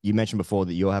squad. You mentioned before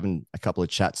that you're having a couple of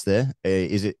chats there.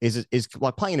 Is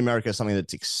like playing in America something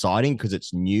that's exciting because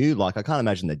it's new? Like I can't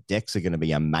imagine the decks are going to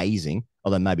be amazing,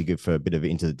 although maybe good for a bit of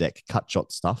into the deck cut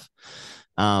shot stuff.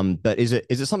 But is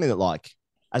it something that, like,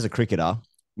 as a cricketer,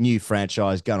 new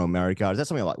franchise going to America, is that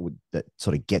something like that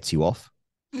sort of gets you off?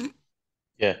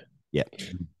 Yeah. Yeah.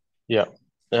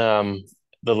 The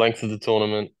length of the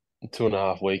tournament,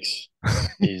 2.5 weeks,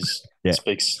 is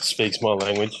speaks my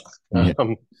language.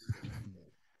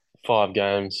 5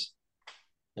 games,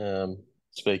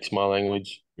 speaks my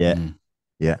language. Yeah.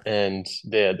 Yeah. And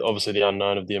they're obviously the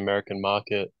unknown of the American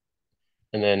market.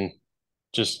 And then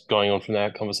just going on from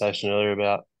that conversation earlier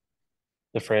about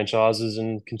the franchises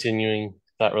and continuing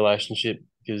that relationship,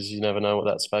 because you never know what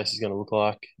that space is going to look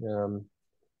like.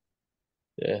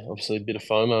 Obviously a bit of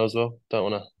FOMO as well.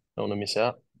 Don't want to miss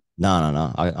out.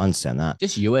 No. I understand that.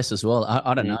 Just US as well.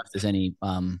 I don't know if there's any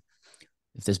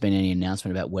if there's been any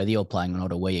announcement about whether you're playing or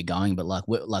not, or where you're going, but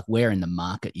where in the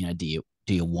market, do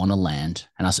you want to land?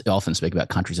 And I often speak about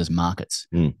countries as markets,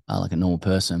 like a normal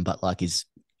person, but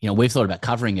we've thought about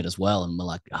covering it as well, and we're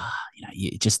like,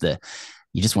 you just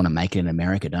want to make it in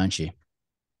America, don't you?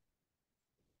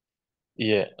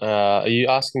 Yeah. Are you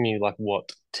asking me like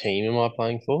what team am I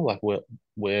playing for? Like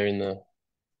where in the?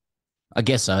 I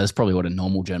guess so. That's probably what a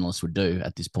normal journalist would do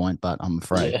at this point, but I'm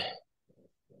afraid. Yeah.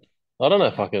 I don't know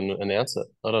if I can announce it.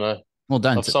 I don't know. Well,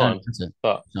 don't. I've signed,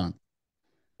 but don't.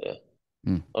 Yeah, I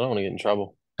don't want to get in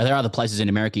trouble. Are there other places in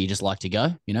America you just like to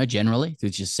go? Generally,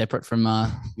 it's just separate from,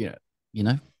 Yeah.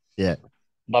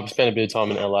 I've spent a bit of time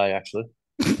in LA actually.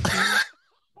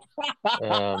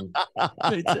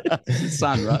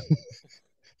 Sun, right?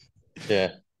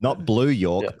 Yeah. Not Blue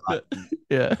York.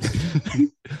 Yeah.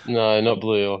 No, not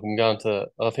Blue York.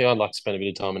 I think I'd like to spend a bit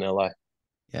of time in LA.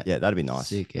 Yeah, that'd be nice.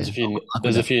 Sick, yeah.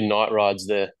 There's a few night rides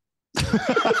there. You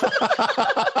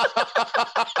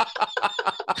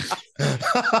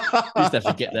used to have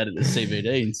to get that at the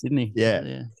CBD in Sydney.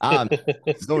 Yeah.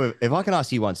 So if I can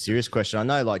ask you one serious question, I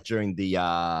know like during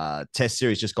the Test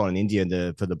series just gone in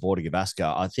India for the Border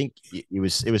Gavaskar, I think it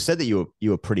was said that you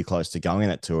were pretty close to going on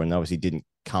that tour, and obviously didn't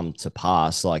come to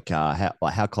pass.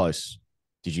 How close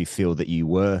did you feel that you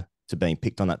were to being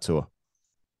picked on that tour?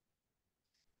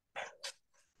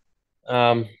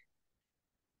 I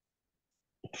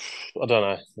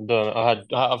don't know.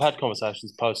 I've had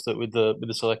conversations post it with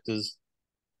the selectors.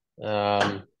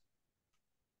 And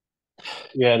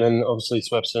then obviously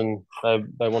Swepson,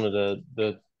 they wanted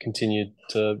to continue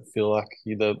to feel like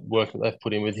the work that they've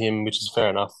put in with him, which is fair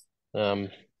enough.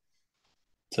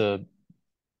 To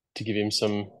give him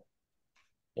some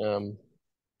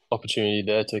opportunity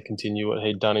there to continue what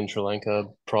he'd done in Sri Lanka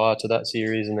prior to that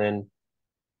series, and then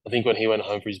I think when he went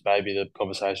home for his baby, the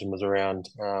conversation was around,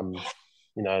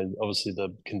 obviously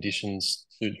the conditions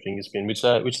suit finger spin, which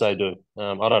they do.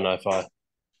 I don't know if I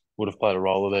would have played a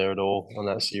role there at all on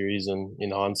that series, and in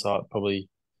hindsight, probably,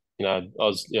 I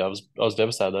was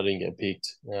devastated I didn't get picked.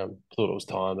 Thought it was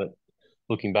time, but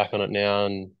looking back on it now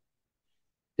and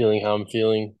feeling how I'm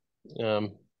feeling,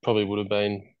 probably would have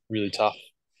been really tough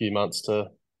few months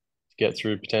to get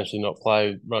through, potentially not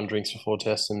play, run drinks before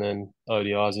tests, and then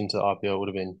ODIs into IPL would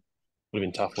have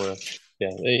been tough work. Yeah,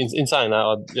 in saying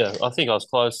that, I think I was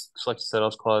close. Just like you said, I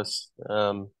was close. Would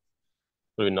have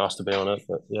been nice to be on it,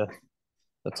 but yeah,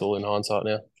 that's all in hindsight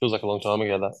now. Feels like a long time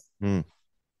ago, that.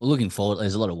 Well, looking forward,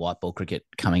 there's a lot of white ball cricket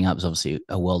coming up. There's obviously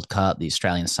a World Cup, the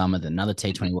Australian Summer, then another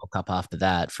T20 World Cup after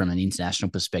that from an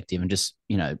international perspective. And just,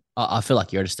 I feel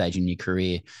like you're at a stage in your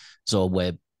career, Zor,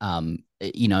 where,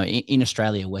 in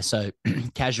Australia, we're so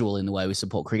casual in the way we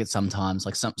support cricket sometimes.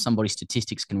 Like somebody's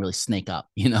statistics can really sneak up,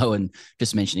 and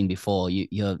just mentioning before,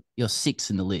 you're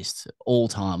 6th in the list,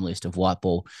 all-time list of white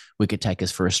ball wicket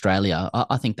takers for Australia.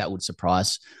 I think that would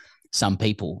surprise some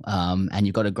people, and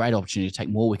you've got a great opportunity to take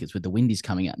more wickets with the Windies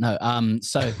coming out. No,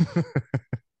 so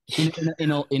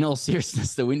In all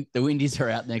seriousness, the Windies are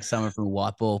out next summer from a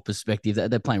white ball perspective.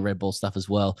 They're playing red ball stuff as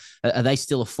well. Are they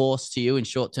still a force to you in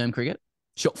short form cricket?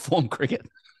 Short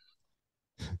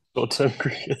term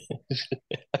cricket.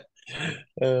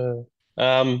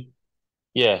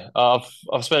 Yeah, I've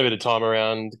spent a bit of time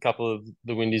around a couple of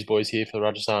the Windies boys here for the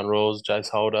Rajasthan Royals. Jace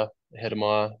Holder,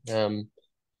 Hedemar,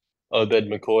 Obed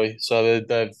McCoy. So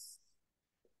they've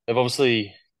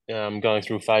obviously going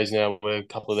through a phase now where a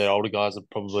couple of their older guys are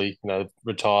probably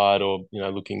retired or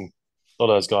looking. A lot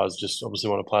of those guys just obviously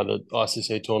want to play the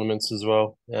ICC tournaments as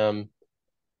well.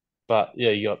 But yeah,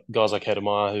 you got guys like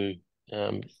Hedemar who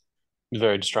is a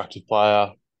very destructive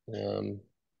player.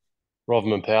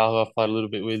 Rovman Powell, who I've played a little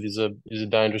bit with, is a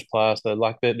dangerous player. So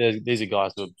these are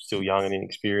guys who are still young and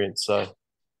inexperienced. So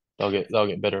they'll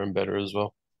get better and better as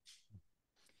well.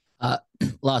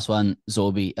 Last one,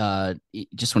 Zorby.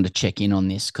 Just wanted to check in on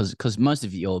this because most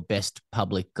of your best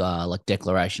public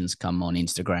declarations come on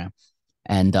Instagram,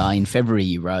 and in February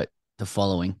you wrote the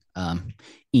following: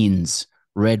 ins,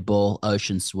 red ball,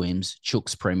 ocean swims,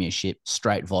 Chooks Premiership,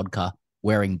 straight vodka,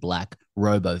 wearing black,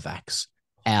 Robovax,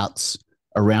 outs,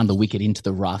 around the wicket into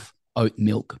the rough, oat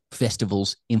milk,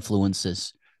 festivals,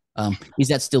 influences. Is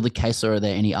that still the case, or are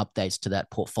there any updates to that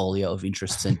portfolio of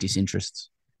interests and disinterests?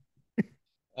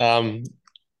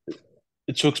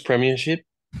 The Chooks Premiership,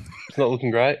 it's not looking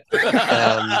great. But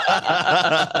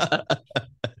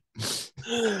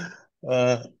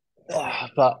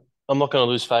I'm not going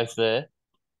to lose faith there.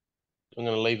 I'm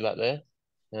going to leave that there.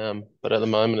 But at the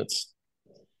moment, it's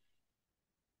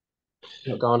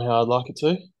not going how I'd like it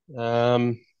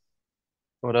to.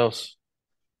 What else?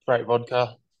 Straight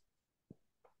vodka.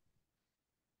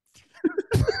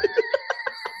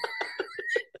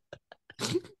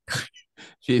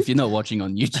 If you're not watching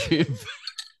on YouTube,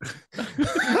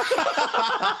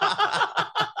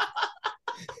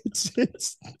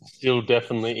 it's still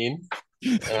definitely in.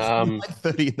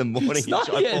 30 in the morning.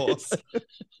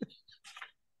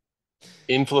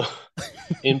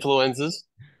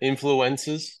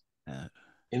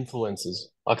 Influencers.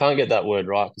 I can't get that word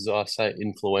right because I say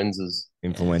influencers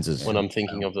when I'm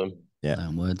thinking of them. Yeah,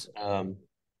 words.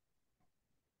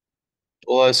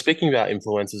 Well, speaking about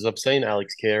influencers, I've seen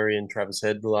Alex Carey and Travis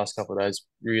Head the last couple of days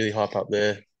really hype up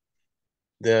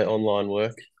their online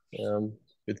work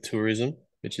with tourism,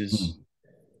 which is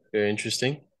very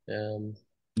interesting.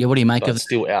 What do you make of it? It's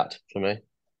still out for me.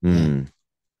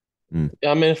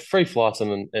 Yeah, I mean, free flights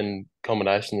and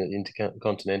accommodation at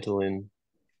Intercontinental in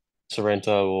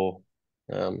Sorrento or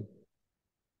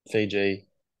Fiji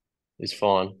is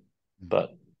fine, but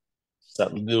it's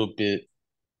that little bit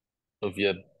of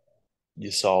your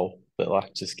soul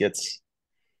that just gets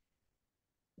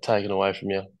taken away from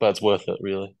you, but it's worth it,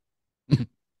 really.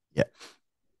 Yeah,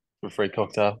 for a free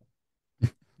cocktail.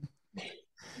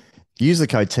 Use the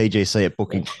code TGC at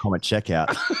booking.com at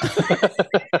checkout.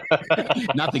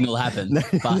 Nothing will happen.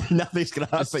 But nothing's going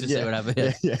to happen. Just see what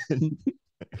happens. Yeah.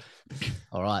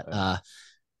 All right.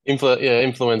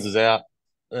 Influenza's out.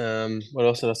 What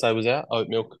else did I say was out? Oat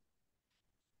milk.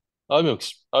 Oat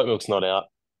milk's not out.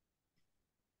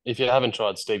 If you haven't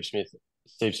tried Steve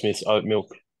Smith's oat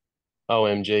milk,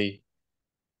 OMG,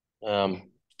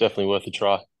 definitely worth a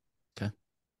try. Okay.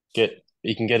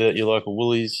 You can get it at your local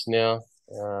Woolies now.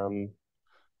 You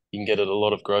can get it at a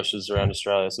lot of grocers around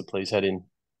Australia, so please head in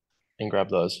and grab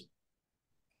those.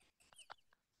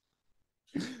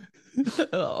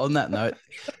 On that note,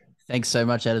 thanks so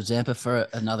much, Adam Zampa, for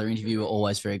another interview. We're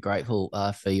always very grateful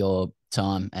for your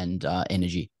time and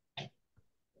energy.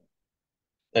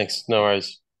 Thanks. No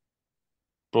worries.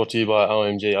 Brought to you by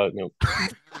OMG Oat Milk.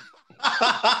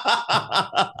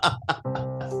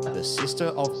 The sister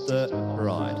of the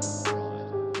bride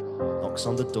knocks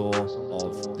on the door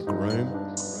of the groom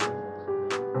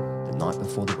the night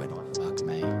before the wedding. Fuck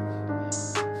me.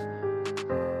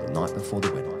 The night before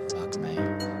the wedding. Fuck me.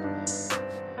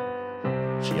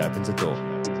 She opens the door.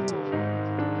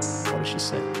 What does she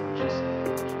see?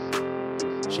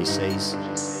 She sees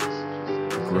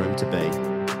the groom-to-be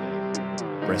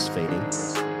breastfeeding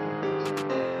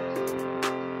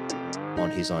on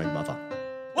his own mother.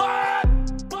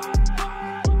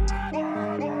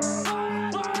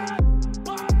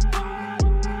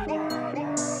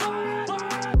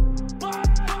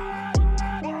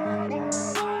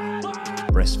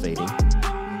 Breastfeeding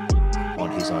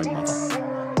on his own mother.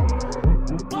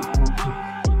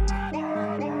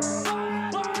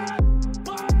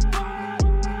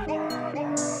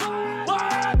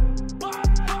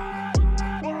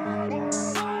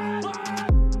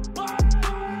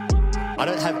 I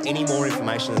don't have any more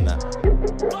information than that.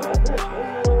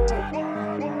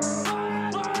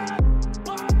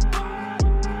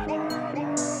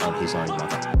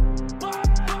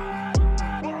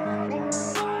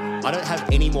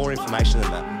 any more information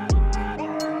than that.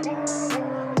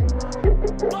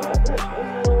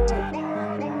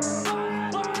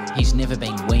 He's never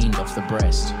been weaned off the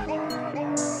breast.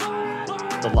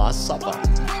 The Last Supper.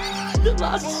 The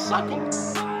last suckle.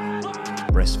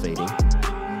 Breastfeeding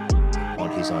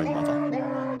on his own mother.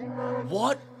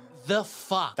 What the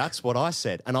fuck? That's what I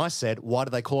said. And I said, why do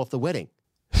they call off the wedding?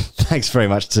 Thanks very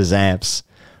much to Zamps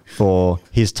for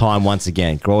his time once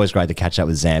again. Always great to catch up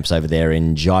with Zamps over there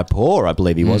in Jaipur, I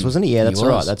believe he was, wasn't he? Yeah, that's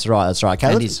right. That's right. That's right.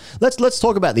 Okay, let's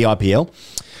talk about the IPL.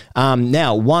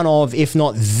 Now, one of, if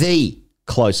not the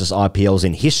closest IPLs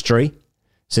in history,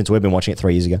 since we've been watching it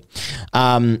 3 years ago.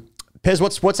 Pez,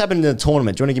 what's happened in the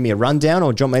tournament? Do you want to give me a rundown,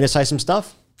 or do you want me to say some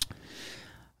stuff?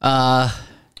 Name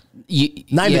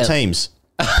the teams.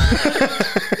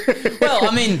 Well,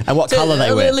 I mean, and what colour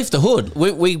they wear. Lift the hood.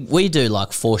 We do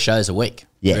like 4 shows a week.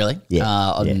 Yeah, really.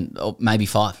 Or maybe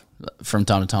 5 from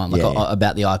time to time,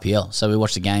 about the IPL. So we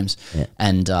watch the games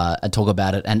and talk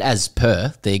about it. And as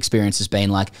per, the experience has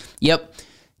been like, yep,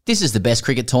 this is the best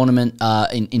cricket tournament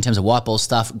in terms of white ball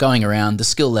stuff going around. The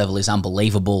skill level is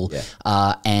unbelievable.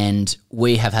 And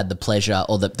we have had the pleasure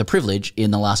or the privilege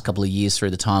in the last couple of years through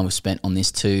the time we've spent on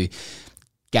this to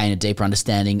gain a deeper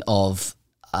understanding of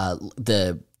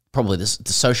the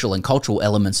social and cultural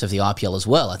elements of the IPL as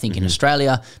well. I think in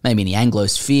Australia, maybe in the Anglo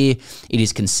sphere, it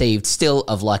is conceived still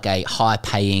of like a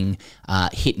high-paying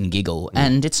hit and giggle.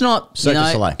 And it's not,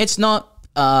 it's not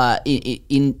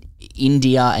in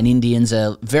India, and Indians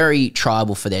are very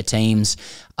tribal for their teams.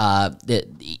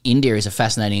 India is a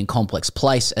fascinating and complex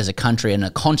place as a country and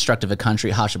a construct of a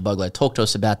country. Harsha Bogler talked to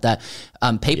us about that.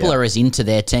 People are as into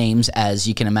their teams as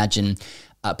you can imagine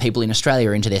people in Australia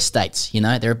are into their states.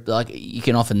 They're like,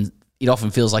 it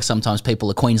often feels like sometimes people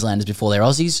are Queenslanders before they're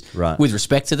Aussies, right? With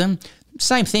respect to them.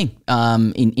 Same thing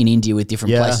in India with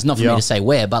different places. Not for me to say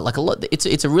where, but like a lot,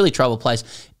 it's a really tribal place.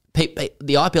 The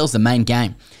IPL is the main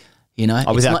game.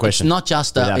 Without question.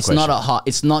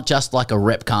 It's not just like a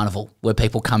rep carnival where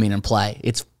people come in and play.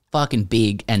 It's fucking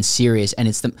big and serious. And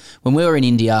when we were in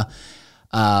India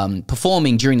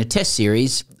performing during the Test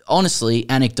series, honestly,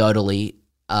 anecdotally,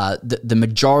 the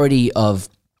majority of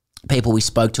people we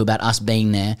spoke to about us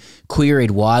being there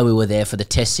queried why we were there for the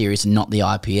Test series and not the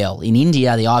IPL. In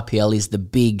India, the IPL is the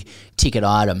big ticket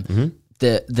item. Mm-hmm.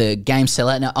 The game sell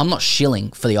out. Now, I'm not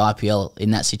shilling for the IPL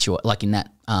in that situation, like in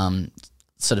that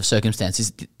sort of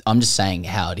circumstances. I'm just saying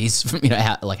how it is,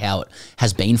 how it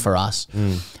has been for us.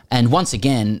 And once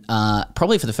again,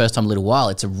 probably for the first time in a little while,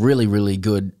 it's a really, really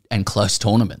good and close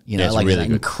tournament.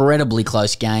 Incredibly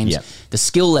close games. Yep. The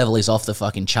skill level is off the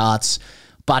fucking charts,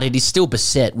 but it is still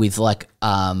beset with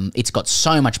it's got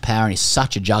so much power and is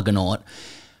such a juggernaut.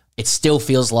 It still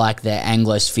feels like the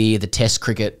Anglosphere, the Test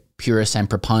cricket purists and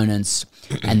proponents,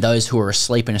 and those who are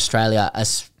asleep in Australia are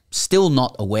still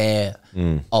not aware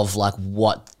of like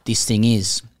what this thing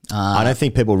is. I don't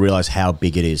think people realise how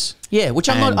big it is. Yeah, which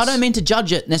I don't mean to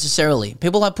judge it necessarily.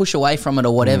 People like push away from it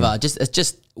or whatever. It's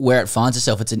just where it finds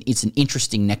itself. It's an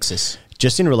interesting nexus.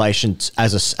 Just in relation to,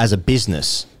 as a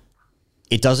business,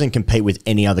 it doesn't compete with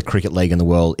any other cricket league in the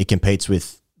world. It competes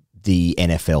with the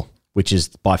NFL, which is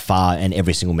by far and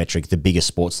every single metric the biggest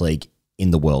sports league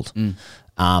in the world.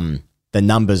 The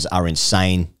numbers are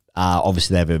insane.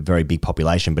 Obviously, they have a very big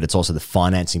population, but it's also the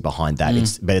financing behind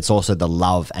that. But it's also the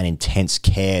love and intense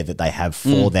care that they have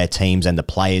for their teams and the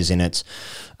players in it.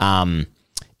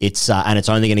 It's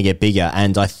only going to get bigger.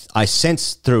 And I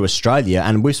sense through Australia,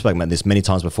 and we've spoken about this many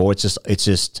times before.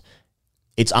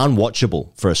 It's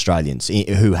unwatchable for Australians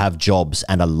who have jobs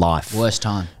and a life. Worst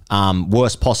time.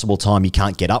 Worst possible time. You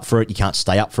can't get up for it. You can't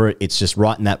stay up for it. It's just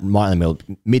right in the middle.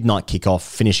 Midnight kickoff,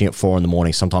 finishing at 4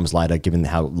 a.m, sometimes later, given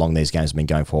how long these games have been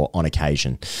going for on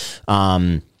occasion.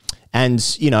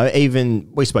 And, even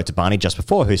we spoke to Barney just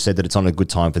before, who said that it's on a good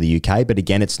time for the UK, but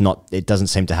again, it doesn't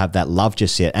seem to have that love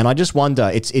just yet. And I just wonder,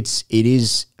 it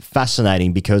is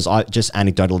fascinating because I just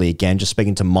anecdotally, again, just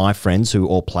speaking to my friends who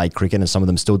all play cricket and some of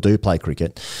them still do play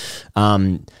cricket,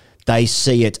 they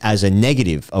see it as a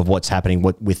negative of what's happening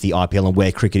with the IPL and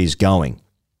where cricket is going.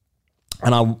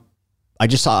 And I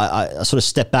sort of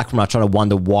step back from it, I try to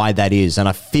wonder why that is. And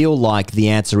I feel like the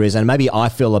answer is, and maybe I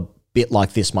feel a bit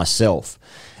like this myself,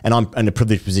 and I'm in a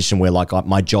privileged position where like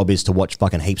my job is to watch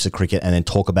fucking heaps of cricket and then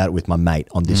talk about it with my mate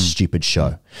on this stupid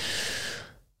show.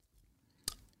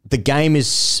 The game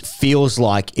feels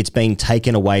like it's being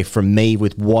taken away from me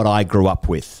with what I grew up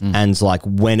with. And like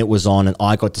when it was on and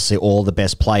I got to see all the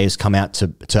best players come out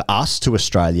to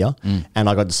Australia, and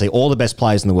I got to see all the best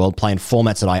players in the world playing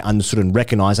formats that I understood and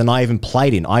recognised, and I even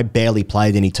played in. I barely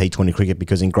played any T20 cricket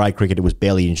because in grade cricket it was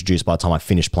barely introduced by the time I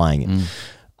finished playing it.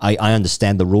 I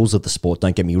understand the rules of the sport,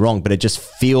 don't get me wrong, but it just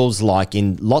feels like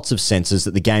in lots of senses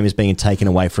that the game is being taken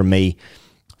away from me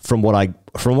from what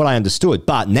I understood.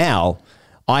 But now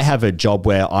I have a job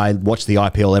where I watch the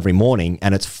IPL every morning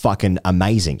and it's fucking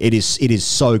amazing. It is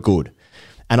so good.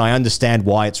 And I understand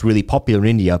why it's really popular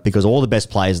in India because all the best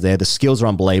players there, the skills are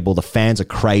unbelievable, the fans are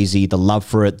crazy, the love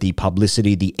for it, the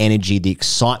publicity, the energy, the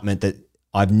excitement that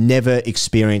I've never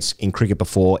experienced in cricket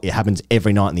before. It happens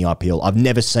every night in the IPL. I've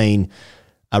never seen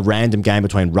a random game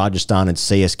between Rajasthan and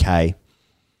CSK.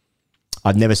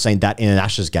 I've never seen that in an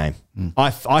Ashes game.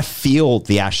 I feel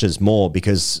the Ashes more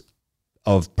because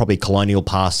of probably colonial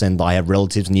past, and I have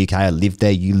relatives in the UK. I lived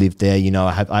there, you lived there. You know,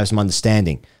 I have some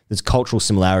understanding. There's cultural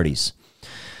similarities.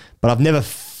 But I've never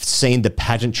seen the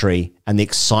pageantry and the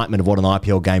excitement of what an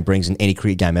IPL game brings in any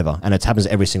cricket game ever. And it happens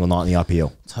every single night in the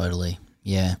IPL. Totally,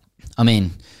 yeah. I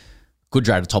mean,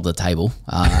 Gujarat at the top of the table.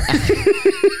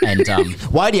 And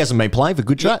Wadey hasn't been playing for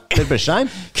Gujarat. Bit of a shame.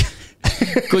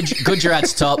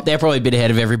 Gujarat's top. They're probably a bit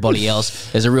ahead of everybody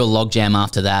else. There's a real logjam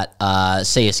after that.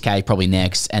 CSK probably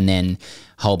next, and then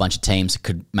a whole bunch of teams that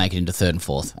could make it into third and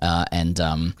fourth.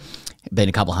 Been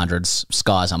a couple of hundreds.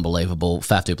 Sky's unbelievable.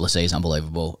 Faf du Plessis is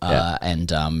unbelievable.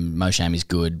 And Mo Shami's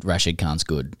good. Rashid Khan's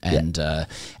good. And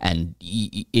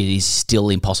it is still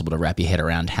impossible to wrap your head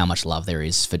around how much love there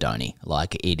is for Dhoni.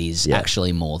 Like, it is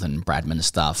actually more than Bradman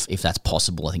stuff. If that's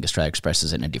possible, I think Australia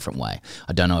expresses it in a different way.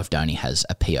 I don't know if Dhoni has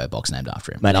a PO box named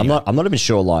after him. Mate, anyway. I'm not even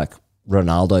sure, like,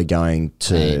 Ronaldo going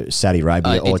to Saudi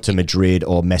Arabia or to Madrid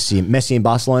or Messi in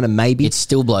Barcelona, maybe. It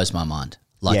still blows my mind.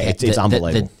 Like, it's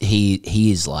unbelievable.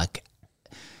 He is like...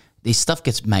 This stuff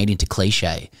gets made into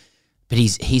cliche, but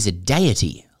he's a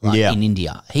deity in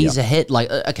India. He's a head,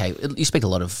 like, okay, you speak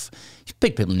to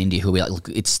people in India who will be like, look,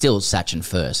 it's still Sachin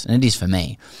first, and it is for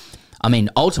me. I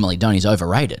mean, ultimately, Dhoni's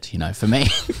overrated, you know, for me,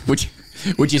 which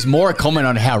is more a comment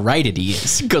on how rated he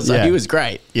is, because he was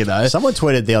great, you know. Someone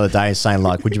tweeted the other day saying,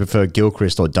 like, would you prefer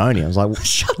Gilchrist or Dhoni? I was like,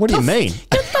 what do you mean?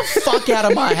 Get the fuck out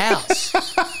of my house,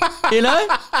 you know?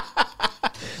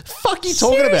 Fuck you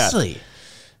talking about? Seriously.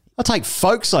 I'll take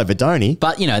Folks over Dhoni.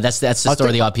 But, you know, that's the story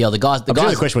of the IPL.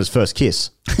 The question was first kiss.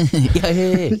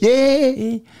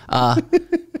 Yeah.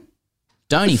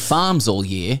 Dhoni farms all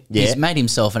year. Yeah. He's made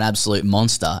himself an absolute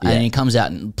monster. Yeah. And he comes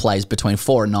out and plays between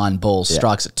 4 and 9 balls,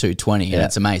 strikes at 220, and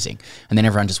it's amazing. And then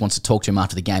everyone just wants to talk to him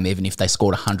after the game, even if they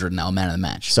scored 100 and they were man of the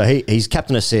match. So he's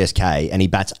captain of CSK and he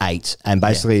bats 8. And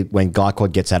basically when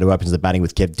Gaikwad gets out, who opens the batting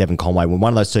with Devon Conway, when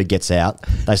one of those two gets out,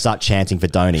 they start chanting for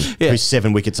Dhoni, who's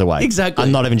 7 wickets away. Exactly.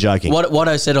 I'm not even joking. What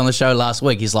Watto said on the show last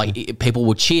week is like, people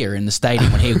will cheer in the stadium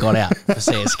when he got out for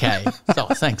CSK. So,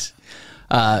 thanks.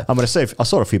 I'm going to say, I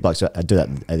saw a few blokes do that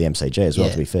at the MCG as well,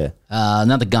 to be fair.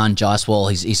 Another gun, Jaiswal,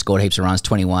 he scored heaps of runs,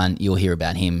 21. You'll hear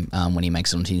about him when he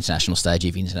makes it onto the international stage,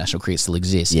 if international cricket still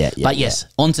exists. But yes,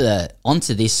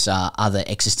 onto this other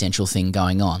existential thing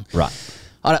going on. Right.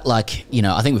 I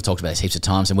think we've talked about this heaps of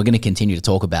times, and we're going to continue to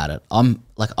talk about it. I'm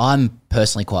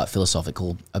personally quite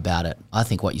philosophical about it. I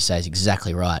think what you say is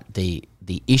exactly right. The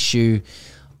issue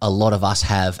a lot of us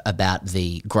have about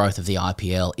the growth of the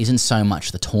IPL isn't so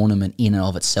much the tournament in and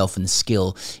of itself and the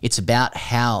skill. It's about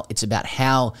how its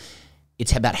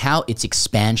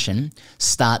expansion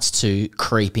starts to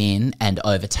creep in and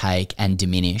overtake and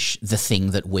diminish the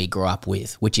thing that we grew up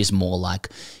with, which is more like,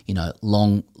 you know,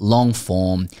 long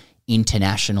form,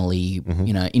 internationally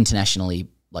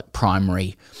like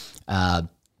primary, and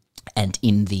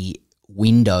in the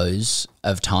windows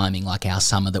of timing, like our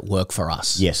summer that work for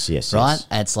us. Yes. Right? Yes.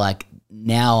 It's like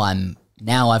now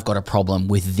I've got a problem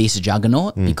with this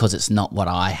juggernaut because it's not what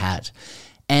I had.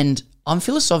 And I'm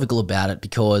philosophical about it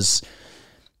because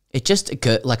it just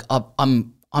occurred, like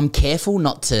I'm careful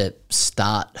not to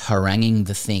start haranguing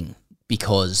the thing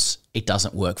because it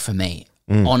doesn't work for me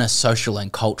on a social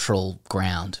and cultural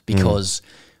ground, because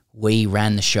we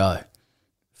ran the show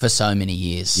for so many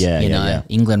years.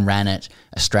 England ran it,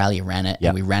 Australia ran it,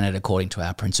 and we ran it according to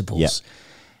our principles.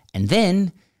 And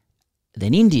then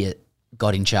India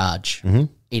got in charge.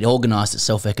 It organised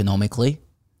itself economically.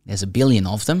 There's 1 billion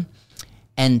of them.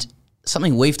 And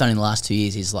something we've done in the last 2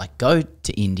 years is like go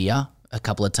to India a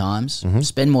couple of times,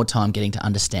 spend more time getting to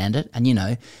understand it, and, you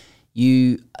know,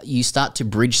 you start to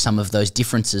bridge some of those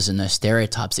differences and those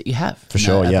stereotypes that you have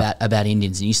about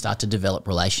Indians, and you start to develop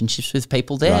relationships with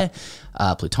people there,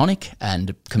 platonic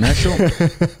and commercial.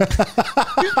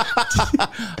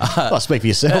 I'll speak for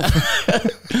yourself.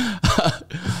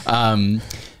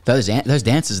 Those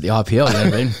dances at the IPL,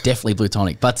 they've been definitely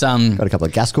platonic. But got a couple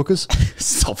of gas cookers.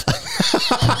 Stop.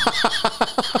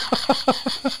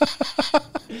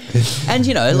 And,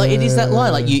 you know, like, it is that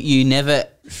line, like you never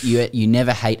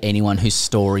hate anyone whose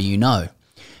story you know.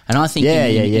 And I think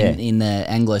in the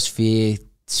Anglosphere,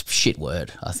 it's a shit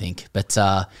word, I think. But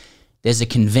there's a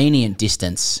convenient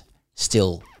distance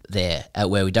still there at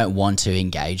where we don't want to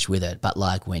engage with it. But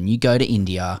like when you go to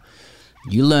India,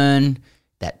 you learn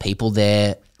that people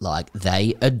there, like,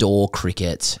 they adore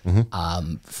cricket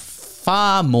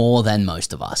far more than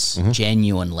most of us,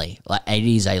 genuinely. Like, it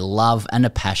is a love and a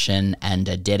passion and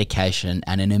a dedication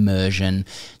and an immersion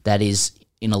that is,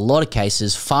 in a lot of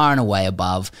cases, far and away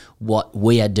above what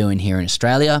we are doing here in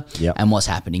Australia and what's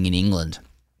happening in England.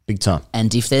 Big time.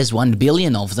 And if there's 1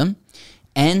 billion of them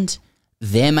and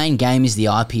their main game is the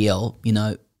IPL, you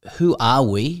know, who are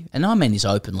we? And I mean this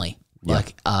openly,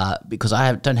 like, because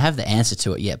I don't have the answer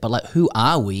to it yet, but like, who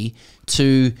are we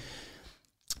to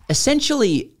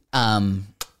essentially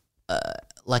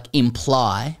like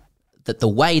imply that the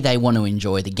way they want to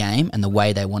enjoy the game and the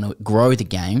way they want to grow the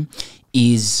game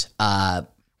is,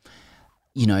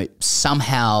 you know,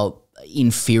 somehow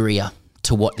inferior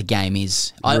to what the game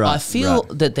is. I feel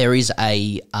that there is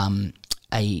a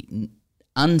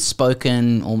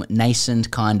unspoken or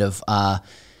nascent kind of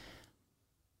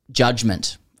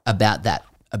judgment about that.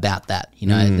 You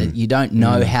know, that you don't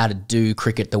know how to do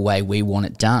cricket the way we want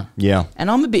it done. Yeah.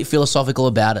 And I'm a bit philosophical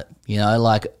about it. You know,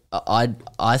 like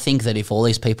I think that if all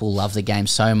these people love the game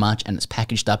so much and it's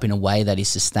packaged up in a way that is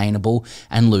sustainable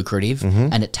and lucrative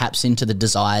and it taps into the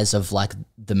desires of like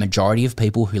the majority of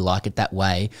people who like it that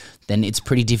way, then it's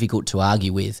pretty difficult to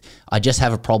argue with. I just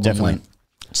have a problem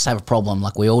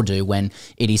like we all do when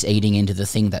it is eating into the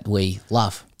thing that we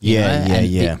love.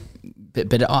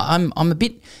 But I'm a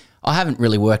bit. I haven't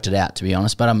really worked it out, to be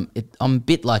honest, but I'm a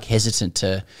bit like hesitant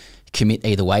to commit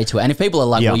either way to it. And if people are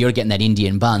like, well, you're getting that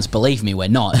Indian buns, believe me, we're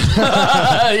not.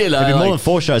 You know, there'd be more than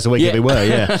 4 shows a week if we were,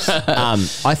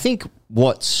 I think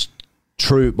what's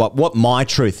true, what my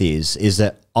truth is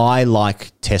that I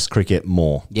like Test cricket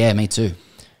more. Yeah, me too.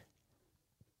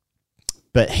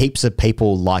 But heaps of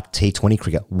people like T20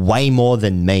 cricket way more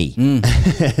than me. And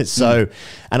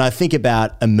I think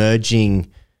about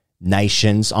emerging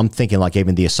nations. I'm thinking like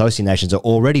even the associate nations are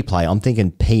already playing. I'm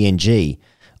thinking PNG.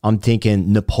 I'm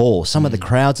thinking Nepal. Some of the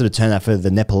crowds that have turned out for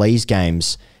the Nepalese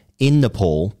games in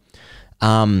Nepal,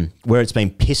 where it's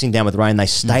been pissing down with rain, they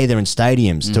stay there in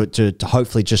stadiums to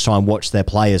hopefully just try and watch their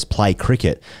players play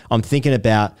cricket. I'm thinking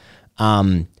about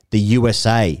the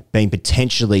USA being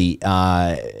potentially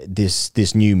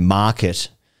this new market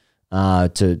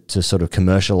to sort of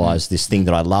commercialize this thing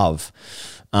that I love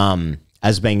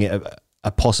as being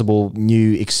a possible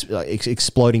new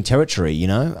exploding territory, you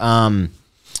know?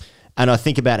 And I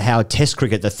think about how Test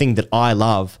cricket, the thing that I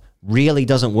love, really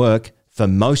doesn't work for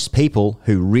most people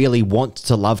who really want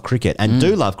to love cricket and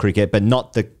do love cricket, but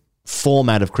not the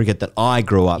format of cricket that I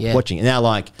grew up watching. And now,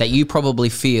 like, that you probably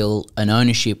feel an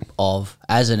ownership of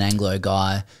as an Anglo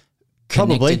guy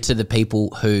connected to the people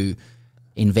who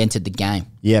invented the game.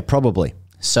 Yeah, probably.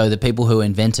 So the people who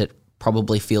invent it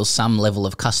probably feel some level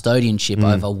of custodianship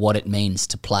over what it means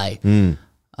to play.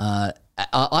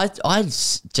 I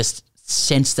just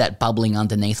sense that bubbling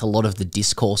underneath a lot of the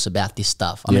discourse about this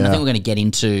stuff. I mean, I think we're going to get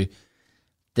into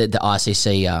the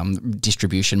ICC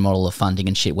distribution model of funding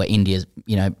and shit, where India,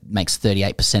 you know, makes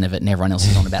 38% of it and everyone else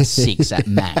is on about 6 at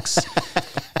max.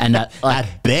 And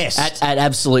at best, at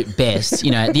absolute best,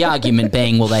 you know, the argument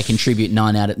being, well, they contribute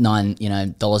 $9, you know,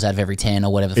 dollars out of every 10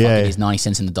 or whatever the fuck it is, 90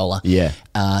 cents in the dollar. Yeah.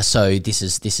 So this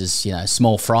is you know,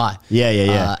 small fry.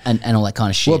 Yeah. And all that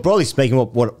kind of shit. Well, broadly speaking,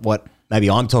 what maybe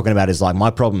I'm talking about is like my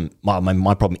problem.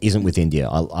 My problem isn't with India.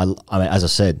 I mean, as I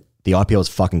said, the IPL is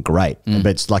fucking great, but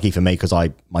it's lucky for me because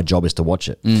my job is to watch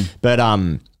it. But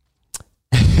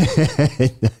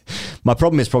my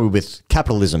problem is probably with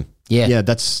capitalism. Yeah,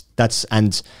 that's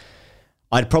and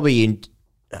I'd probably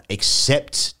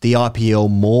accept the IPL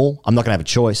more. I'm not going to have a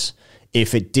choice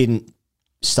if it didn't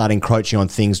start encroaching on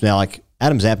things. Now, like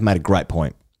Adam Zampa made a great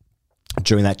point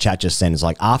during that chat just then. It's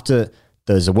like after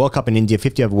there's a World Cup in India,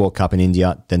 50 over World Cup in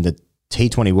India, then the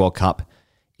T20 World Cup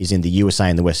is in the USA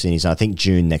and the West Indies, and I think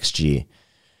June,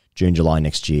 July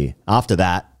next year. After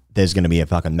that, there's going to be a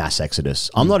fucking mass exodus.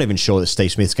 I'm not even sure that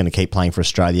Steve Smith's going to keep playing for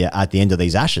Australia at the end of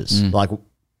these Ashes.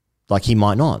 Like he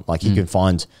might not. Like he can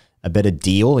find a better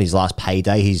deal. His last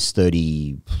payday, he's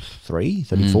 33,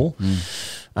 34.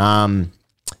 I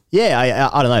don't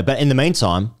know. But in the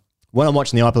meantime, when I'm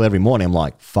watching the IPL every morning, I'm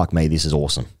like, fuck me, this is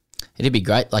awesome. It'd be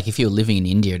great. Like if you were living in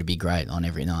India, it'd be great on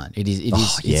every night.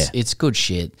 It's good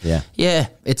shit. Yeah.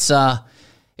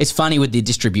 It's funny with the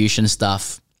distribution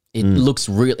stuff. It looks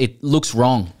real. It looks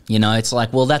wrong. You know, it's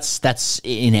like, well, that's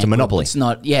inequitable. It's a monopoly. It's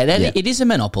not. It is a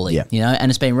monopoly. Yeah. You know, and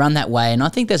it's been run that way. And I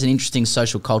think there's an interesting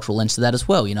social cultural lens to that as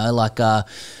well. You know, like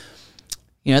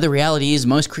You know, the reality is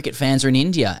most cricket fans are in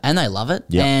India and they love it.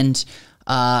 Yep.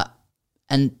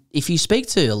 And if you speak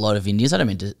to a lot of Indians,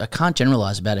 I can't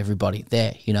generalize about everybody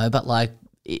there, you know, but like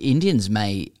Indians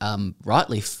may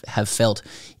rightly have felt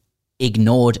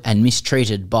ignored and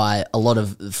mistreated by a lot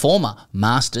of former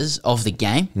masters of the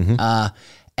game.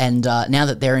 And now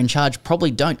that they're in charge, probably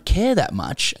don't care that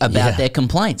much about their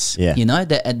complaints. You know,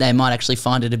 they might actually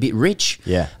find it a bit rich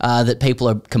that people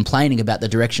are complaining about the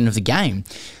direction of the game.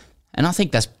 And I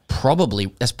think that's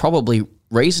probably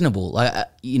reasonable.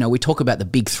 You know, we talk about the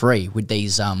big three with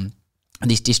these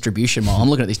this distribution model. I'm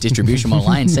looking at this distribution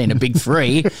model and seeing a big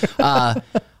three. I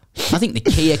think the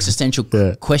key existential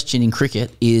question in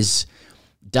cricket is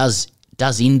does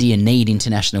India need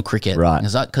international cricket? Right.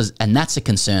 And that's a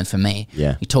concern for me.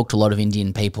 Yeah. You talk to a lot of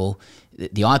Indian people.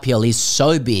 The IPL is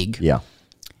so big. Yeah.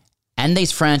 And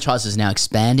these franchises now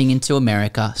expanding into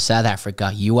America, South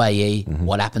Africa, UAE,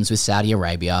 what happens with Saudi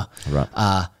Arabia.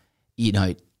 Right. You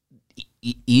know,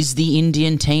 is the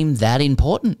Indian team that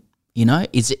important? You know,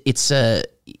 it's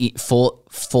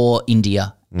for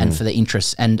India and for the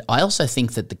interests. And I also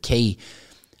think that the key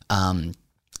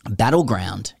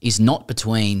battleground is not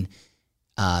between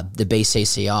the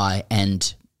BCCI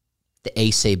and the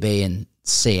ECB and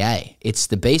CA. It's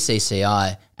the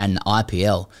BCCI and the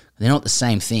IPL. They're not the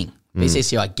same thing.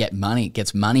 BCCI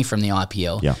gets money from the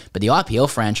IPL, but the IPL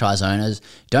franchise owners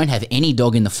don't have any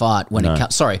dog in the fight when it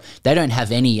comes. Sorry, they don't have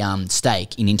any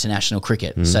stake in international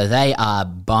cricket, so they are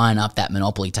buying up that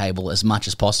monopoly table as much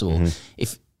as possible.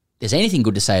 If there's anything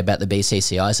good to say about the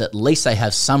BCCI, is at least they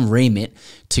have some remit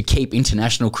to keep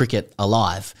international cricket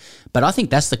alive. But I think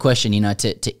that's the question, you know,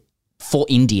 for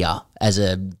India as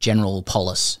a general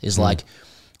polis is like,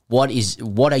 what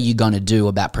are you going to do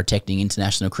about protecting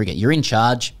international cricket? You're in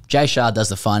charge. Jay Shah does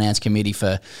the finance committee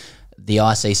for the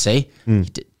ICC.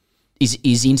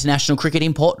 Is international cricket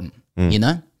important? You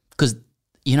know, because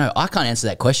you know I can't answer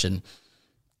that question.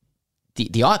 The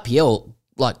IPL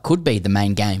could be the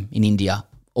main game in India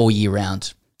all year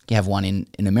round. You have one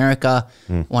in America,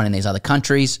 one in these other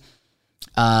countries.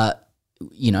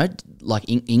 You know, like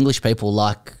English people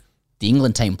like the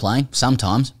England team playing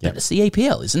sometimes, but it's the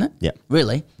EPL, isn't it? Yeah.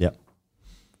 Really? Yeah.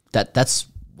 That's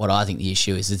what I think the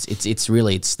issue is. It's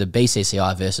the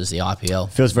BCCI versus the IPL.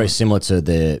 Feels very similar to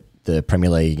the Premier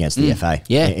League against the FA.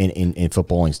 Yeah. In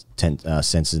footballing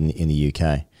sense in the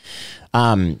UK.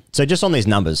 So just on these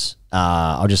numbers,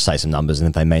 I'll just say some numbers, and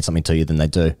if they mean something to you, then they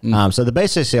do. So the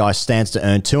BCCI stands to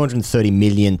earn $230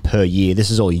 million per year.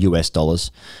 This is all US dollars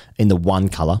in the one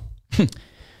colour.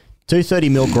 230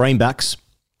 mil greenbacks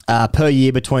per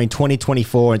year between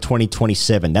 2024 and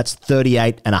 2027. That's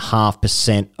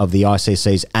 38.5% of the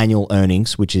ICC's annual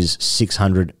earnings, which is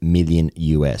 $600 million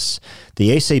US. The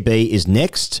ECB is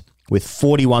next with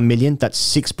 41 million. That's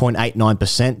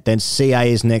 6.89%. Then CA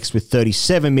is next with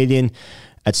 37 million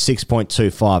at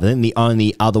 6.25%. And then the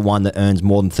only other one that earns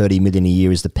more than 30 million a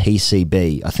year is the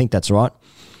PCB. I think that's right.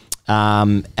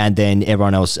 And then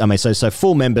everyone else. I mean, so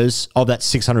full members of that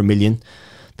 600 million.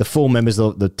 The full members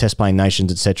of the test-playing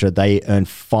nations, etc., they earn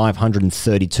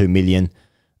 532 million,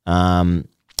 and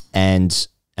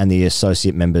the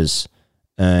associate members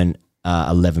earn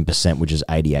 11%, which is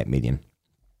 88 million.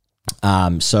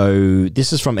 So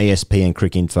this is from ESPN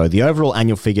Cricinfo. The overall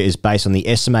annual figure is based on the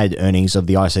estimated earnings of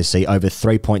the ICC over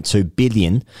 $3.2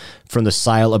 billion from the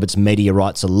sale of its media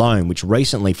rights alone, which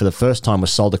recently, for the first time,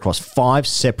 was sold across 5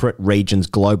 separate regions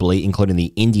globally, including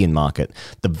the Indian market.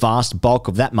 The vast bulk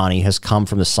of that money has come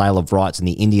from the sale of rights in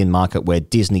the Indian market, where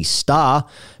Disney Star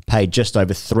paid just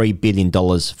over $3 billion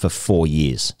for 4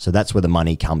 years. So that's where the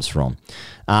money comes from.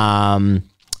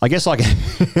 I guess I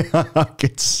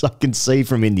can see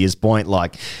from India's point,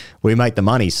 like, we make the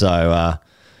money, so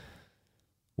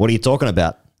what are you talking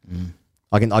about?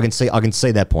 I can see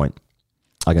that point.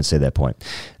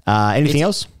 Anything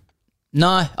else?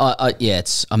 No,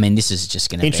 it's. I mean, this is just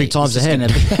going to be interesting times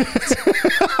ahead.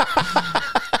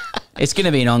 It's going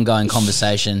to be an ongoing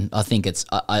conversation. I think it's.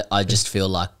 I just feel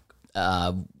like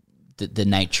the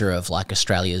nature of like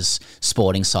Australia's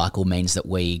sporting cycle means that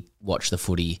we watch the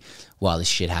footy while this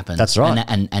shit happens. That's right.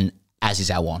 And as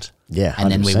is our want. Yeah, 100%.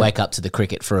 And then we wake up to the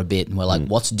cricket for a bit and we're like,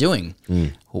 what's doing?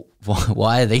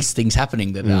 Why are these things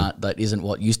happening that isn't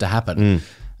what used to happen?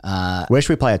 Where should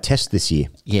we play a test this year?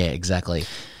 Yeah, exactly.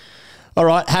 All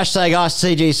right,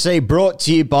 #AskTGC brought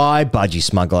to you by Budgie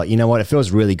Smuggler. You know what? It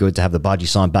feels really good to have the Budgie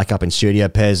sign back up in studio,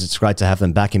 Pez. It's great to have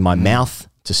them back in my mouth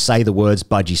to say the words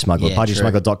Budgie Smuggler.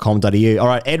 BudgieSmuggler.com.au. All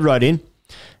right, Ed wrote in,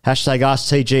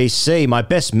 #AskTGC. My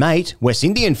best mate, West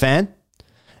Indian fan,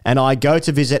 and I go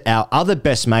to visit our other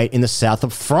best mate in the south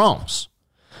of France.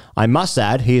 I must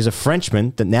add, he is a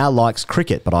Frenchman that now likes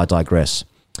cricket, but I digress.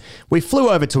 We flew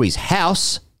over to his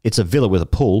house. It's a villa with a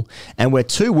pool, and we're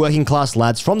two working class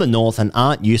lads from the north and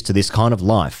aren't used to this kind of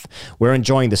life. We're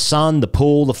enjoying the sun, the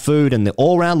pool, the food, and the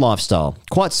all-round lifestyle.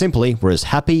 Quite simply, we're as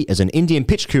happy as an Indian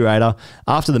pitch curator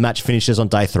after the match finishes on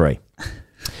day 3.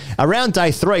 Around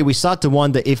day 3, we start to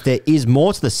wonder if there is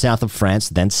more to the south of France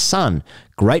than sun,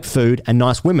 great food, and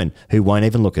nice women who won't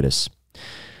even look at us.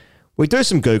 We do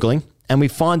some Googling, and we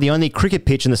find the only cricket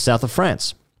pitch in the south of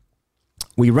France.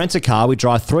 We rent a car, we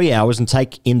drive 3 hours and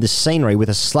take in the scenery with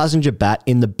a Slazenger bat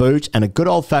in the boot and a good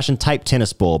old-fashioned tape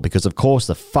tennis ball because, of course,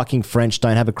 the fucking French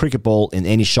don't have a cricket ball in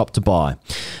any shop to buy.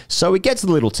 So we get to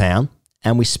the little town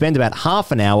and we spend about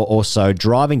half an hour or so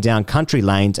driving down country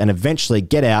lanes and eventually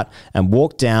get out and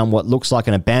walk down what looks like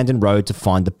an abandoned road to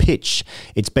find the pitch.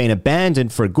 It's been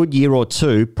abandoned for a good year or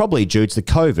two, probably due to the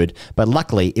COVID, but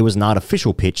luckily it was an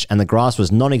artificial pitch and the grass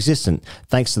was non-existent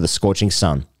thanks to the scorching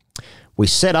sun. We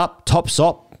set up, tops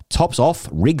off,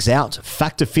 rigs out,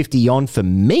 factor 50 on for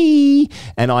me,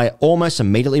 and I almost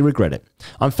immediately regret it.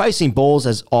 I'm facing balls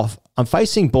off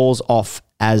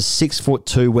as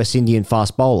 6'2" West Indian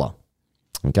fast bowler.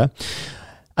 Okay.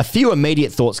 A few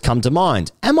immediate thoughts come to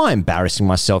mind. Am I embarrassing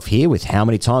myself here with how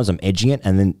many times I'm edging it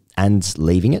and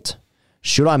leaving it?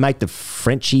 Should I make the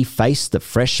Frenchie face the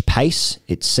fresh pace?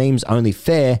 It seems only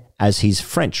fair as he's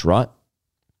French, right?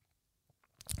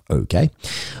 Okay.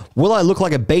 Will I look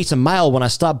like a beta male when I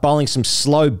start bowling some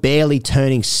slow, barely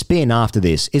turning spin after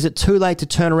this? Is it too late to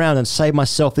turn around and save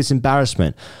myself this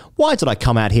embarrassment? Why did I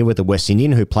come out here with a West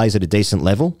Indian who plays at a decent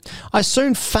level? I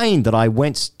soon feigned that I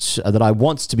want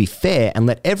to be fair and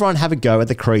let everyone have a go at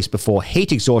the crease before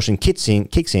heat exhaustion kicks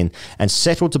in and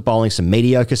settle to bowling some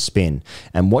mediocre spin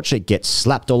and watch it get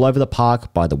slapped all over the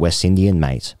park by the West Indian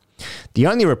mate. The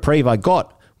only reprieve I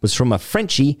got was from a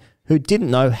Frenchie who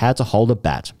didn't know how to hold a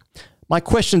bat. My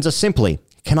questions are simply,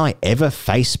 can I ever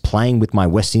face playing with my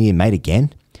West Indian mate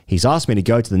again? He's asked me to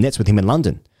go to the nets with him in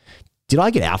London. Did I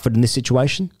get outfitted in this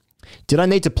situation? Did I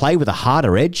need to play with a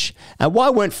harder edge? And why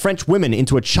weren't French women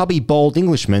into a chubby, bald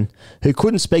Englishman who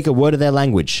couldn't speak a word of their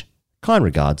language? Kind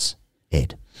regards,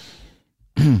 Ed.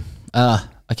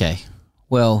 Okay.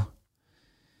 Well,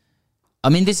 I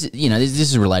mean, this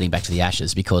is relating back to the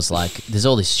Ashes because, like, there's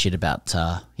all this shit about,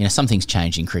 some things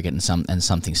change in cricket and some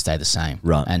things stay the same.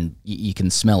 Right. And you can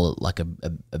smell like a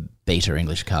beta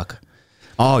English cuck.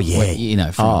 Oh, yeah.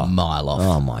 From a mile off.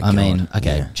 Oh, my God. I mean,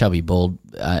 okay, yeah. Chubby, bald,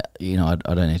 I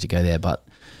don't need to go there, but,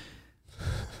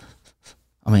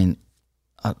 I mean,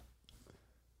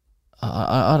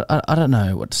 I don't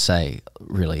know what to say,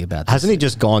 really, about this. Hasn't he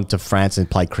just gone to France and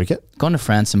played cricket? Gone to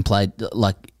France and played,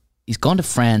 like... He's gone to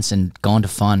France and gone to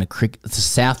find the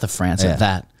south of France at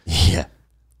that. Yeah.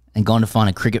 And gone to find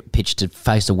a cricket pitch to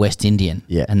face a West Indian.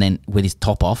 Yeah. And then with his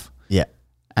top off. Yeah.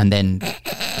 And then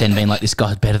being like, this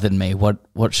guy's better than me. What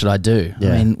should I do?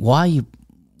 Yeah. I mean, why are you...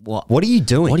 What are you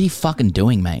doing? What are you fucking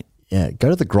doing, mate? Yeah, go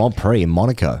to the Grand Prix in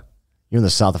Monaco. You're in the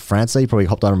south of France there. You probably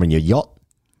hopped over in your yacht.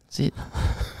 That's it.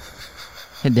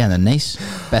 Head down to Nice.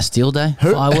 Bastille Day.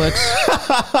 Fireworks.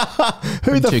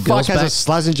 Who the fuck has a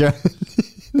Slazenger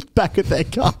back at their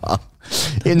car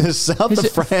in the south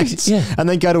of France and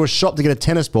then go to a shop to get a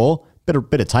tennis ball?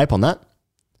 Bit of tape on that.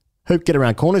 Hoop get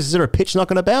around corners. Is there a pitch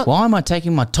knocking about? Why am I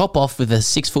taking my top off with a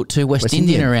 6'2" West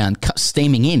Indian around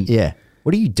steaming in? Yeah.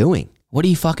 What are you doing? What are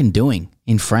you fucking doing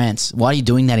in France? Why are you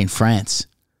doing that in France?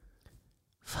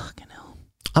 Fucking hell.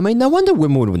 I mean, no wonder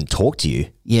women wouldn't talk to you.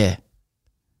 Yeah.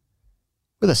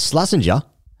 With a Slazenger.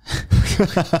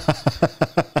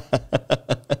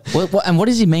 And what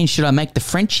does he mean? Should I make the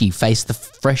Frenchie face the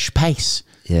fresh pace?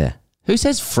 Yeah. Who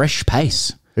says fresh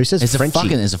pace? Who says Frenchie?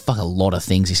 There's a fucking lot of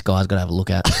things this guy's got to have a look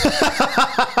at.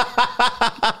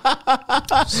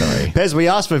 Sorry. Pez, we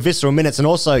asked for visceral minutes and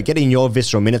also getting your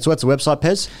visceral minutes. What's the website,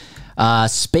 Pez?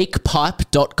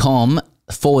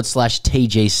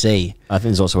 Speakpipe.com/TGC. I think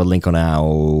there's also a link on our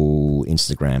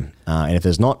Instagram. And if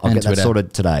there's not, I'll get that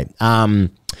sorted today. And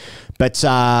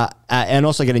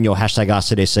also getting your hashtag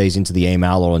RCDCs into the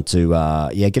email or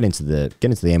get into the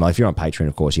email. If you're on Patreon,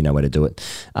 of course, you know where to do it.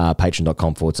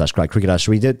 Patreon.com/greatcricketer.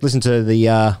 Should we listen to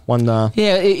the one? One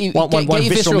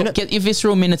visceral minute? Get your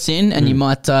visceral minutes in and you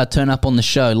might turn up on the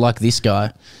show like this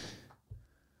guy.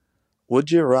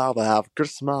 Would you rather have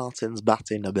Chris Martin's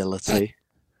batting ability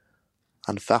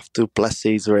and Faf du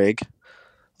Plessis' rig,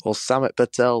 or Samit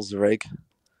Patel's rig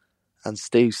and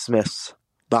Steve Smith's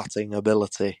batting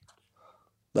ability?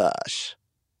 Bash.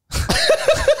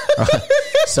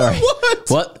 Sorry.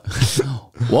 What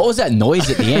was that noise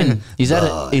at the end? Is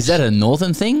that a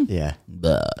northern thing? Yeah.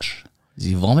 Bash. Is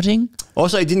he vomiting?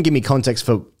 Also, he didn't give me context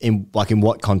for in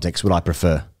what context would I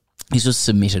prefer. This was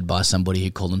submitted by somebody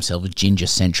who called themselves Ginger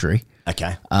Century.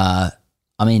 Okay. I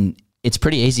mean, it's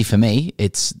pretty easy for me.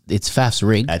 It's Faf's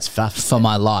rig. It's Faf for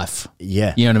my life.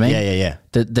 Yeah. You know what I mean? Yeah.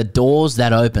 The doors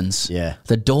that opens. Yeah.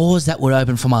 The doors that would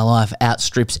open for my life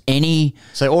outstrips any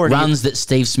runs that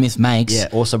Steve Smith makes. Yeah.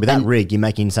 Also, with that rig, you're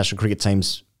making international cricket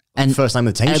teams first name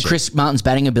of the team. And Chris Martin's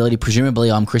batting ability, presumably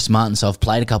I'm Chris Martin, so I've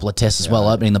played a couple of tests as well,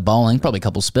 opening the bowling, probably a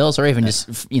couple of spells, or even just,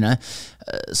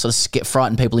 sort of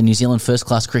frighten people in New Zealand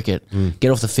first-class cricket. Get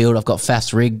off the field, I've got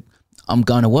Faf's rig, I'm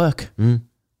going to work.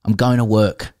 I'm going to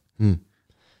work. You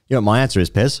know what my answer is,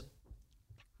 Pez?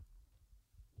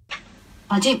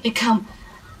 I didn't become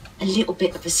a little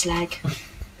bit of a slag.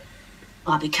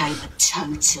 I became a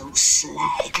total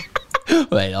slag.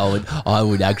 Wait, I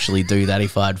would actually do that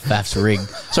if I had Faf's rig.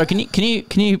 Sorry, can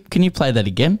you play that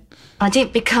again? I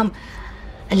didn't become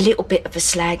a little bit of a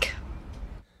slag.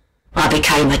 I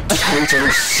became a total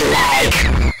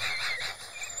slag.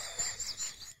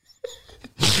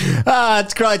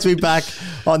 It's great to be back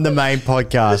on the main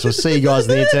podcast. We'll see you guys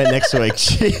on the internet next week.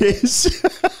 Cheers.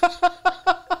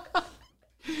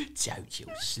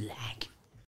 Total slag.